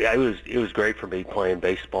it was great for me playing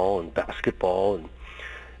baseball and basketball,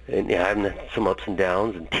 and having some ups and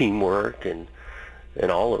downs and teamwork and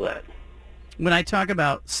all of that. When I talk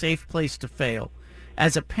about safe place to fail,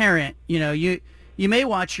 as a parent, you may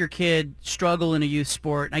watch your kid struggle in a youth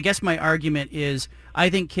sport. And I guess my argument is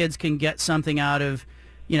I think kids can get something out of,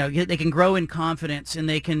 they can grow in confidence, and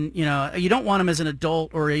they can, you don't want them as an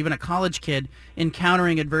adult or even a college kid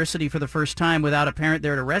encountering adversity for the first time without a parent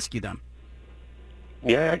there to rescue them.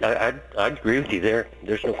 Yeah, I'd agree with you there.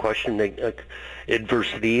 There's no question that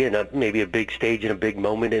adversity and maybe a big stage and a big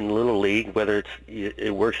moment in Little League, whether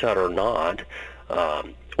it works out or not,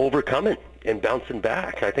 overcoming and bouncing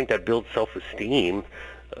back. I think that builds self-esteem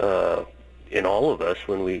in all of us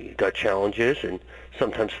when we got challenges and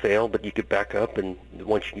sometimes fail, but you get back up, and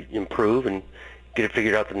once you improve and get it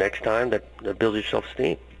figured out the next time, that builds your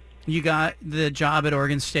self-esteem. You got the job at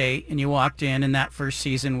Oregon State, and you walked in, and that first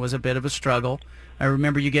season was a bit of a struggle. I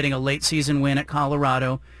remember you getting a late season win at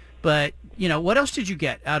Colorado, but what else did you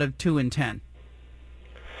get out of 2-10?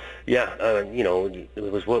 Yeah,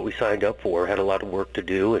 it was what we signed up for. Had a lot of work to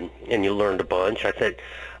do, and you learned a bunch. I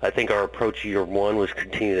think our approach year one was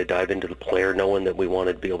continue to dive into the player, knowing that we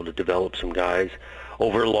wanted to be able to develop some guys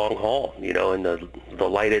over a long haul. And the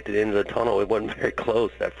light at the end of the tunnel, it wasn't very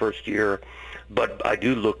close that first year. But I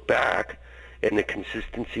do look back, and the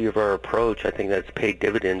consistency of our approach, I think that's paid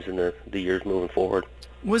dividends in the years moving forward.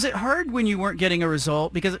 Was it hard when you weren't getting a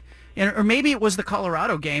result? Or maybe it was the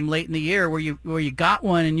Colorado game late in the year where you got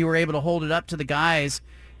one and you were able to hold it up to the guys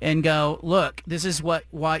and go, look, this is what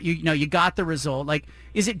you got the result. Like,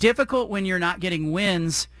 is it difficult when you're not getting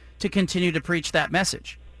wins to continue to preach that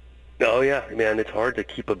message? Oh yeah, man, it's hard to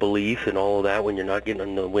keep a belief and all of that when you're not getting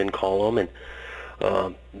in the win column, and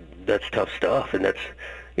that's tough stuff. And that's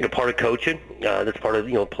part of coaching. That's part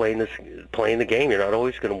of playing the game. You're not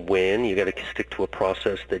always going to win. You got to stick to a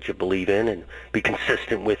process that you believe in and be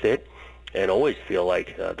consistent with it, and always feel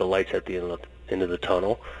like the light's at the end of the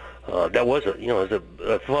tunnel. That was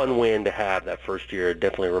a fun win to have that first year.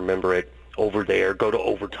 Definitely remember it. Over there, go to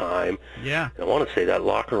overtime. Yeah. And I want to say that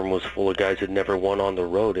locker room was full of guys that never won on the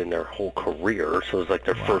road in their whole career, so it was like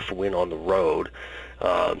their first win on the road.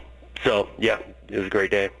 So yeah, it was a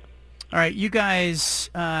great day. All right, you guys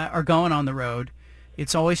are going on the road.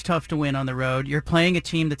 It's always tough to win on the road. You're playing a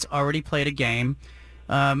team that's already played a game.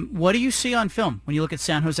 What do you see on film when you look at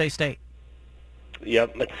San Jose State?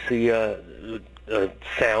 Yep, let's see a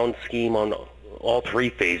sound scheme on all three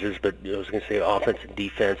phases, but I was going to say offense and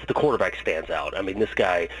defense. The quarterback stands out. I mean, this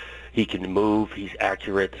guy, he can move. He's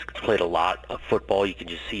accurate. He's played a lot of football. You can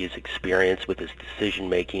just see his experience with his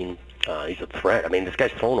decision-making. He's a threat. I mean, this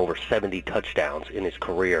guy's thrown over 70 touchdowns in his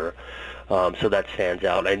career, so that stands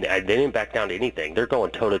out. And they didn't back down to anything. They're going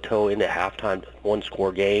toe-to-toe into halftime,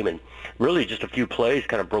 one-score game, and really just a few plays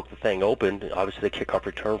kind of broke the thing open. Obviously, the kickoff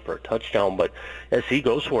return for a touchdown, but SC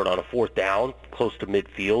goes for it on a fourth down, close to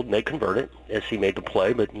midfield, and they convert it. SC made the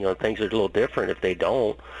play, but things are a little different if they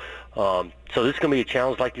don't. So this is going to be a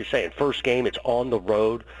challenge, like you're saying. First game, it's on the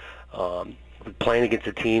road. Playing against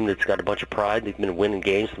a team that's got a bunch of pride. They've been winning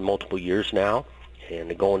games for multiple years now, and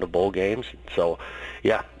they're going to bowl games. So,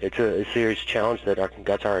 yeah, it's a serious challenge that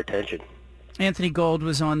got our attention. Anthony Gould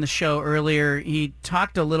was on the show earlier. He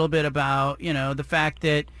talked a little bit about, the fact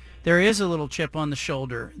that there is a little chip on the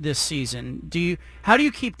shoulder this season. How do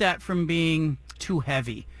you keep that from being too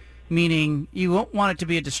heavy? Meaning you won't want it to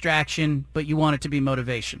be a distraction, but you want it to be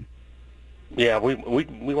motivation. Yeah, we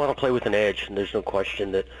want to play with an edge, and there's no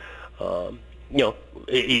question that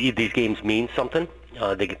these games mean something.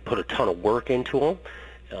 They can put a ton of work into them.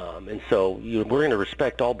 And so we're going to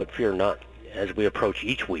respect all but fear none as we approach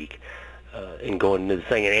each week and going into the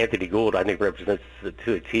thing. And Anthony Gould, I think, represents the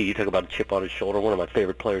to a T. You talk about a chip on his shoulder, one of my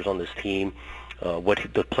favorite players on this team.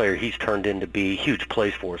 The player he's turned into be. Huge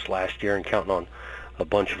plays for us last year and counting on a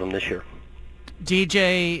bunch of them this year.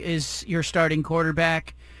 DJ is your starting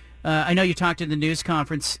quarterback. I know you talked in the news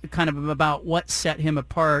conference kind of about what set him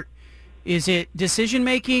apart. Is it decision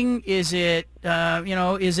making? Is it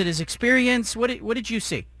is it his experience? What did you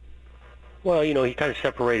see? Well, he kind of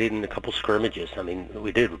separated in a couple scrimmages. I mean,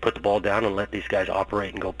 we put the ball down and let these guys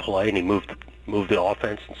operate and go play, and he moved the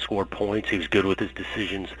offense and scored points. He was good with his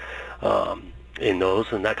decisions in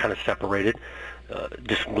those, and that kind of separated.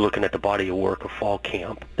 Just looking at the body of work of fall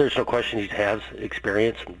camp, there's no question he has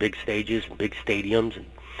experience in big stages and big stadiums,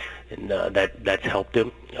 and that's helped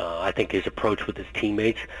him. I think his approach with his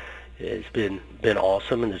teammates has been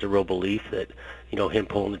awesome, and there's a real belief that him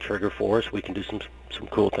pulling the trigger for us, we can do some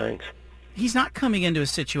cool things. He's not coming into a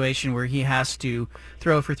situation where he has to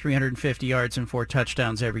throw for 350 yards and 4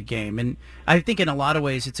 touchdowns every game, and I think in a lot of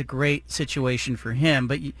ways it's a great situation for him.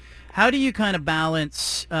 But how do you kind of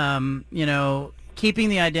balance keeping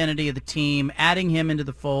the identity of the team, adding him into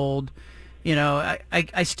the fold?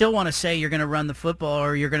 I still want to say you're going to run the football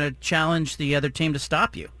or you're going to challenge the other team to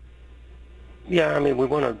stop you. Yeah, I mean, we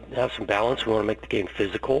want to have some balance. We want to make the game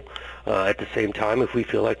physical. At the same time, if we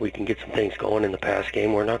feel like we can get some things going in the pass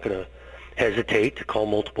game, we're not going to hesitate to call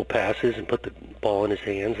multiple passes and put the ball in his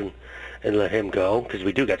hands and let him go, because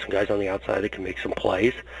we do got some guys on the outside that can make some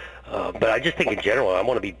plays. But I just think in general, I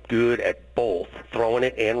want to be good at both, throwing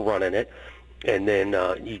it and running it. And then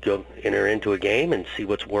you go enter into a game and see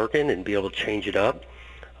what's working and be able to change it up.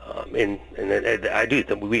 And I do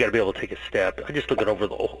think we got to be able to take a step. I just look at over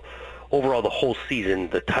the overall the whole season,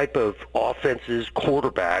 the type of offenses,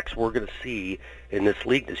 quarterbacks we're going to see in this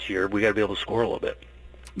league this year, we got to be able to score a little bit.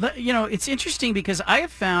 You know, it's interesting because I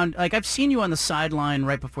have found, like, I've seen you on the sideline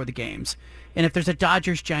right before the games, and if there's a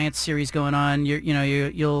Dodgers-Giants series going on,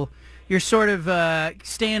 you're sort of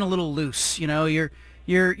staying a little loose. You know, you're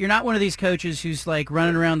not one of these coaches who's like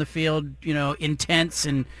running around the field, you know, intense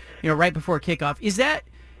and right before kickoff. Is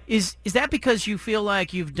that because you feel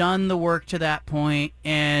like you've done the work to that point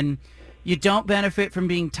and you don't benefit from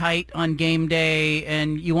being tight on game day,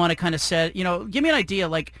 and you want to kind of set, give me an idea.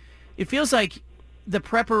 Like, it feels like the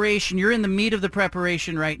preparation, you're in the meat of the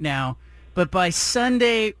preparation right now, but by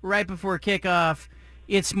Sunday, right before kickoff,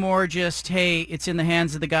 it's more just, hey, it's in the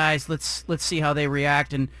hands of the guys. Let's see how they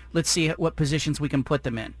react, and let's see what positions we can put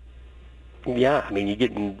them in. Yeah, I mean, you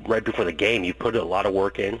get in right before the game, you put a lot of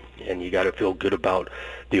work in, and you got to feel good about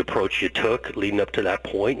the approach you took leading up to that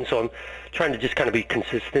point. And so I'm trying to just kind of be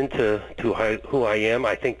consistent to who I am.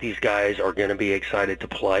 I think these guys are going to be excited to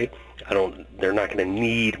play. They're not going to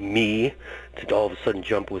need me to all of a sudden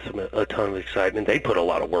jump with a ton of excitement. They put a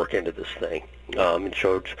lot of work into this thing. And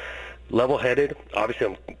so it's level-headed. Obviously,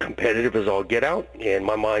 I'm competitive as all get out, and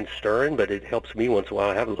my mind's stirring, but it helps me once in a while.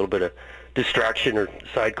 I have a little bit of distraction or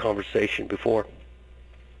side conversation before.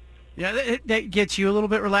 Yeah, that gets you a little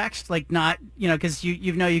bit relaxed, like not, because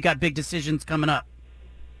you got big decisions coming up.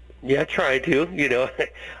 Yeah, I try to, I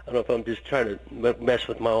don't know if I'm just trying to mess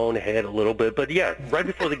with my own head a little bit, but yeah, right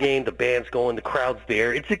before the game, the band's going, the crowd's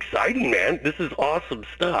there. It's exciting, man. This is awesome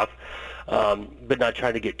stuff, but not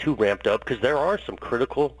trying to get too ramped up because there are some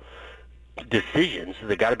critical decisions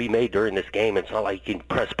that got to be made during this game. It's not like you can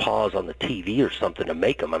press pause on the TV or something to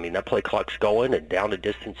make them. I mean, that play clock's going and down to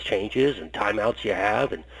distance changes and timeouts you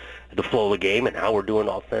have and the flow of the game and how we're doing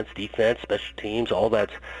offense, defense, special teams, all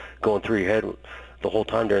that's going through your head the whole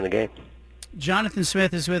time during the game. Jonathan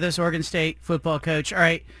Smith is with us, Oregon State football coach. All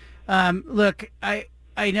right, look, I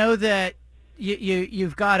know that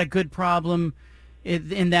you've got a good problem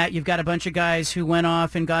in that you've got a bunch of guys who went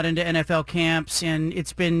off and got into NFL camps, and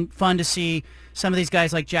it's been fun to see some of these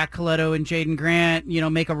guys like Jack Coletto and Jaden Grant,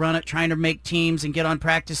 make a run at trying to make teams and get on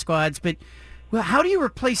practice squads. But how do you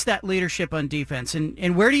replace that leadership on defense,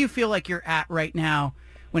 and where do you feel like you're at right now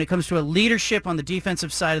when it comes to a leadership on the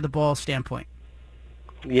defensive side of the ball standpoint?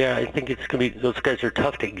 Yeah, I think it's going to be, those guys are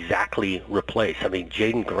tough to exactly replace. I mean,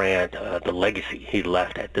 Jaden Grant, the legacy he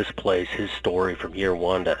left at this place, his story from year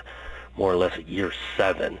one to more or less year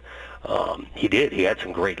 7, he had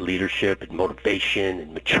some great leadership and motivation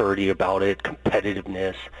and maturity about it,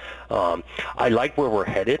 competitiveness. I like where we're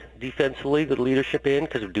headed defensively, the leadership in,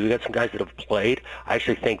 because we do got some guys that have played. I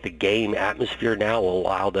actually think the game atmosphere now will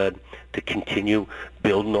allow them to continue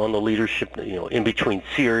building on the leadership, in between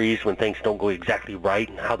series when things don't go exactly right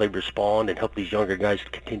and how they respond, and help these younger guys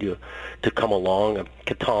continue to come along.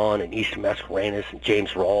 Catan and Easton Mascarenas and James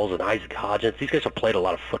Rawls and Isaac Hodgins, these guys have played a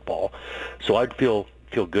lot of football. So I'd feel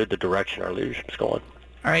good the direction our leadership's going.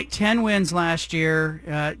 All right, 10 wins last year.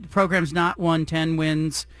 The program's not won 10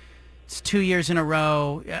 wins. It's 2 years in a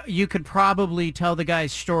row. You could probably tell the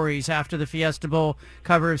guys stories after the Fiesta Bowl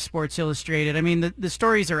cover of Sports Illustrated. I mean, the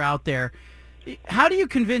stories are out there. How do you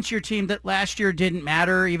convince your team that last year didn't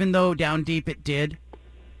matter, even though down deep it did?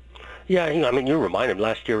 Yeah, you remind them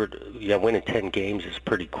last year, winning 10 games is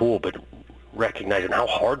pretty cool, but recognizing how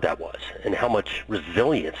hard that was and how much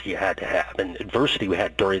resilience you had to have and adversity we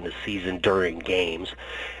had during the season, during games.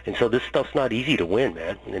 And so this stuff's not easy to win,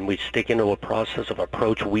 man. And we stick into a process of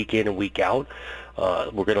approach week in and week out.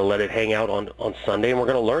 We're going to let it hang out on Sunday, and we're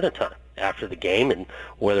going to learn a ton after the game. And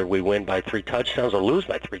whether we win by 3 touchdowns or lose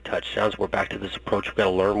by 3 touchdowns, we're back to this approach. We've got to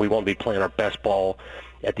learn. We won't be playing our best ball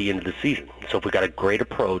at the end of the season. So if we've got a great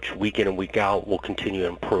approach week in and week out, we'll continue to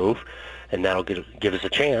improve. And that'll give us a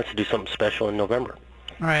chance to do something special in November.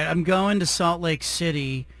 All right, I'm going to Salt Lake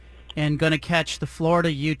City and going to catch the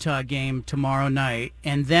Florida-Utah game tomorrow night,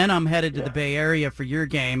 and then I'm headed to the Bay Area for your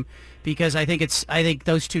game because I think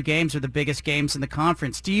those 2 games are the biggest games in the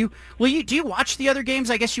conference. Do you watch the other games?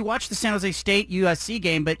 I guess you watch the San Jose State USC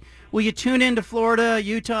game, but will you tune into Florida,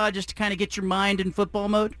 Utah, just to kind of get your mind in football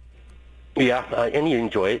mode? Yeah, and you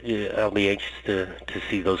enjoy it. I'll be anxious to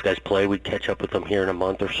see those guys play. We catch up with them here in a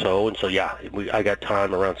month or so, and so I got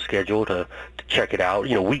time around schedule to check it out.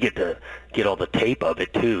 We get to get all the tape of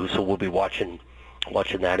it too, so we'll be watching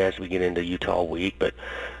that as we get into Utah week. But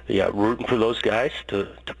yeah, rooting for those guys to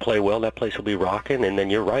play well. That place will be rocking. And then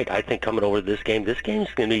you're right. I think coming over to this game's going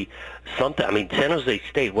to be something. I mean, San Jose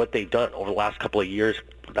State, what they've done over the last couple of years,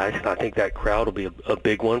 I think that crowd will be a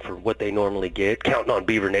big one for what they normally get. Counting on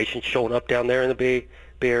Beaver Nation showing up down there in the Bay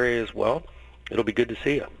Area as well. It'll be good to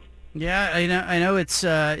see you. Yeah, I know it's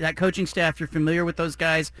that coaching staff. You're familiar with those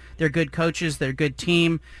guys. They're good coaches. They're a good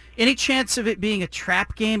team. Any chance of it being a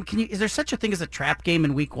trap game? Is there such a thing as a trap game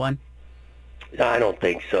in week 1? I don't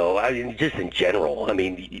think so. I mean, just in general. I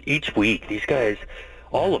mean, each week, these guys,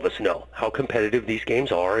 all of us know how competitive these games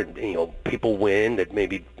are, and people win that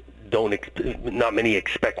maybe not many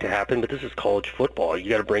expect to happen. But this is college football. You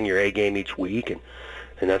got to bring your A game each week, and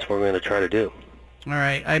that's what we're going to try to do. All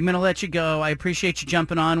right, I'm going to let you go. I appreciate you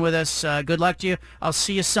jumping on with us. Good luck to you. I'll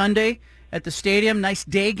see you Sunday at the stadium. Nice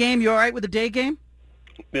day game. You all right with the day game?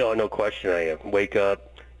 No question. I wake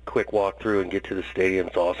up, quick walk through, and get to the stadium.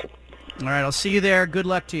 It's awesome. All right, I'll see you there. Good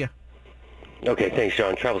luck to you. Okay, thanks,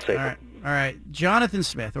 John. Travel safe. All right. Jonathan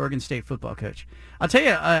Smith, Oregon State football coach. I'll tell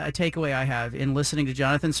you a takeaway I have in listening to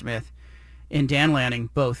Jonathan Smith and Dan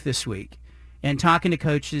Lanning both this week and talking to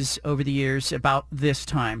coaches over the years about this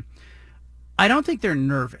time. I don't think they're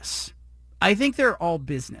nervous. I think they're all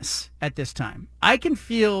business at this time. I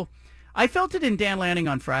felt it in Dan Lanning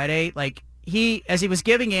on Friday. Like as he was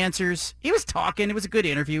giving answers, he was talking. It was a good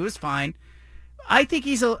interview. It was fine. I think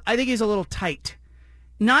he's a little tight.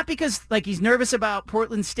 Not because he's nervous about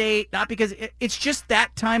Portland State, not because it's just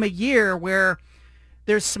that time of year where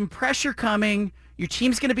there's some pressure coming. Your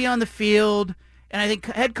team's going to be on the field, and I think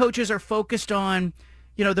head coaches are focused on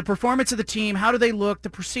the performance of the team, how do they look, the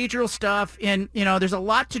procedural stuff, and, there's a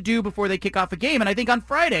lot to do before they kick off a game. And I think on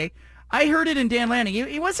Friday, I heard it in Dan Lanning.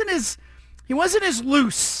 He wasn't as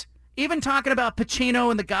loose, even talking about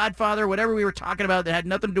Pacino and The Godfather, whatever we were talking about that had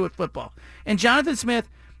nothing to do with football. And Jonathan Smith,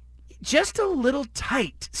 just a little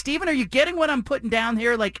tight. Stephen, are you getting what I'm putting down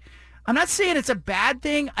here? I'm not saying it's a bad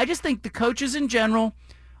thing. I just think the coaches in general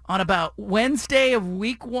on about Wednesday of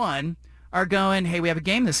week 1 are going, hey, we have a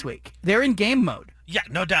game this week. They're in game mode. Yeah,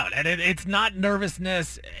 no doubt. And it's not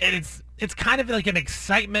nervousness. It's kind of like an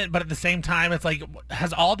excitement, but at the same time, it's like,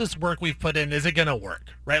 has all this work we've put in, is it going to work?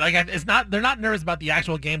 Right? They're not nervous about the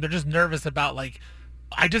actual game. They're just nervous about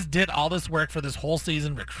I just did all this work for this whole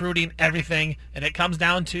season, recruiting, everything, and it comes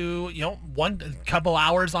down to, one couple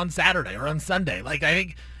hours on Saturday or on Sunday. I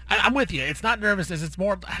think I'm with you. It's not nervousness. It's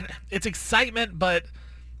more, it's excitement, but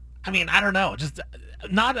I mean, I don't know. Just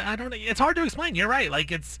not, I don't know. It's hard to explain. You're right.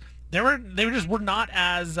 They were not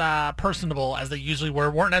as personable as they usually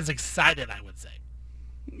weren't as excited, I would say.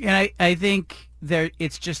 And I think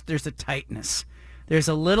there's a tightness. There's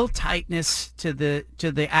a little tightness to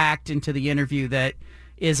the act and to the interview that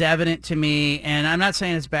is evident to me. And I'm not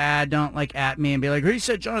saying it's bad. Don't at me and be like, he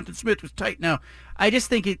said Jonathan Smith was tight. No, I just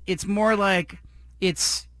think it's more like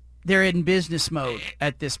they're in business mode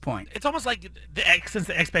at this point. It's almost like since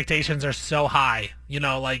the expectations are so high,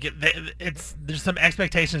 there's some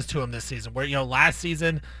expectations to them this season. Where last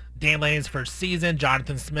season, Dan Lanning's first season,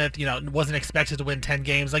 Jonathan Smith, wasn't expected to win 10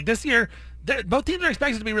 games. This year, both teams are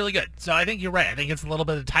expected to be really good. So I think you're right. I think it's a little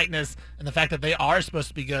bit of tightness and the fact that they are supposed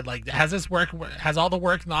to be good. Has all the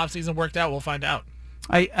work in the offseason worked out? We'll find out.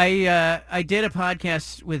 I did a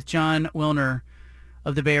podcast with John Wilner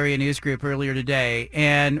of the Bay Area News Group earlier today,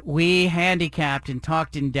 and we handicapped and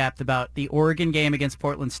talked in depth about the Oregon game against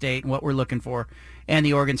Portland State and what we're looking for, and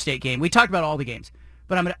the Oregon State game. We talked about all the games,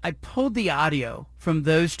 but I pulled the audio from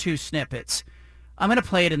those two snippets. I'm going to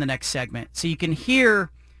play it in the next segment so you can hear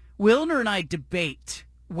Wilner and I debate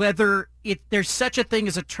whether there's such a thing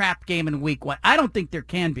as a trap game in week 1. I don't think there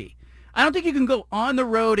can be. I don't think you can go on the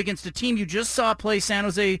road against a team you just saw play. San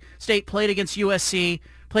Jose State played against USC,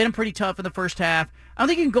 played them pretty tough in the first half. I don't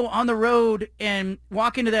think you can go on the road and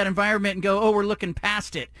walk into that environment and go, oh, we're looking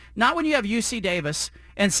past it. Not when you have UC Davis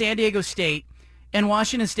and San Diego State and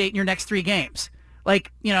Washington State in your next 3 games.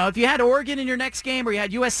 If you had Oregon in your next game or you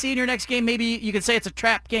had USC in your next game, maybe you could say it's a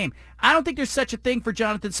trap game. I don't think there's such a thing for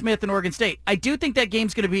Jonathan Smith and Oregon State. I do think that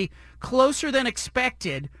game's going to be closer than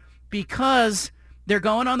expected because they're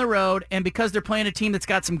going on the road and because they're playing a team that's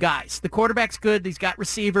got some guys. The quarterback's good. He's got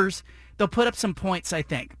receivers. They'll put up some points, I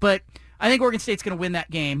think. But I think Oregon State's going to win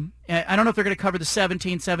that game. I don't know if they're going to cover the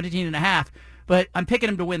 17 and a half, but I'm picking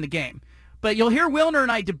them to win the game. But you'll hear Wilner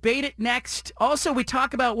and I debate it next. Also, we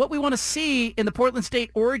talk about what we want to see in the Portland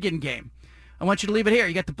State-Oregon game. I want you to leave it here.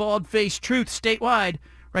 You got the bald-faced truth statewide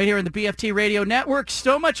right here in the BFT Radio Network.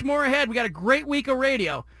 So much more ahead. We got a great week of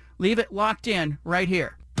radio. Leave it locked in right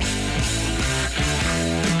here.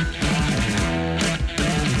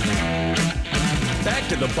 Back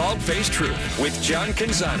to the Bald-Faced Truth with John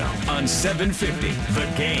Canzano on 750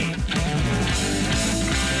 The Game.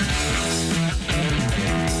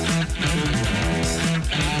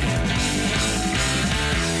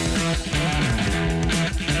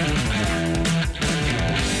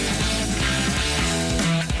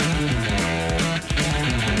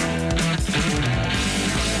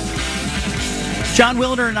 John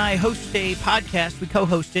Wilner and I host a podcast. We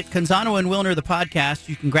co-host it, Canzano and Wilner, the podcast.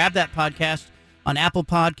 You can grab that podcast on Apple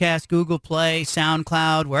Podcasts, Google Play,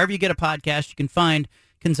 SoundCloud, wherever you get a podcast, you can find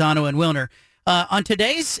Canzano and Wilner. On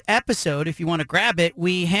today's episode, if you want to grab it,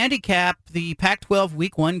 we handicap the Pac-12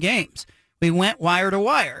 Week 1 games. We went wire to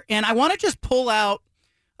wire, and I want to just pull out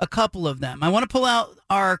a couple of them. I want to pull out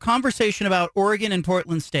our conversation about Oregon and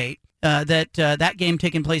Portland State, that game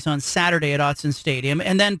taking place on Saturday at Autzen Stadium,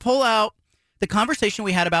 and then pull out the conversation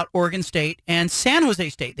we had about Oregon State and San Jose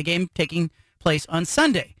State, the game taking place on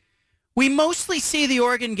Sunday. We mostly see the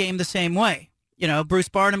Oregon game the same way. You know, Bruce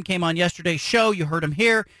Barnum came on yesterday's show. You heard him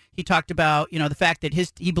here. He talked about, the fact that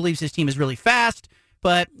he believes his team is really fast,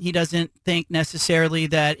 but he doesn't think necessarily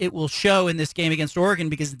that it will show in this game against Oregon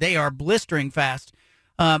because they are blistering fast.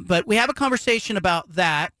 But we have a conversation about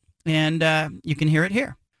that, and you can hear it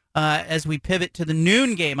here as we pivot to the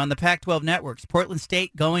noon game on the Pac-12 networks. Portland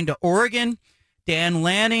State going to Oregon. Dan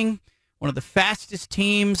Lanning, one of the fastest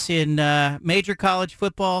teams in major college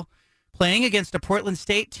football, playing against a Portland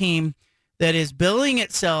State team that is billing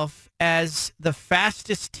itself as the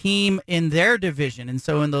fastest team in their division. And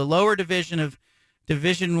so in the lower division of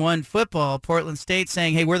Division I football, Portland State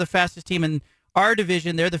saying, hey, we're the fastest team in our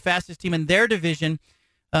division. They're the fastest team in their division.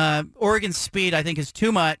 Oregon's speed, I think, is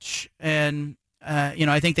too much. And,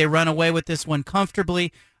 I think they run away with this one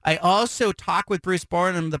comfortably. I also talked with Bruce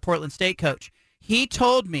Barnum, the Portland State coach. He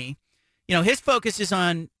told me, his focus is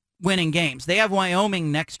on winning games. They have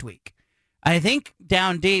Wyoming next week. I think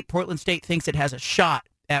down deep, Portland State thinks it has a shot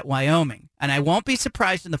at Wyoming. And I won't be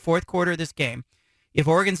surprised in the fourth quarter of this game if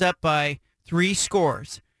Oregon's up by 3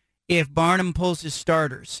 scores, if Barnum pulls his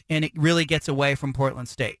starters and it really gets away from Portland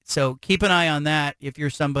State. So keep an eye on that if you're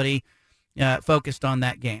somebody focused on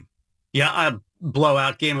that game. Yeah, a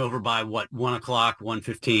blowout, game over by, 1 o'clock,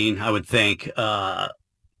 1:15, I would think.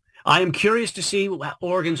 I am curious to see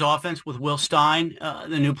Oregon's offense with Will Stein,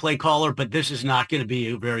 the new play caller, but this is not going to be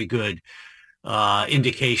a very good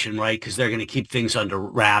indication, right? Because they're going to keep things under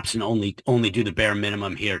wraps and only do the bare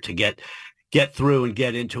minimum here to get through and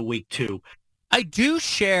get into week 2. I do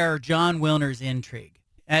share John Wilner's intrigue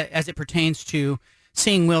as it pertains to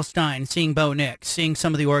seeing Will Stein, seeing Bo Nix, seeing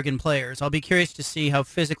some of the Oregon players. I'll be curious to see how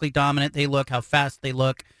physically dominant they look, how fast they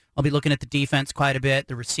look. I'll be looking at the defense quite a bit,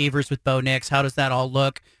 the receivers with Bo Nix. How does that all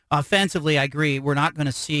look? Offensively, I agree. We're not going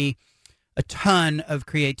to see a ton of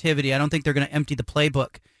creativity. I don't think they're going to empty the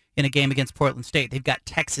playbook in a game against Portland State. They've got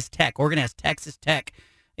Texas Tech. Oregon has Texas Tech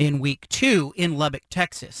in week 2 in Lubbock,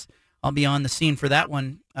 Texas. I'll be on the scene for that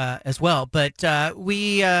one as well. But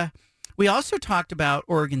we also talked about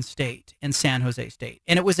Oregon State and San Jose State,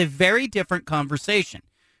 and it was a very different conversation.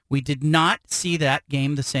 We did not see that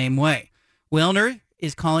game the same way. Wilner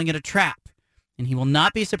is calling it a trap, and he will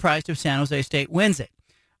not be surprised if San Jose State wins it.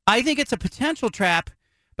 I think it's a potential trap,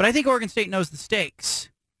 but I think Oregon State knows the stakes.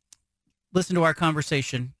 Listen to our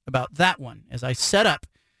conversation about that one as I set up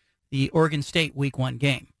the Oregon State Week 1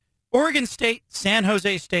 game. Oregon State, San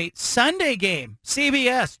Jose State, Sunday game,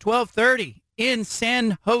 CBS, 12:30 in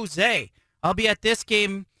San Jose. I'll be at this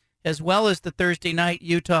game as well as the Thursday night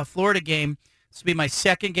Utah-Florida game. This will be my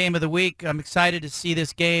second game of the week. I'm excited to see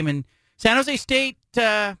this game. And San Jose State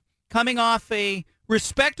coming off a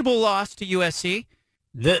respectable loss to USC.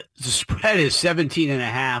 The spread is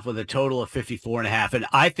 17.5 with a total of 54.5. And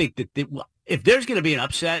I think that if there's going to be an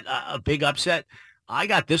upset, a big upset, I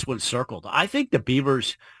got this one circled. I think the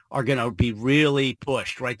Beavers are going to be really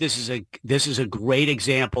pushed, right? This is a great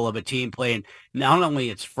example of a team playing not only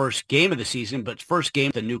its first game of the season, but its first game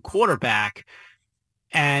with a new quarterback.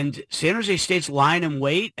 And San Jose State's lying in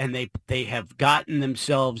wait, and they have gotten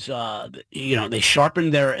themselves, they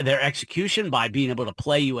sharpened their execution by being able to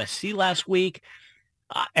play USC last week.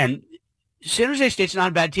 And San Jose State's not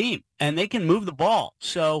a bad team, and they can move the ball.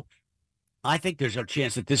 So I think there's a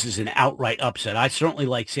chance that this is an outright upset. I certainly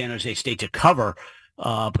like San Jose State to cover,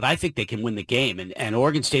 but I think they can win the game. And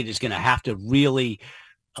Oregon State is going to have to really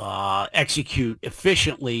execute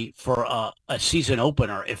efficiently for a season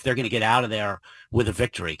opener if they're going to get out of there with a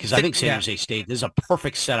victory. Because I think San Jose State, this is a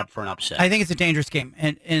perfect setup for an upset. I think it's a dangerous game.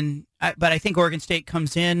 But I think Oregon State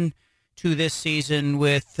comes in to this season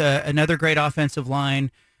with another great offensive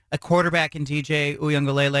line, a quarterback in DJ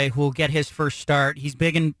Uiagalelei who will get his first start. He's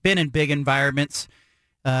been in big environments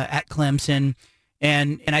at Clemson,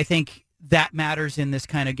 and I think that matters in this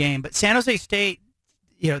kind of game. But San Jose State,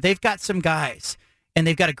 they've got some guys, and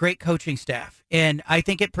they've got a great coaching staff, and I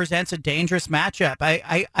think it presents a dangerous matchup.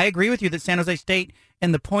 I agree with you that San Jose State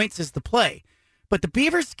and the points is the play, but the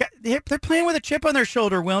Beavers, they're playing with a chip on their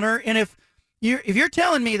shoulder, Wilner, and if you're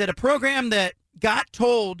telling me that a program that got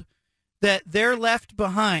told that they're left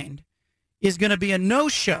behind is going to be a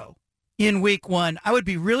no-show in week 1. I would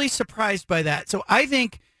be really surprised by that. So I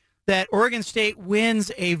think that Oregon State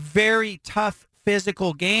wins a very tough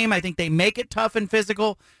physical game. I think they make it tough and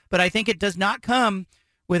physical, but I think it does not come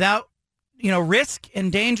without risk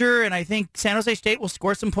and danger, and I think San Jose State will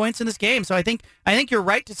score some points in this game. So I think you're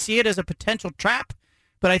right to see it as a potential trap,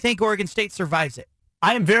 but I think Oregon State survives it.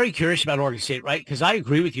 I am very curious about Oregon State, right? Because I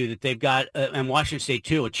agree with you that they've got, and Washington State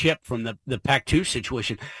too, a chip from the Pac-2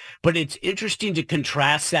 situation. But it's interesting to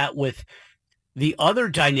contrast that with the other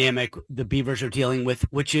dynamic the Beavers are dealing with,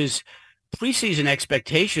 which is preseason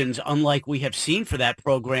expectations, unlike we have seen for that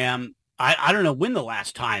program. I don't know when the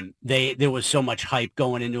last time there was so much hype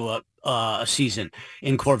going into a season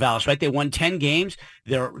in Corvallis, right? They won 10 games.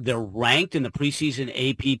 They're ranked in the preseason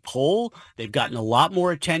AP poll. They've gotten a lot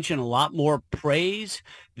more attention, a lot more praise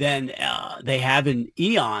than they have in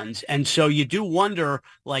eons. And so you do wonder,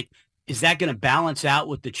 is that going to balance out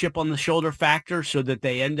with the chip on the shoulder factor so that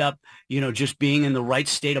they end up, just being in the right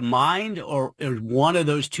state of mind? Or is one of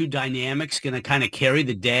those two dynamics going to kind of carry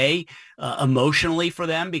the day emotionally for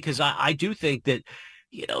them? Because I do think that,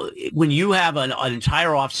 when you have an entire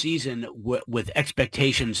offseason with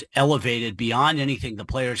expectations elevated beyond anything the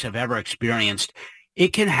players have ever experienced, it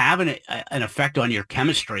can have an effect on your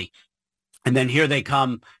chemistry. And then here they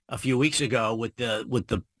come a few weeks ago with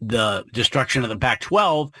the destruction of the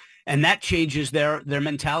Pac-12, and that changes their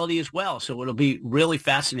mentality as well. So it'll be really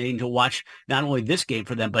fascinating to watch not only this game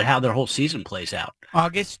for them, but how their whole season plays out.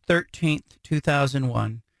 August 13th,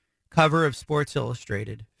 2001, cover of Sports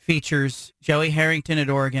Illustrated features Joey Harrington at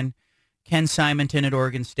Oregon, Ken Simonton at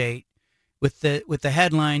Oregon State, with the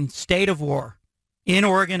headline, State of War. In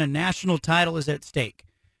Oregon, a national title is at stake.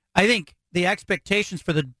 I think the expectations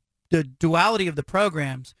for the duality of the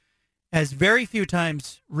programs has very few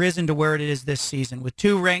times risen to where it is this season, with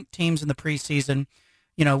two ranked teams in the preseason.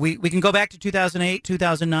 We can go back to 2008,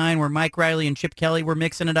 2009, where Mike Riley and Chip Kelly were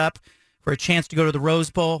mixing it up for a chance to go to the Rose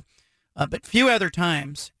Bowl. But few other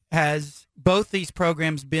times has both these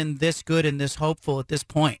programs been this good and this hopeful at this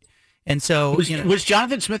point. And so, was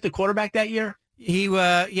Jonathan Smith the quarterback that year? He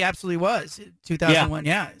absolutely was, 2001.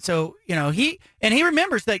 Yeah. So, he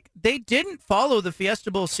remembers that they didn't follow the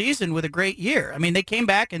Fiesta Bowl season with a great year. I mean, they came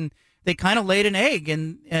back and they kind of laid an egg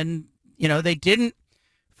and they didn't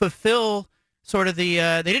fulfill sort of they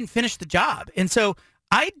didn't finish the job. And so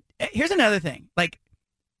here's another thing.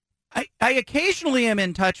 I occasionally am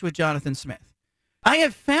in touch with Jonathan Smith. I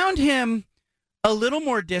have found him a little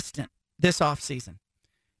more distant this offseason.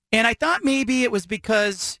 And I thought maybe it was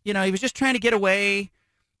because, he was just trying to get away.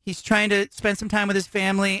 He's trying to spend some time with his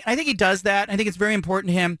family. I think he does that. I think it's very important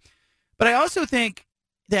to him. But I also think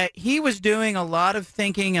that he was doing a lot of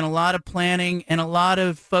thinking and a lot of planning and a lot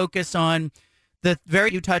of focus on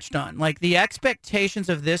you touched on. The expectations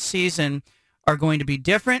of this season are going to be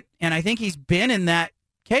different. And I think he's been in that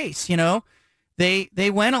case, They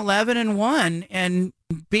went 11-1 and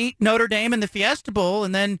beat Notre Dame in the Fiesta Bowl,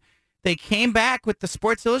 and then they came back with the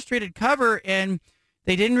Sports Illustrated cover, and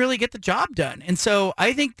they didn't really get the job done. And so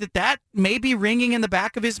I think that may be ringing in the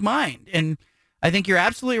back of his mind, and I think you're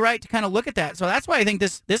absolutely right to kind of look at that. So that's why I think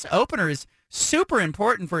this opener is super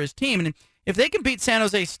important for his team. And if they can beat San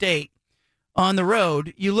Jose State on the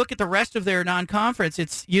road, you look at the rest of their non-conference,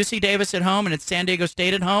 it's UC Davis at home, and it's San Diego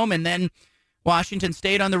State at home, and then Washington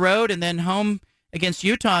State on the road, and then home against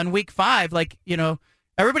Utah in week 5.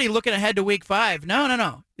 Everybody looking ahead to week 5.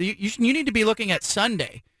 No. You need to be looking at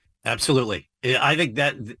Sunday. Absolutely. I think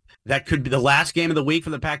that could be the last game of the week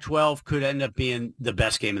for the Pac-12, could end up being the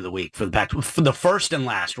best game of the week for the Pac-12, for the first and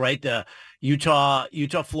last, right? The Utah,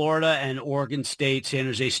 Florida, and Oregon State, San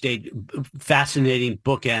Jose State, fascinating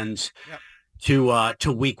bookends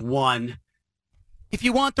to week 1. If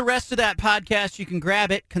you want the rest of that podcast, you can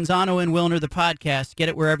grab it, Canzano and Wilner, the podcast. Get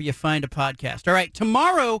it wherever you find a podcast. All right,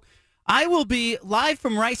 tomorrow I will be live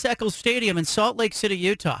from Rice-Eccles Stadium in Salt Lake City,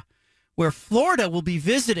 Utah, where Florida will be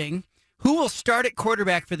visiting who will start at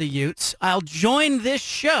quarterback for the Utes. I'll join this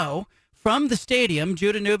show from the stadium.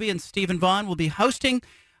 Judah Newby and Stephen Vaughn will be hosting.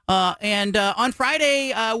 And on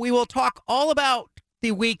Friday, we will talk all about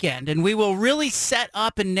the weekend, and we will really set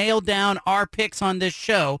up and nail down our picks on this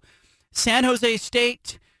show. San Jose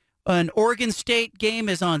State, an Oregon State game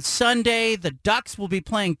is on Sunday. The Ducks will be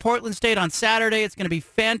playing Portland State on Saturday. It's going to be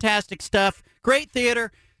fantastic stuff. Great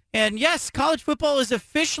theater. And yes, college football is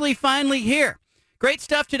officially finally here. Great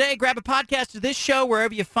stuff today. Grab a podcast of this show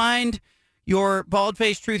wherever you find your Bald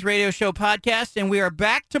Faced Truth Radio Show podcast. And we are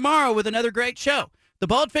back tomorrow with another great show. The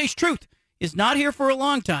Bald Faced Truth is not here for a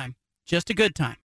long time, just a good time.